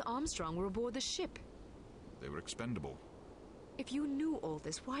Magnus Armstrong were aboard the ship. They were expendable. If you knew all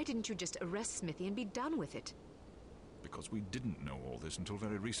this, why didn't you just arrest Smithy and be done with it? Because we didn't know all this until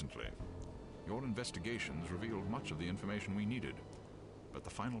very recently. Your investigations revealed much of the information we needed. But the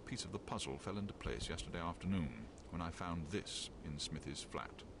final piece of the puzzle fell into place yesterday afternoon, when I found this in Smithy's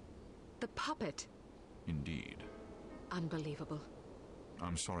flat. The puppet? Indeed. Unbelievable.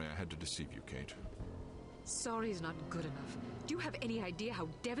 I'm sorry I had to deceive you, Kate. Sorry's not good enough. Do you have any idea how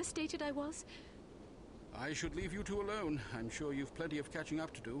devastated I was? I should leave you two alone. I'm sure you've plenty of catching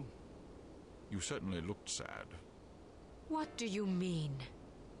up to do. You certainly looked sad. What do you mean?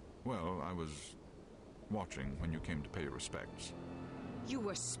 Well, I was watching when you came to pay your respects. You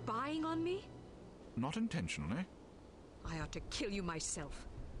were spying on me? Not intentionally. I ought to kill you myself.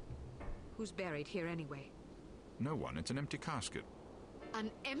 Who's buried here anyway? No one. It's an empty casket.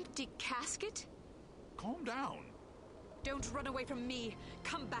 An empty casket? Calm down. Don't run away from me.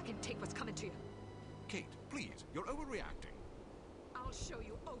 Come back and take what's coming to you. Kate, please. You're overreacting. I'll show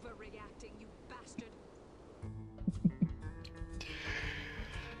you overreacting, you bastard.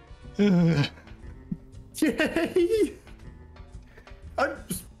 Yay!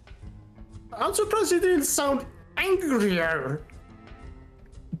 I'm surprised it didn't sound angrier.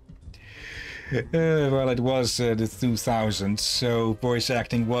 Well, it was the 2000s, so voice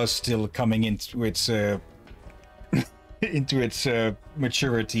acting was still coming into its into its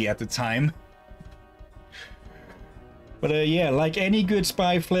maturity at the time. But yeah, like any good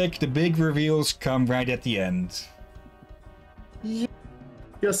spy flick, the big reveals come right at the end.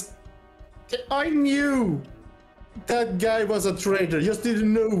 Yes, I knew that guy was a traitor. Just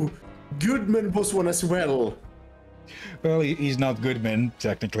didn't know Goodman was one as well. Well, he's not Goodman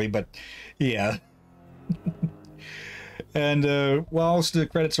technically, but yeah. And whilst the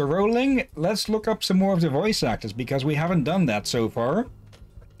credits are rolling, let's look up some more of the voice actors, because we haven't done that so far.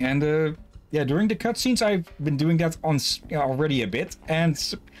 And yeah, during the cutscenes, I've been doing that on already a bit. And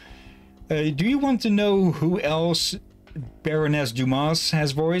do you want to know who else Baroness Dumas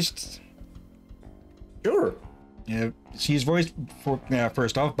has voiced? Sure. She's voiced,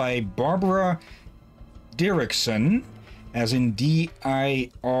 first off, by Barbara Dirickson, as in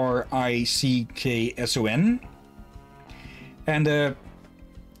Dirickson. And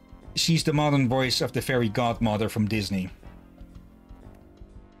she's the modern voice of the fairy godmother from Disney.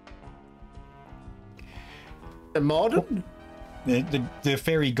 The modern? The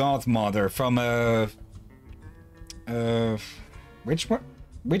fairy godmother from which one?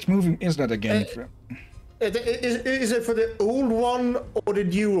 Which movie is that again? Is it for the old one or the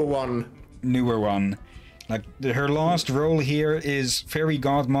newer one? Newer one. Like her last role here is fairy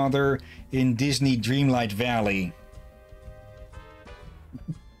godmother in Disney Dreamlight Valley.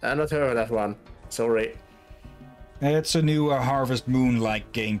 I've not heard of that one. Sorry. It's a new Harvest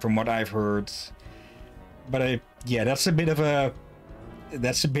Moon-like game from what I've heard. But yeah, that's a bit of a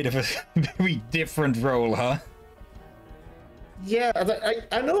very different role, huh? Yeah,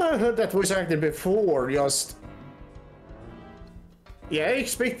 I know I heard that voice acting before. Just yeah, I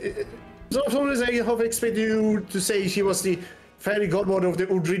expect. Sometimes I have expected you to say she was the fairy godmother of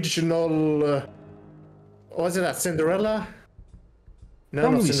the original. Was it that Cinderella? No,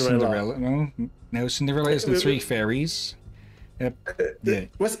 Probably not Cinderella. No, Cinderella is the three fairies. Yep. Yeah.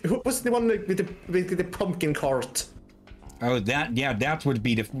 What's the one with the pumpkin cart? Oh, that would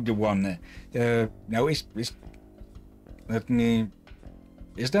be the one. No, let me.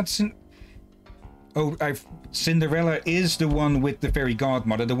 Is that Cinderella is the one with the fairy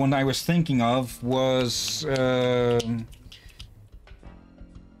godmother. The one I was thinking of was.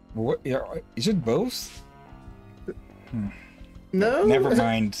 What? Yeah, is it both? No. Never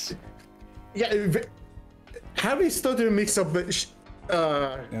mind. Yeah. How we started to mix up?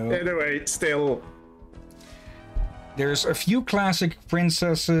 No. Anyway, still. There's a few classic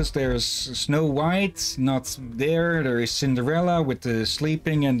princesses. There's Snow White, not there. There is Cinderella with the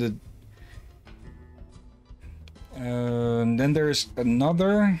sleeping and the. Then there's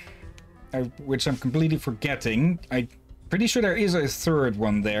another, which I'm completely forgetting. I'm pretty sure there is a third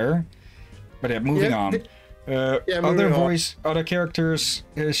one there. But yeah, moving on. Other characters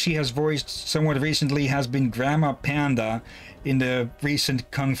she has voiced somewhat recently has been Grandma Panda in the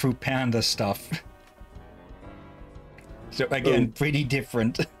recent Kung Fu Panda stuff. So again, pretty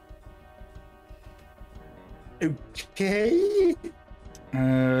different. Okay.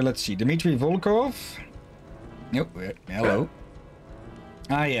 Let's see. Dmitry Volkov. Nope. Hello.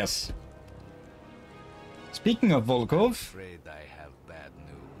 Ah, yes. Speaking of Volkov. I'm afraid I have bad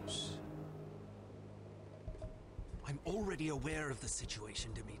news. I'm already aware of the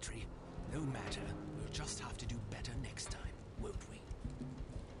situation, Dmitri. No matter. We'll just have to do better next time, won't we?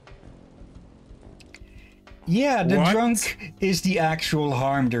 Yeah, the drunk is the actual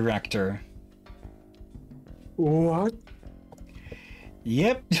harm director. What?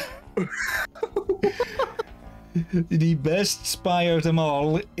 Yep. The best spy of them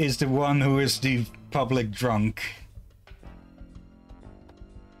all is the one who is the public drunk.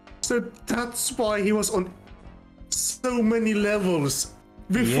 So that's why he was on so many levels.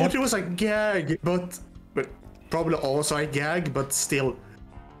 We thought it was a gag, but probably also a gag, but still.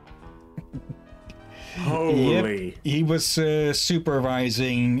 Holy. Yep, he was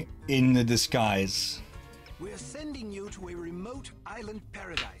supervising in the disguise. We're sending you to a remote island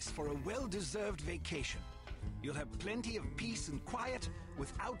paradise for a well-deserved vacation. You'll have plenty of peace and quiet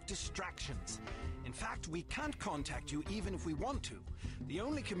without distractions. In fact, we can't contact you even if we want to. The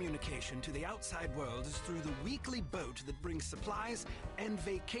only communication to the outside world is through the weekly boat that brings supplies and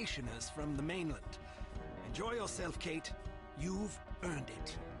vacationers from the mainland. Enjoy yourself, Kate. You've earned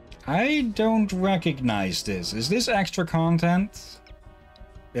it. I don't recognize this. Is this extra content?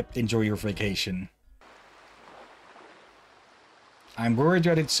 Yep, enjoy your vacation. I'm worried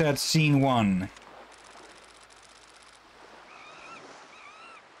that it said scene 1.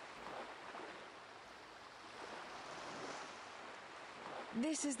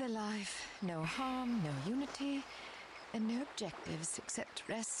 This This is the life. No harm, no unity, and no objectives except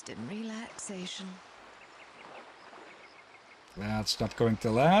rest and relaxation. That's not going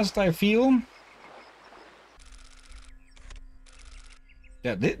to last, I feel.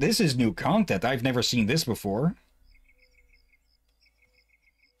 Yeah, this is new content. I've never seen this before.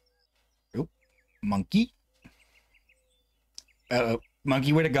 Oh, monkey.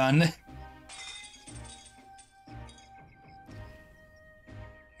 Monkey with a gun.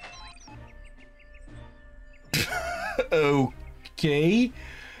 Okay.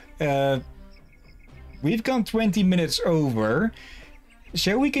 We've gone 20 minutes over.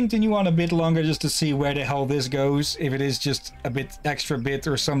 Shall we continue on a bit longer just to see where the hell this goes? If it is just a bit extra bit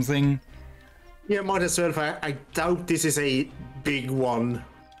or something? Yeah, might as well. I doubt this is a big one.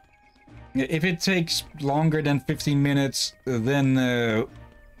 If it takes longer than 15 minutes, then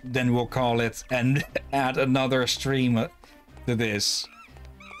we'll call it and add another stream to this.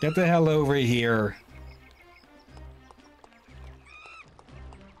 Get the hell over here.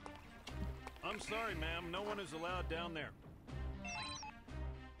 I'm sorry, ma'am. No one is allowed down there.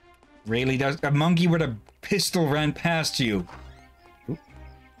 Really? Does a monkey with a pistol ran past you? Oop.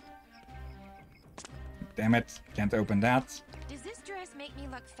 Damn it. Can't open that. Does this dress make me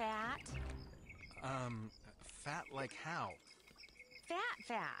look fat? Fat like how?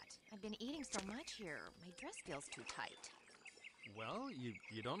 Fat. I've been eating so much here. My dress feels too tight. Well,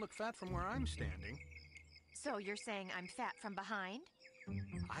 you don't look fat from where I'm standing. So you're saying I'm fat from behind?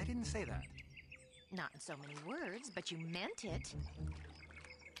 I didn't say that. Not in so many words, but you meant it.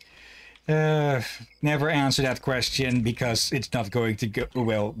 Never answer that question because it's not going to go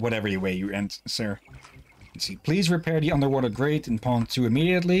well, whatever way you answer. Let's see. Please repair the underwater grate in Pond 2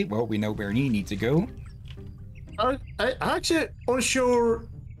 immediately. Well, we know where we need to go. I actually unsure.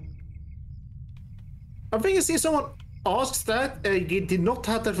 I think I see someone asks that. I did not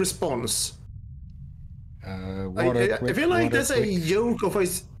have that response. I feel like that's a joke of a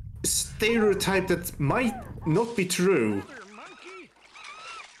stereotype that might not be true.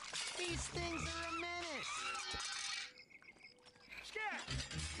 These things are a menace. Scat,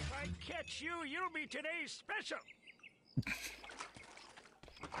 if I catch you, you'll be today's special.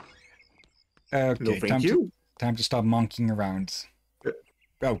 Okay, no, thank you. Time to stop monkeying around.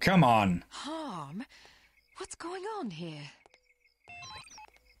 Oh, come on. Harm? What's going on here?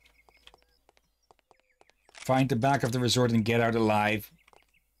 Find the back of the resort and get out alive.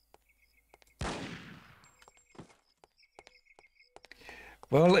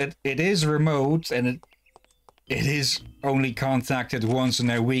 Well, it is remote, and it is only contacted once in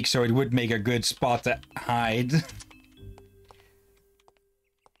a week, so it would make a good spot to hide.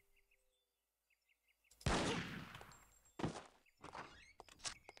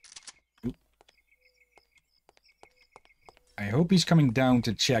 I hope he's coming down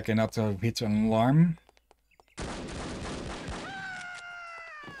to check and not to hit an alarm.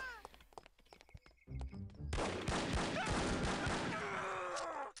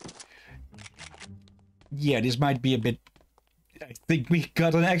 Yeah, this might be a bit... I think we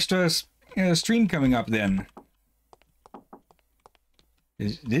got an extra stream coming up then.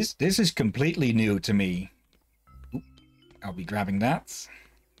 This is completely new to me. Oop, I'll be grabbing that.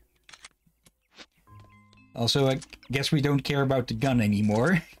 Also, I guess we don't care about the gun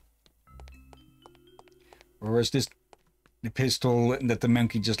anymore. Or is this the pistol that the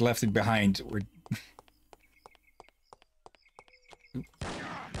monkey just left it behind? Or...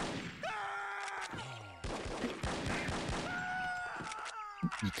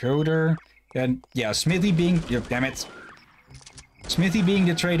 Decoder. And yeah, Smithy being... Oh, damn it. Smithy being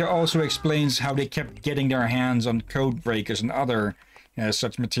the trader also explains how they kept getting their hands on code breakers and other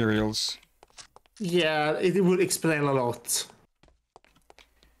such materials. Yeah, it would explain a lot.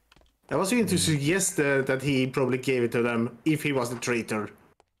 I was going to suggest that he probably gave it to them if he was the traitor.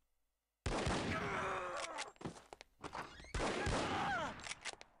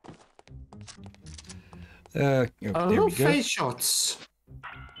 There we go. Face shots.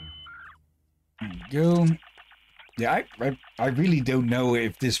 There we go. Yeah, I really don't know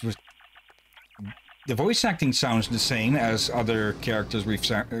if this was... The voice acting sounds the same as other characters we've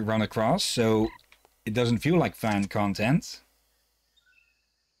run across, so it doesn't feel like fan content.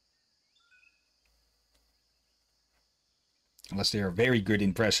 Unless they are very good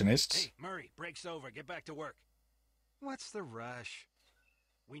impressionists. Hey, Murray, break's over. Get back to work. What's the rush?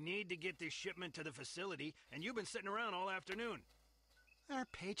 We need to get this shipment to the facility, and you've been sitting around all afternoon. Our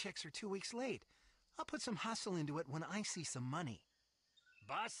paychecks are 2 weeks late. I'll put some hustle into it when I see some money.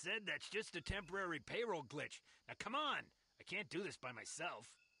 Boss said that's just a temporary payroll glitch. Now come on. I can't do this by myself.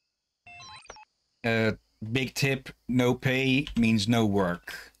 big tip, no pay means no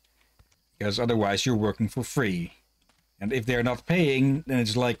work. Because otherwise you're working for free. And if they're not paying, then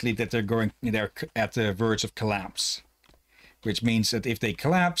it's likely that they're at the verge of collapse. Which means that if they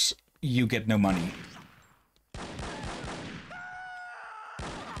collapse, you get no money.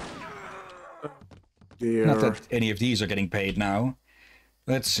 Dear. Not that any of these are getting paid now.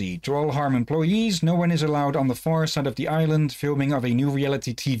 Let's see. To all Harm employees, no one is allowed on the far side of the island. Filming of a new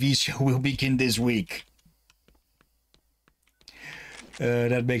reality TV show will begin this week.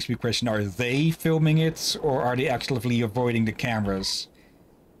 That makes me question, are they filming it, or are they actively avoiding the cameras?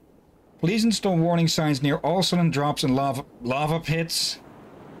 Please install warning signs near all sudden drops and lava pits.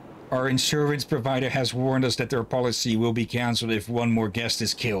 Our insurance provider has warned us that their policy will be cancelled if one more guest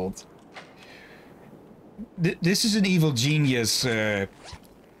is killed. This is an evil genius. This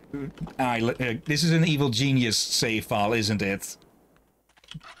is an evil genius save file, isn't it?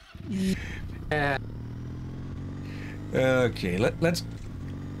 Yeah. Okay, let's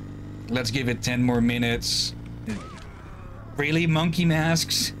give it 10 more minutes. Really, monkey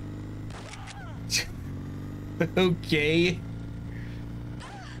masks? Okay.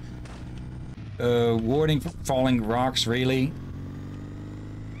 Warning for falling rocks, really?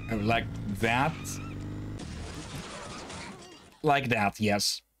 Like that? Like that,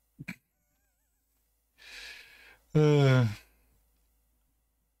 yes.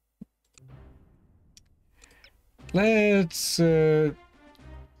 Let's,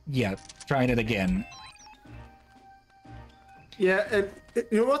 yeah, try it again. Yeah,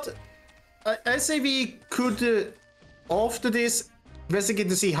 you know what? I say we could, after this, investigate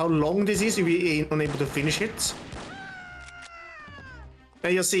to see how long this is if we ain't unable to finish it.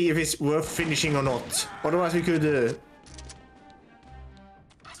 And just see if it's worth finishing or not. Otherwise we could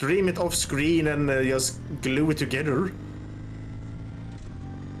stream it off screen and just glue it together.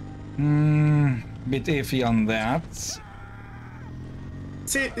 Bit iffy on that.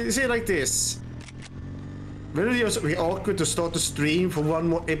 See like this. Will it just be awkward to start the stream for one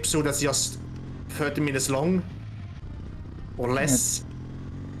more episode that's just 30 minutes long? Or less?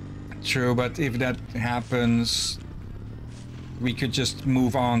 True, but if that happens, we could just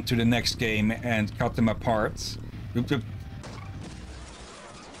move on to the next game and cut them apart.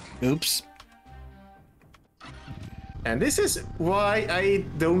 Oops. And this is why I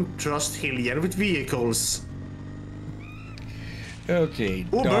don't trust Hillyan with vehicles. Okay,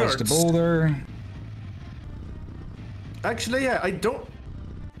 or dodge the birds. boulder. Actually, yeah, I don't...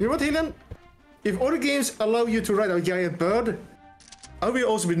 You know what, Hillyan? If other games allow you to ride a giant bird, I will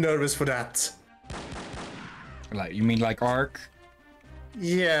also be nervous for that. Like, you mean like Ark?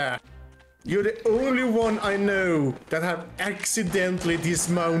 Yeah. You're the only one I know that have accidentally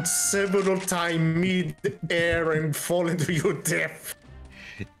dismounted several times mid-air and fallen to your death.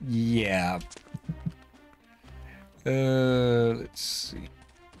 Yeah. Let's see.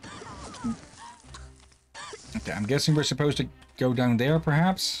 Okay, I'm guessing we're supposed to go down there,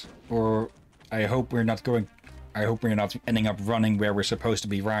 perhaps? Or I hope we're not going... I hope we're not ending up running where we're supposed to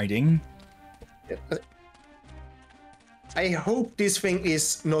be riding. I hope this thing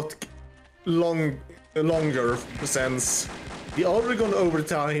is not longer, since we already gone over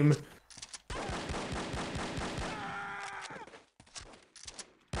time.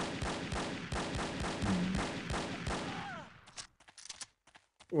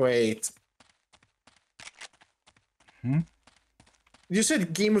 Wait. You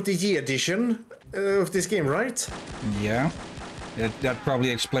said Game of the Year edition of this game, right? Yeah. That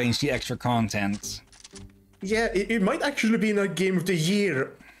probably explains the extra content. Yeah, it might actually be a Game of the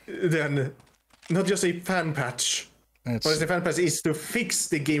Year then, not just a fan patch. But the fan patch is to fix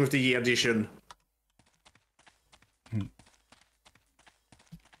the Game of the Year edition.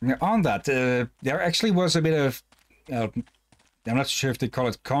 On that, there actually was a bit of... I'm not sure if they call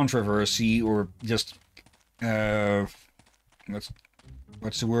it controversy or just... what's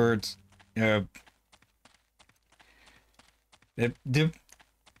the word? The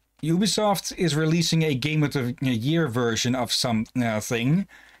Ubisoft is releasing a Game of the Year version of some thing,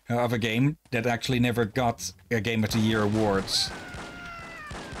 of a game that actually never got a Game of the Year awards.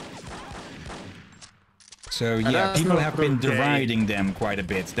 So yeah, people have been deriding them quite a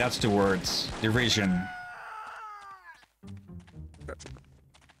bit. That's the word. Derision.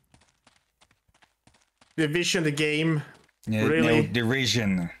 Division, the game. Really? No,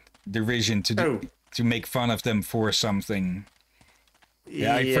 derision. Derision to make fun of them for something.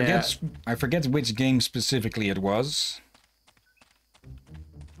 Yeah, I forget which game specifically it was.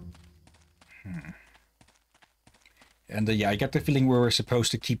 And yeah, I get the feeling we were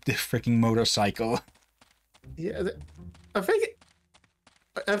supposed to keep the freaking motorcycle. Yeah, I think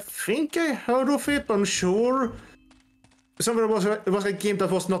I think I heard of it, but I'm sure. Somewhere it was a game that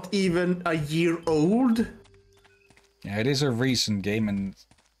was not even a year old. Yeah, it is a recent game, and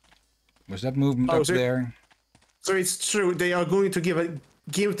was that movement up there? So it's true, they are going to give a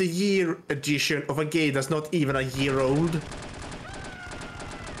Game of the Year edition of a game that's not even a year old.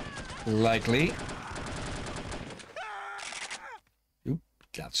 Likely. Oop,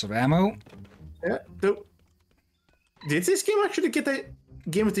 lots of ammo. Yeah, so did this game actually get a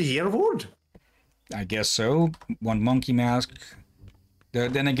Game of the Year award? I guess so. One monkey mask.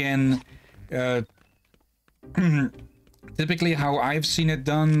 Then again, typically how I've seen it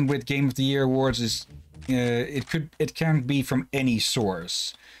done with Game of the Year awards is it can't be from any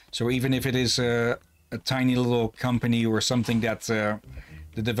source. So even if it is a tiny little company or something that the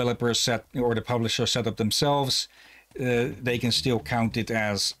developer set or the publisher set up themselves, they can still count it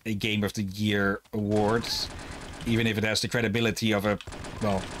as a Game of the Year award, even if it has the credibility of a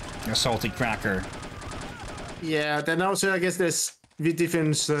salty cracker. Yeah, then also I guess there's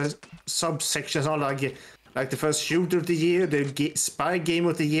different subsections on like the first shooter of the year, the spy game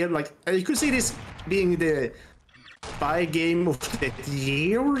of the year. Like you could see this being the spy game of the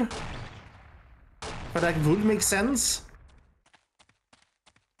year, but that would make sense.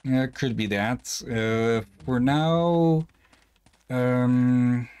 Yeah, could be that. For now,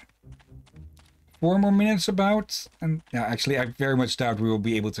 4 more minutes about, and yeah, actually I very much doubt we will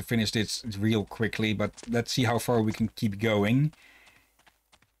be able to finish this real quickly, but let's see how far we can keep going.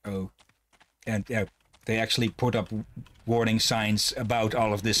 Oh, and yeah, they actually put up warning signs about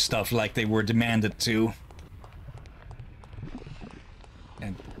all of this stuff like they were demanded to.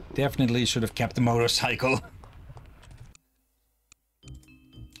 And definitely should have kept the motorcycle.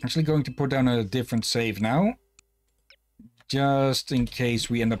 Actually going to put down a different save now, just in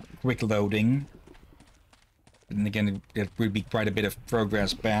case we end up quick loading. And again, it would be quite a bit of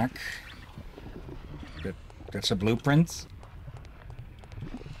progress back. But that's a blueprint.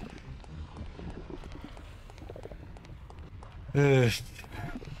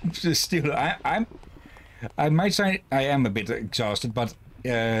 Still, I might say I am a bit exhausted, but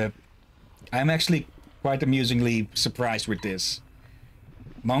I'm actually quite amusingly surprised with this.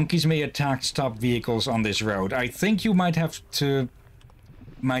 Monkeys may attack stopped vehicles on this road. I think you might have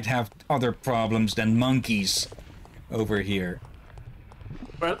other problems than monkeys over here.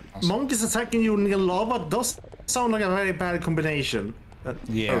 Well, monkeys attacking you in lava does sound like a very bad combination.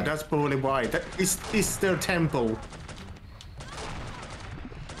 Yeah. Oh, that's probably why. That is their temple.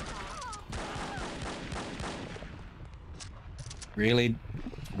 Really?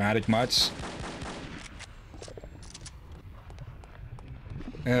 Dramatic much?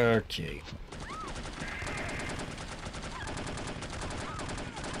 Okay.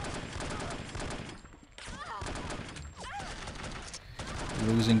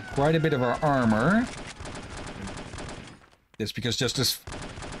 Losing quite a bit of our armor. That's because just as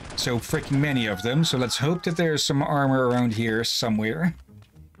so freaking many of them, so let's hope that there's some armor around here somewhere.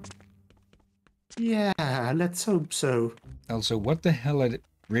 Yeah, let's hope so. Also, what the hell are the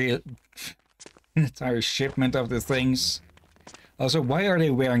real entire shipment of the things? Also, why are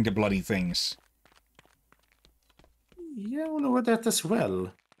they wearing the bloody things? Yeah, I wonder about that as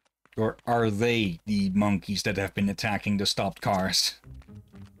well. Or are they the monkeys that have been attacking the stopped cars?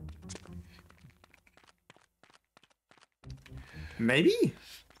 Maybe?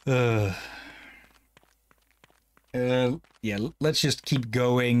 Yeah, let's just keep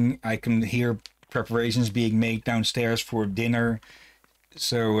going. I can hear preparations being made downstairs for dinner.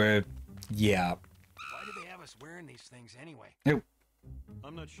 So, yeah. Why do they have us wearing these things anyway? Nope.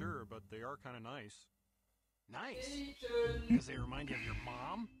 I'm not sure, but they are kind of nice. Nice? Because they remind you of your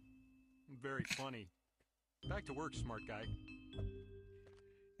mom? Very funny. Back to work, smart guy.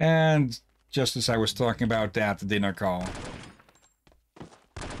 And just as I was talking about that, the dinner call.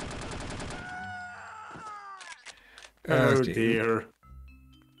 Oh dear.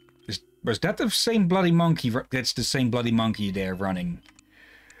 Was that the same bloody monkey? That's the same bloody monkey there running.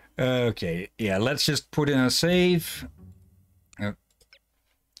 Okay, yeah, let's just put in a save.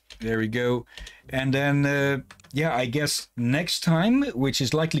 There we go. And then, yeah, I guess next time, which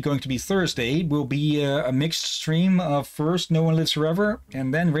is likely going to be Thursday, will be a mixed stream of first No One Lives Forever,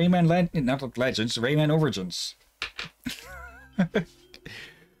 and then Rayman Legends, Rayman Origins.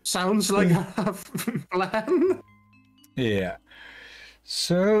 Sounds like a plan. Yeah.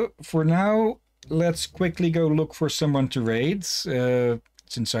 So, for now, let's quickly go look for someone to raid.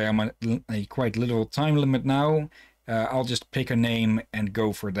 Since I am on a quite little time limit now, I'll just pick a name and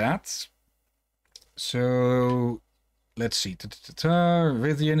go for that. So, let's see.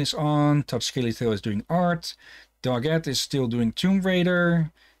 Rithian is on. Touch Skeletal is doing art. Doggett is still doing Tomb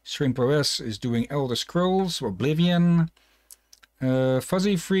Raider. Shrimp OS is doing Elder Scrolls, Oblivion.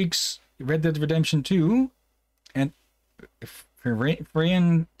 Fuzzy Freaks, Red Dead Redemption 2. And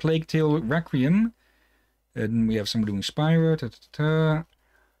Freyan Plague Tale Requiem. And we have someone doing Spyro.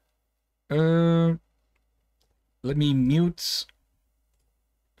 Let me mute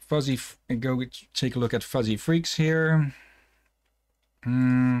Fuzzy and go take a look at Fuzzy Freaks here.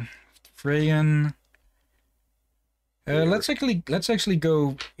 Freyan. Let's actually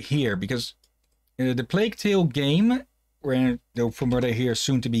go here because the Plague Tale game, where from what I hear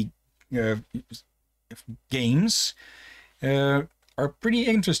soon to be games, are pretty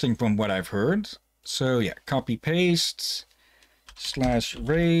interesting from what I've heard. So yeah, copy paste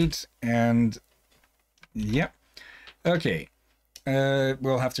 /raid and yeah. Okay.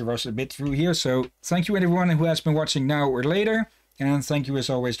 We'll have to rush a bit through here. So thank you everyone who has been watching now or later, and thank you as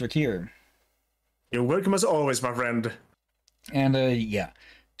always, Drakir. You're welcome as always, my friend. And yeah,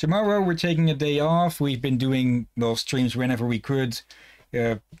 tomorrow we're taking a day off. We've been doing streams whenever we could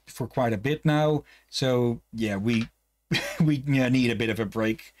for quite a bit now. So yeah, we need a bit of a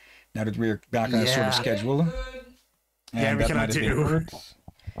break now that we're back on a sort of schedule. And we cannot do.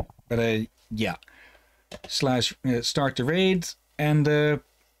 But yeah, start the raid, and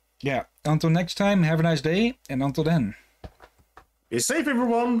yeah, until next time, have a nice day, and until then, be safe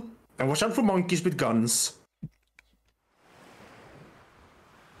everyone, and watch out for monkeys with guns.